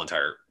the whole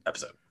entire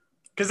episode.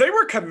 Because they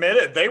were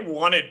committed. They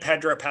wanted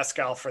Pedro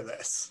Pascal for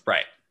this.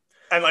 Right.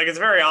 And it's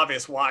very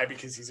obvious why,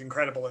 because he's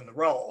incredible in the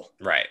role.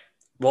 Right.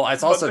 Well,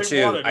 it's also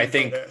too, I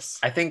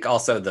think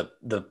also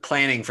the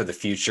planning for the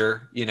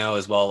future,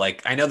 as well.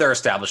 Like, I know they're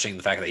establishing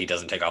the fact that he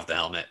doesn't take off the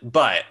helmet,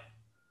 but,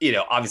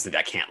 obviously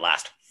that can't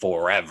last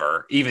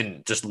forever.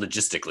 Even just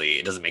logistically,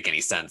 it doesn't make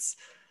any sense,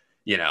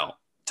 to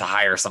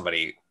hire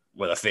somebody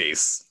with a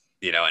face,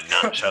 and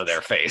not show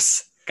their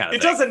face kind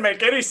of thing. It doesn't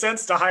make any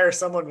sense to hire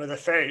someone with a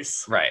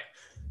face. Right.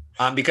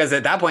 Because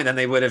at that point, then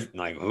they would have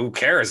who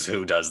cares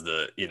who does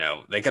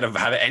they could have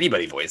had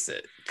anybody voice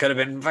it. Could have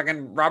been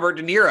fucking Robert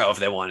De Niro if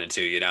they wanted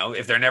to,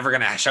 if they're never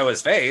going to show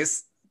his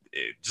face,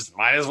 it just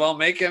might as well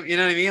make him, you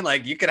know what I mean?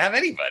 Like you could have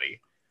anybody.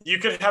 You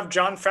could have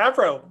Jon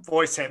Favreau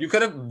voice him.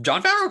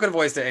 Jon Favreau could have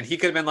voiced it, and he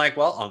could have been like,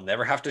 well, I'll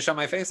never have to show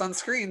my face on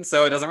screen,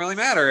 so it doesn't really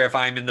matter if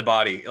I'm in the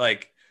body.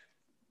 Like,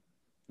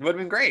 it would have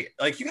been great.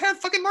 Like, you could have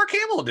fucking Mark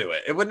Hamill do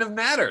it. It wouldn't have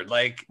mattered.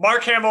 Like,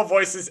 Mark Hamill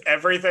voices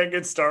everything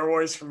in Star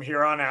Wars from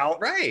here on out.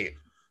 Right.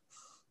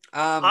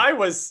 I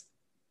was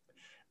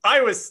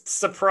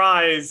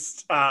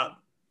surprised. I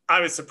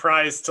was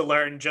surprised to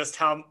learn just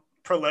how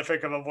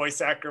prolific of a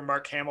voice actor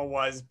Mark Hamill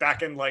was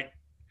back in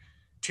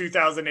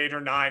 2008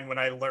 or 9 when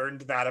I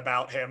learned that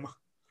about him.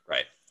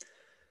 Right.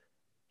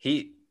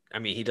 He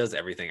does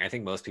everything. I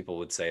think most people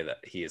would say that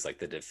he is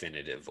the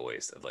definitive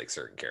voice of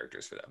certain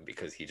characters for them,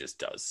 because he just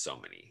does so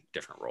many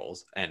different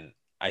roles. And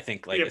I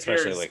think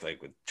especially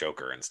with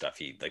Joker and stuff,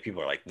 he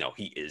people are like, no,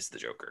 he is the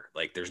Joker.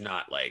 There's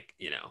not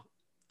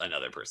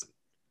another person.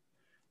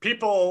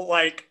 People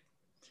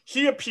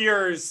he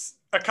appears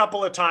a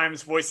couple of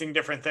times voicing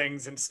different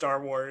things in Star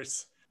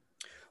Wars.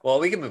 Well,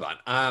 we can move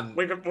on.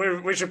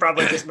 We should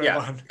probably just move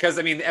on, because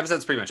the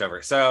episode's pretty much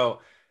over.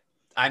 So,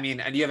 do you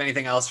have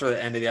anything else for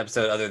the end of the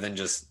episode other than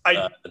just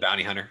the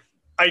bounty hunter?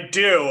 I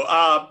do.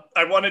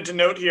 I wanted to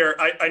note here.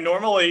 I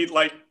normally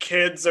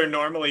kids are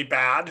normally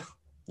bad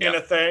in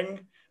a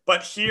thing,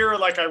 but here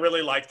I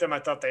really liked them. I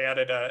thought they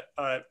added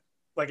a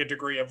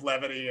degree of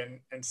levity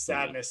and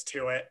sadness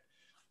to it.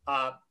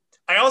 I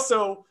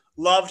also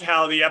loved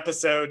how the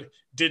episode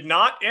did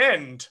not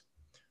end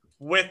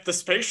with the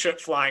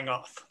spaceship flying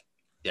off.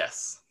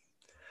 Yes.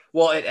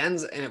 Well, it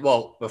ends.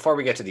 Before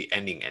we get to the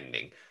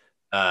ending,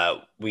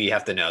 we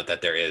have to note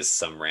that there is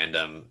some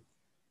random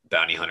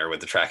bounty hunter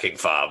with the tracking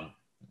fob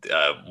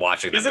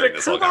watching them Is it during a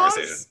this whole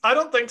conversation. Kumaz? I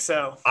don't think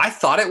so. I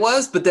thought it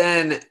was, but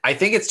then I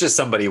think it's just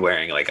somebody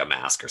wearing like a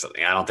mask or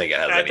something. I don't think it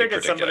has I any think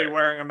it's particular. somebody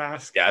wearing a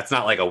mask. Yeah, it's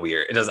not like a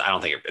weird. It does. I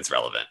don't think it's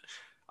relevant.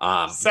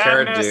 Cara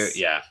Sadness.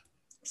 yeah.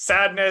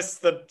 Sadness.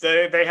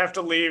 They have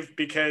to leave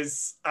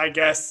because I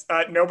guess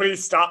nobody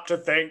stopped to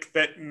think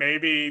that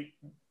maybe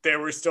there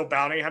were still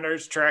bounty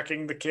hunters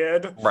tracking the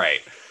kid.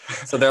 Right.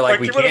 So they're like,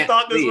 we you would have can't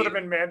thought this leave. would have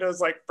been Mando's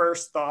like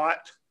first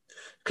thought.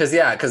 Because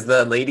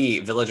the lady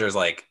villager's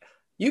like,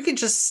 you can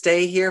just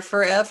stay here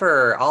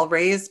forever. I'll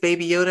raise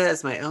Baby Yoda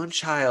as my own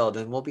child,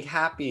 and we'll be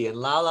happy. And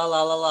la la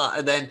la la la.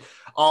 And then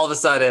all of a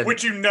sudden,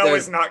 which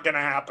is not going to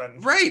happen,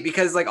 right?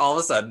 Because like all of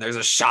a sudden, there's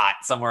a shot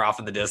somewhere off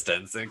in the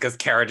distance, and because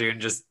Cara Dune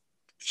just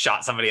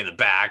shot somebody in the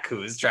back who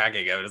was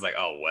tracking him, and it's like,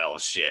 oh well,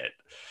 shit.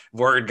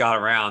 Word got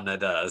around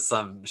that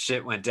some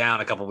shit went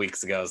down a couple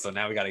weeks ago, so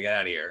now we got to get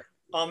out of here.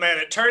 Oh man,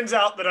 it turns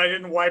out that I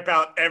didn't wipe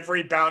out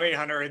every bounty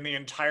hunter in the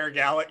entire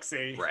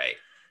galaxy. Right.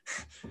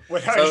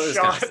 When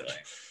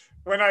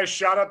I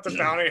shot up the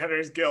Bounty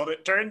Hunters Guild,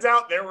 it turns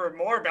out there were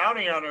more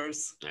bounty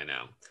hunters. I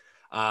know.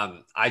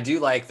 I do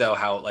like though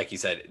how, like you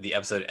said, the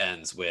episode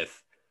ends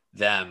with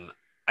them.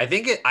 I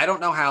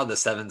don't know how the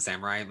Seven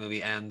Samurai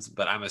movie ends,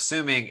 but I'm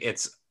assuming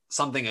it's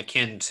something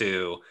akin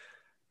to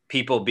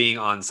people being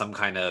on some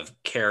kind of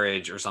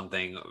carriage or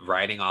something,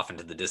 riding off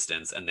into the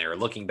distance, and they're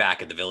looking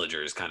back at the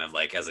villagers kind of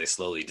like as they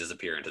slowly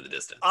disappear into the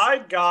distance. I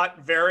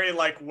got very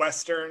like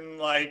Western,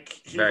 like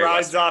he very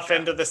rides Western, off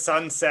into the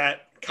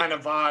sunset kind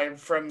of vibe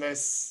from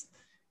this,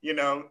 he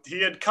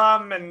had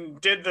come and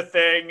did the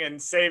thing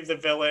and saved the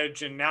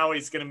village, and now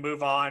he's going to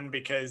move on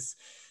because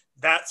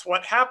that's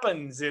what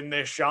happens in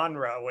this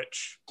genre,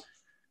 which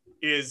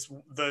is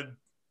the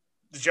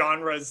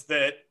genres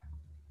that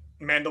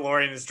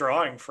Mandalorian is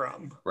drawing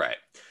from. Right.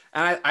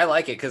 And I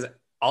like it because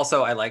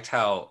also I liked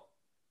how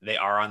they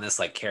are on this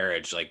like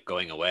carriage like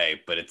going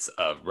away, but it's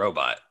a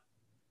robot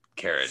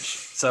carriage.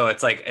 So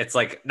it's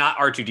like not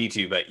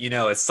R2D2, but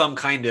it's some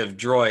kind of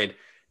droid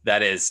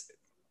that is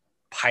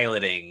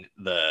piloting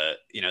the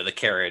the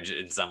carriage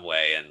in some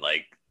way and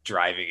like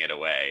driving it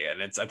away.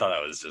 And I thought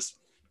that was just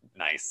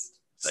nice.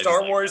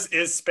 Star Wars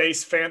is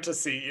space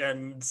fantasy,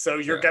 and so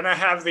you're gonna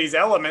have these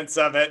elements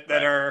of it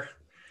that are.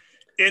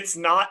 It's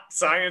not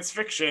science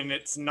fiction.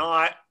 It's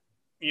not,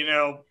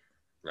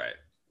 right.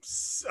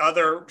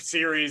 Other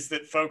series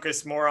that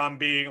focus more on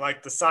being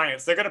like the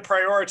science. They're going to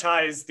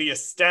prioritize the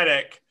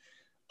aesthetic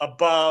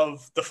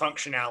above the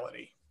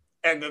functionality.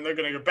 And then they're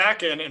going to go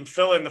back in and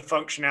fill in the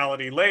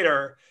functionality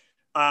later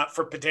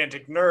for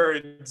pedantic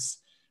nerds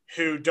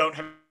who don't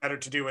have better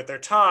to do with their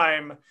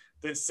time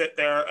than sit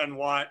there and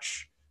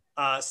watch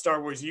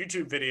Star Wars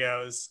YouTube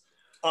videos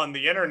on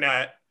the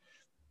internet.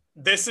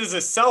 This is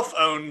a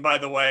self-owned, by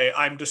the way.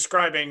 I'm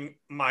describing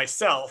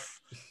myself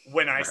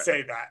when I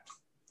say that.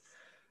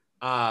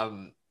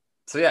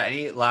 So yeah,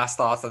 any last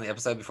thoughts on the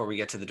episode before we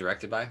get to the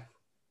directed by?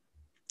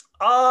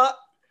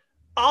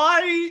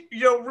 Rewatching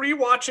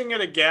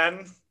it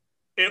again,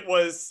 it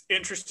was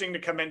interesting to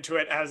come into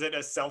it as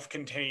a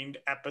self-contained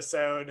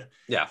episode.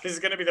 Yeah. This is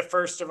going to be the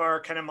first of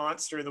our kind of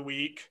Monster of the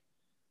Week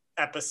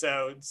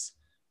episodes.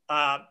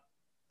 I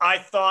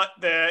thought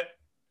that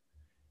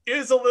it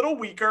is a little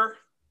weaker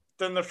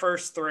than the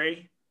first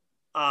three,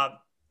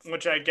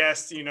 which I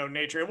guess,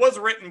 nature. It was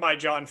written by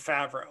Jon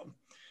Favreau.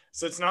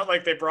 So it's not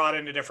like they brought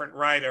in a different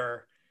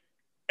writer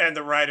and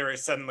the writer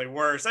is suddenly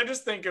worse. I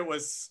just think it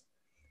was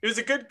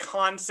a good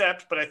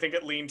concept, but I think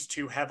it leaned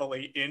too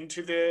heavily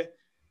into the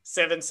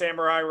Seven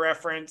Samurai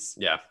reference.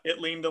 Yeah. It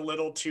leaned a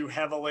little too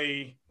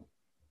heavily,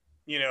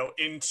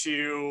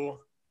 into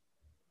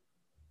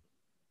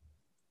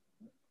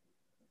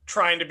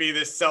trying to be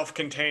this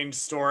self-contained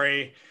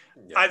story.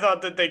 Yeah. I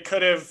thought that they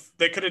could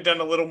have done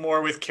a little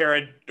more with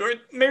Cara, or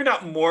maybe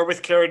not more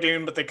with Cara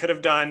Dune, but they could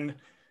have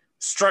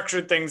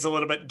structured things a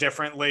little bit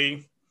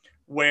differently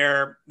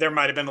where there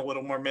might have been a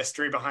little more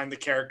mystery behind the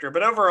character.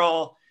 But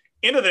overall,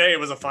 end of the day, it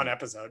was a fun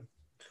episode.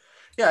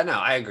 Yeah, no,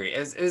 I agree.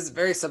 It was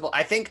very simple.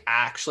 I think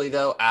actually,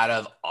 though, out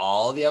of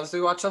all the episodes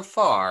we watched so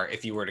far,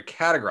 if you were to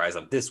categorize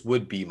them, this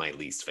would be my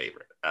least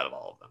favorite out of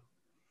all of them.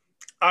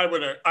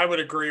 I would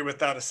agree with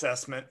that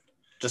assessment.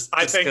 Just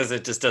because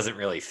it just doesn't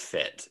really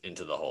fit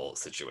into the whole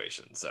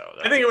situation. So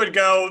I think it would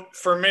go,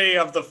 for me,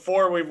 of the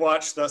four we've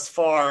watched thus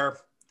far,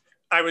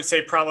 I would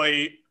say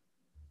probably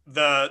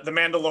the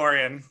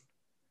Mandalorian,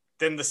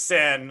 then the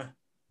Sin,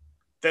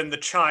 then the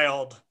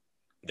Child,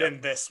 then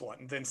this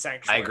one, then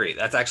Sanctuary. I agree.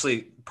 That's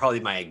actually probably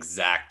my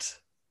exact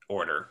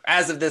order.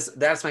 As of this,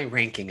 that's my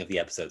ranking of the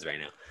episodes right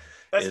now.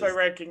 That's my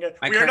ranking.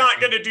 We're not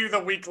going to do the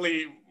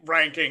weekly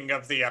ranking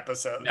of the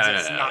episodes.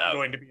 It's not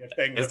going to be a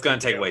thing. It's going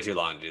to take way too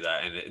long to do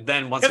that. And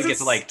then once we get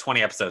to like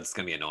 20 episodes, it's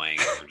going to be annoying.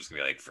 We're just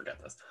going to be like,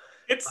 forget this.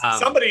 It's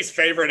somebody's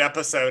favorite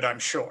episode, I'm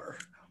sure.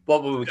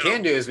 Well, what we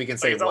can do is we can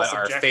say what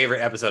our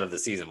favorite episode of the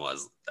season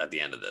was at the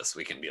end of this.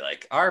 We can be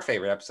like, our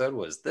favorite episode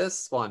was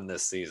this one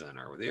this season,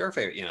 or your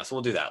favorite, so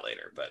we'll do that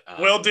later. But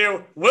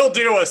we'll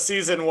do a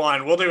season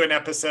one. We'll do an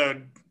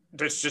episode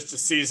that's just a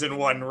season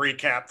one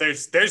recap.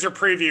 There's your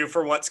preview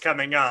for what's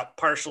coming up,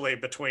 partially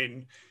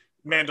between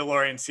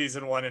Mandalorian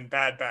season 1 and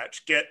Bad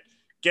Batch.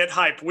 Get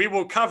hype. We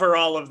will cover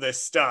all of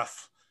this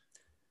stuff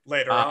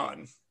later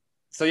on.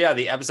 So yeah,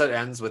 the episode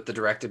ends with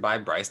directed by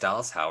Bryce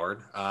Dallas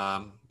Howard.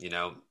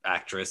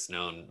 Actress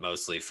known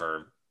mostly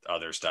for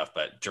other stuff,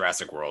 but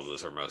Jurassic World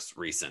was her most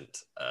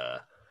recent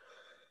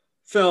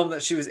film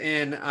that she was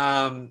in.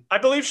 I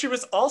believe she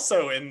was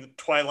also in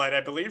Twilight.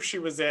 I believe she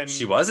was in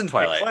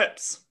Twilight.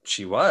 Eclipse.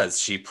 She was.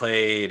 She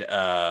played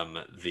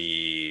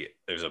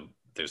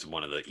there's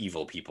one of the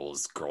evil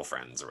people's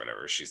girlfriends or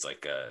whatever. She's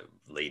like a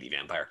lady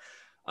vampire,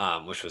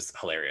 which was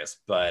hilarious.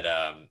 But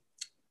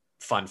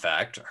fun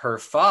fact, her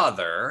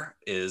father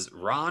is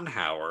Ron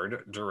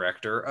Howard,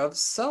 director of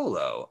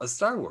Solo, a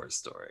Star Wars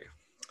story.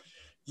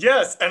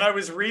 Yes, and I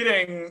was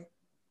reading,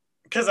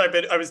 because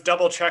I was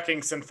double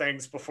checking some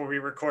things before we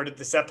recorded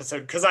this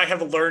episode, because I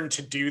have learned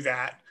to do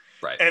that.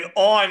 Right. And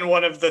on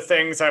one of the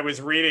things I was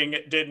reading,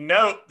 it did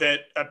note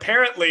that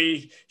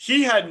apparently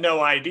he had no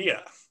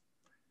idea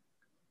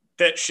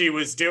that she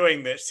was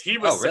doing this. He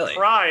was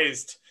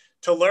surprised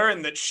to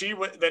learn that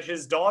that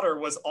his daughter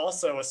was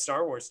also a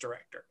Star Wars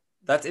director.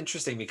 That's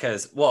interesting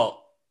because,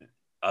 well,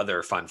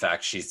 other fun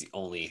fact, she's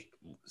only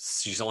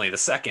the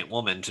second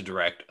woman to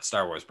direct a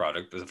Star Wars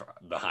project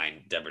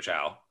behind Deborah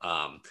Chow.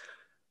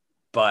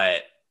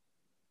 But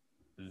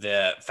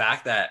the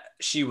fact that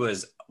she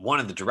was one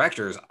of the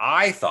directors,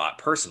 I thought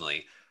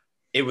personally,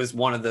 it was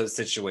one of those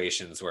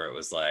situations where it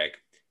was like,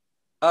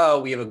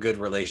 oh, we have a good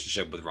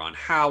relationship with Ron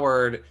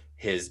Howard.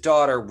 His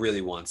daughter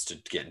really wants to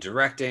get in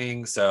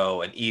directing.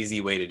 So an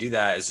easy way to do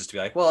that is just to be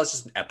like, well, it's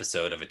just an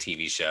episode of a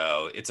TV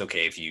show. It's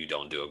okay if you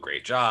don't do a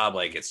great job.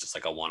 Like, it's just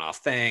like a one-off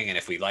thing. And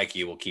if we like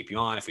you, we'll keep you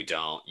on. If we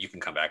don't, you can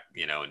come back,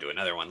 and do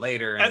another one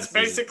later. That's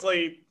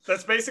basically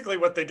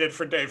what they did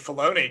for Dave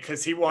Filoni,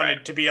 because he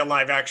wanted to be a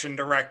live action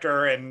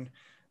director. And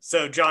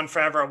so Jon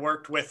Favreau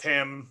worked with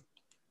him,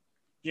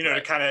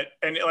 to kind of,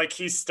 and like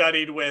he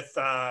studied with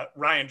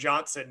Rian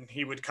Johnson.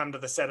 He would come to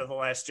the set of The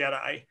Last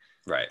Jedi.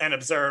 Right. And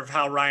observe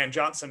how Rian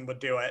Johnson would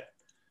do it.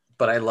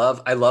 But I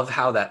love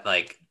how that,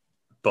 like,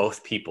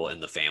 both people in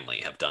the family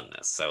have done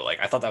this. So, like,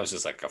 I thought that was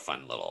just like a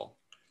fun little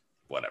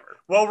whatever.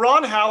 Well,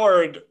 Ron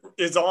Howard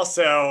is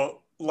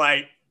also,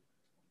 like,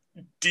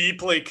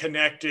 deeply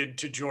connected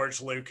to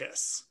George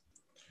Lucas.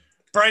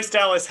 Bryce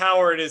Dallas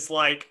Howard is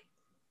like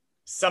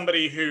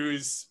somebody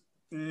who's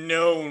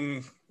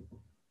known,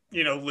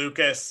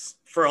 Lucas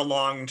for a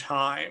long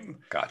time.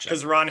 Gotcha.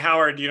 Because Ron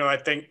Howard, I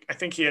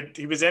think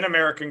he was in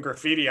American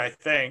Graffiti, I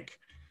think.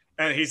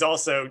 And he's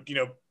also,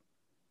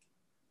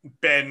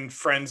 been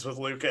friends with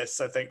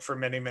Lucas, I think, for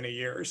many, many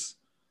years.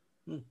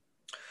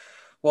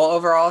 Well,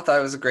 overall, I thought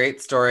it was a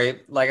great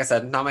story. Like I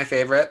said, not my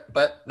favorite,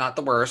 but not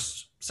the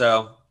worst.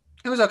 So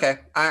it was okay.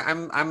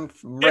 I'm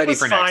ready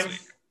for next week.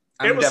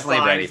 I'm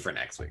definitely ready for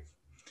next week.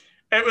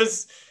 It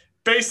was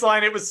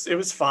baseline. It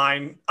was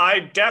fine.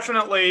 I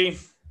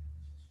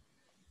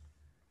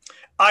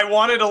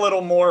wanted a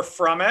little more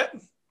from it.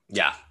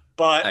 Yeah,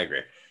 but I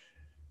agree.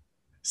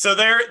 So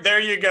there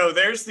you go.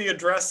 There's the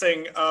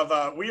addressing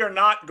of, we are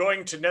not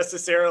going to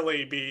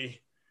necessarily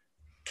be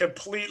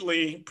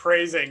completely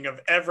praising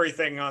of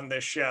everything on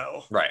this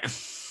show. Right.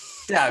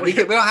 Yeah, we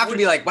don't have to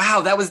be like,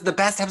 wow, that was the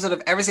best episode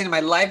I've ever seen in my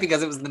life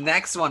because it was the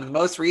next one, the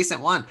most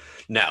recent one.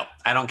 No,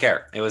 I don't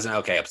care. It was an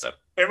okay episode.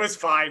 It was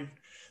fine.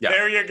 Yeah.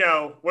 There you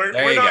go. We're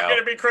not going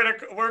to be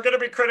critical. We're going to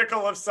be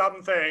critical of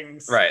some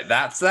things. Right.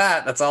 That's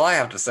that. That's all I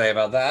have to say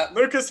about that.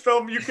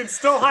 Lucasfilm, you can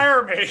still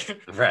hire me.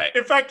 Right.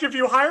 In fact, if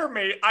you hire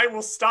me, I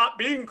will stop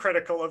being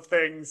critical of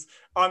things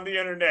on the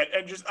internet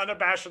and just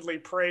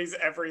unabashedly praise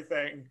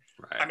everything.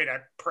 Right. I mean, I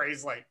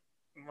praise like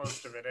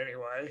most of it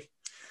anyway,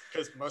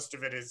 because most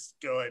of it is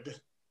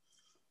good.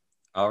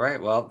 All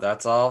right. Well,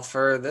 that's all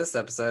for this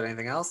episode.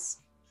 Anything else?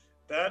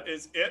 That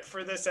is it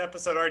for this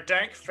episode. Our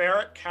Dank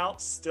Ferrick count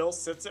still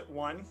sits at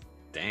 1.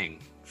 Dang,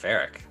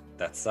 Ferrick.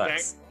 That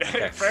sucks.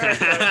 Dank Ferrick,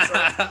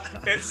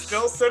 it's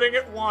still sitting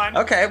at 1.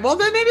 Okay, well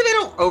then maybe they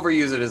don't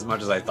overuse it as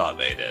much as I thought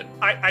they did.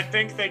 I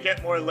think they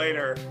get more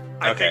later.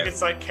 I think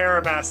it's like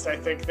Carabast. I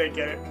think they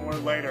get it more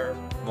later.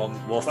 Well,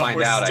 we'll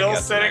find out. We're still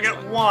sitting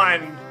at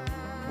 1.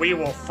 We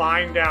will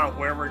find out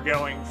where we're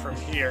going from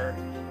here.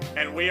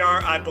 And we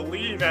are, I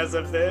believe, as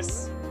of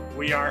this,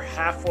 we are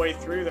halfway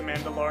through The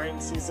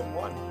Mandalorian Season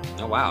 1.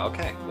 Oh, wow.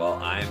 Okay. Well,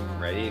 I'm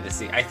ready to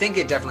see. I think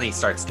it definitely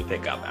starts to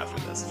pick up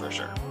after this, for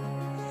sure.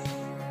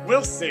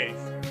 We'll see.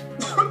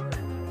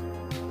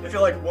 I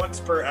feel like once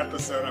per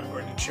episode, I'm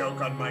going to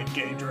choke on my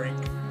gay drink.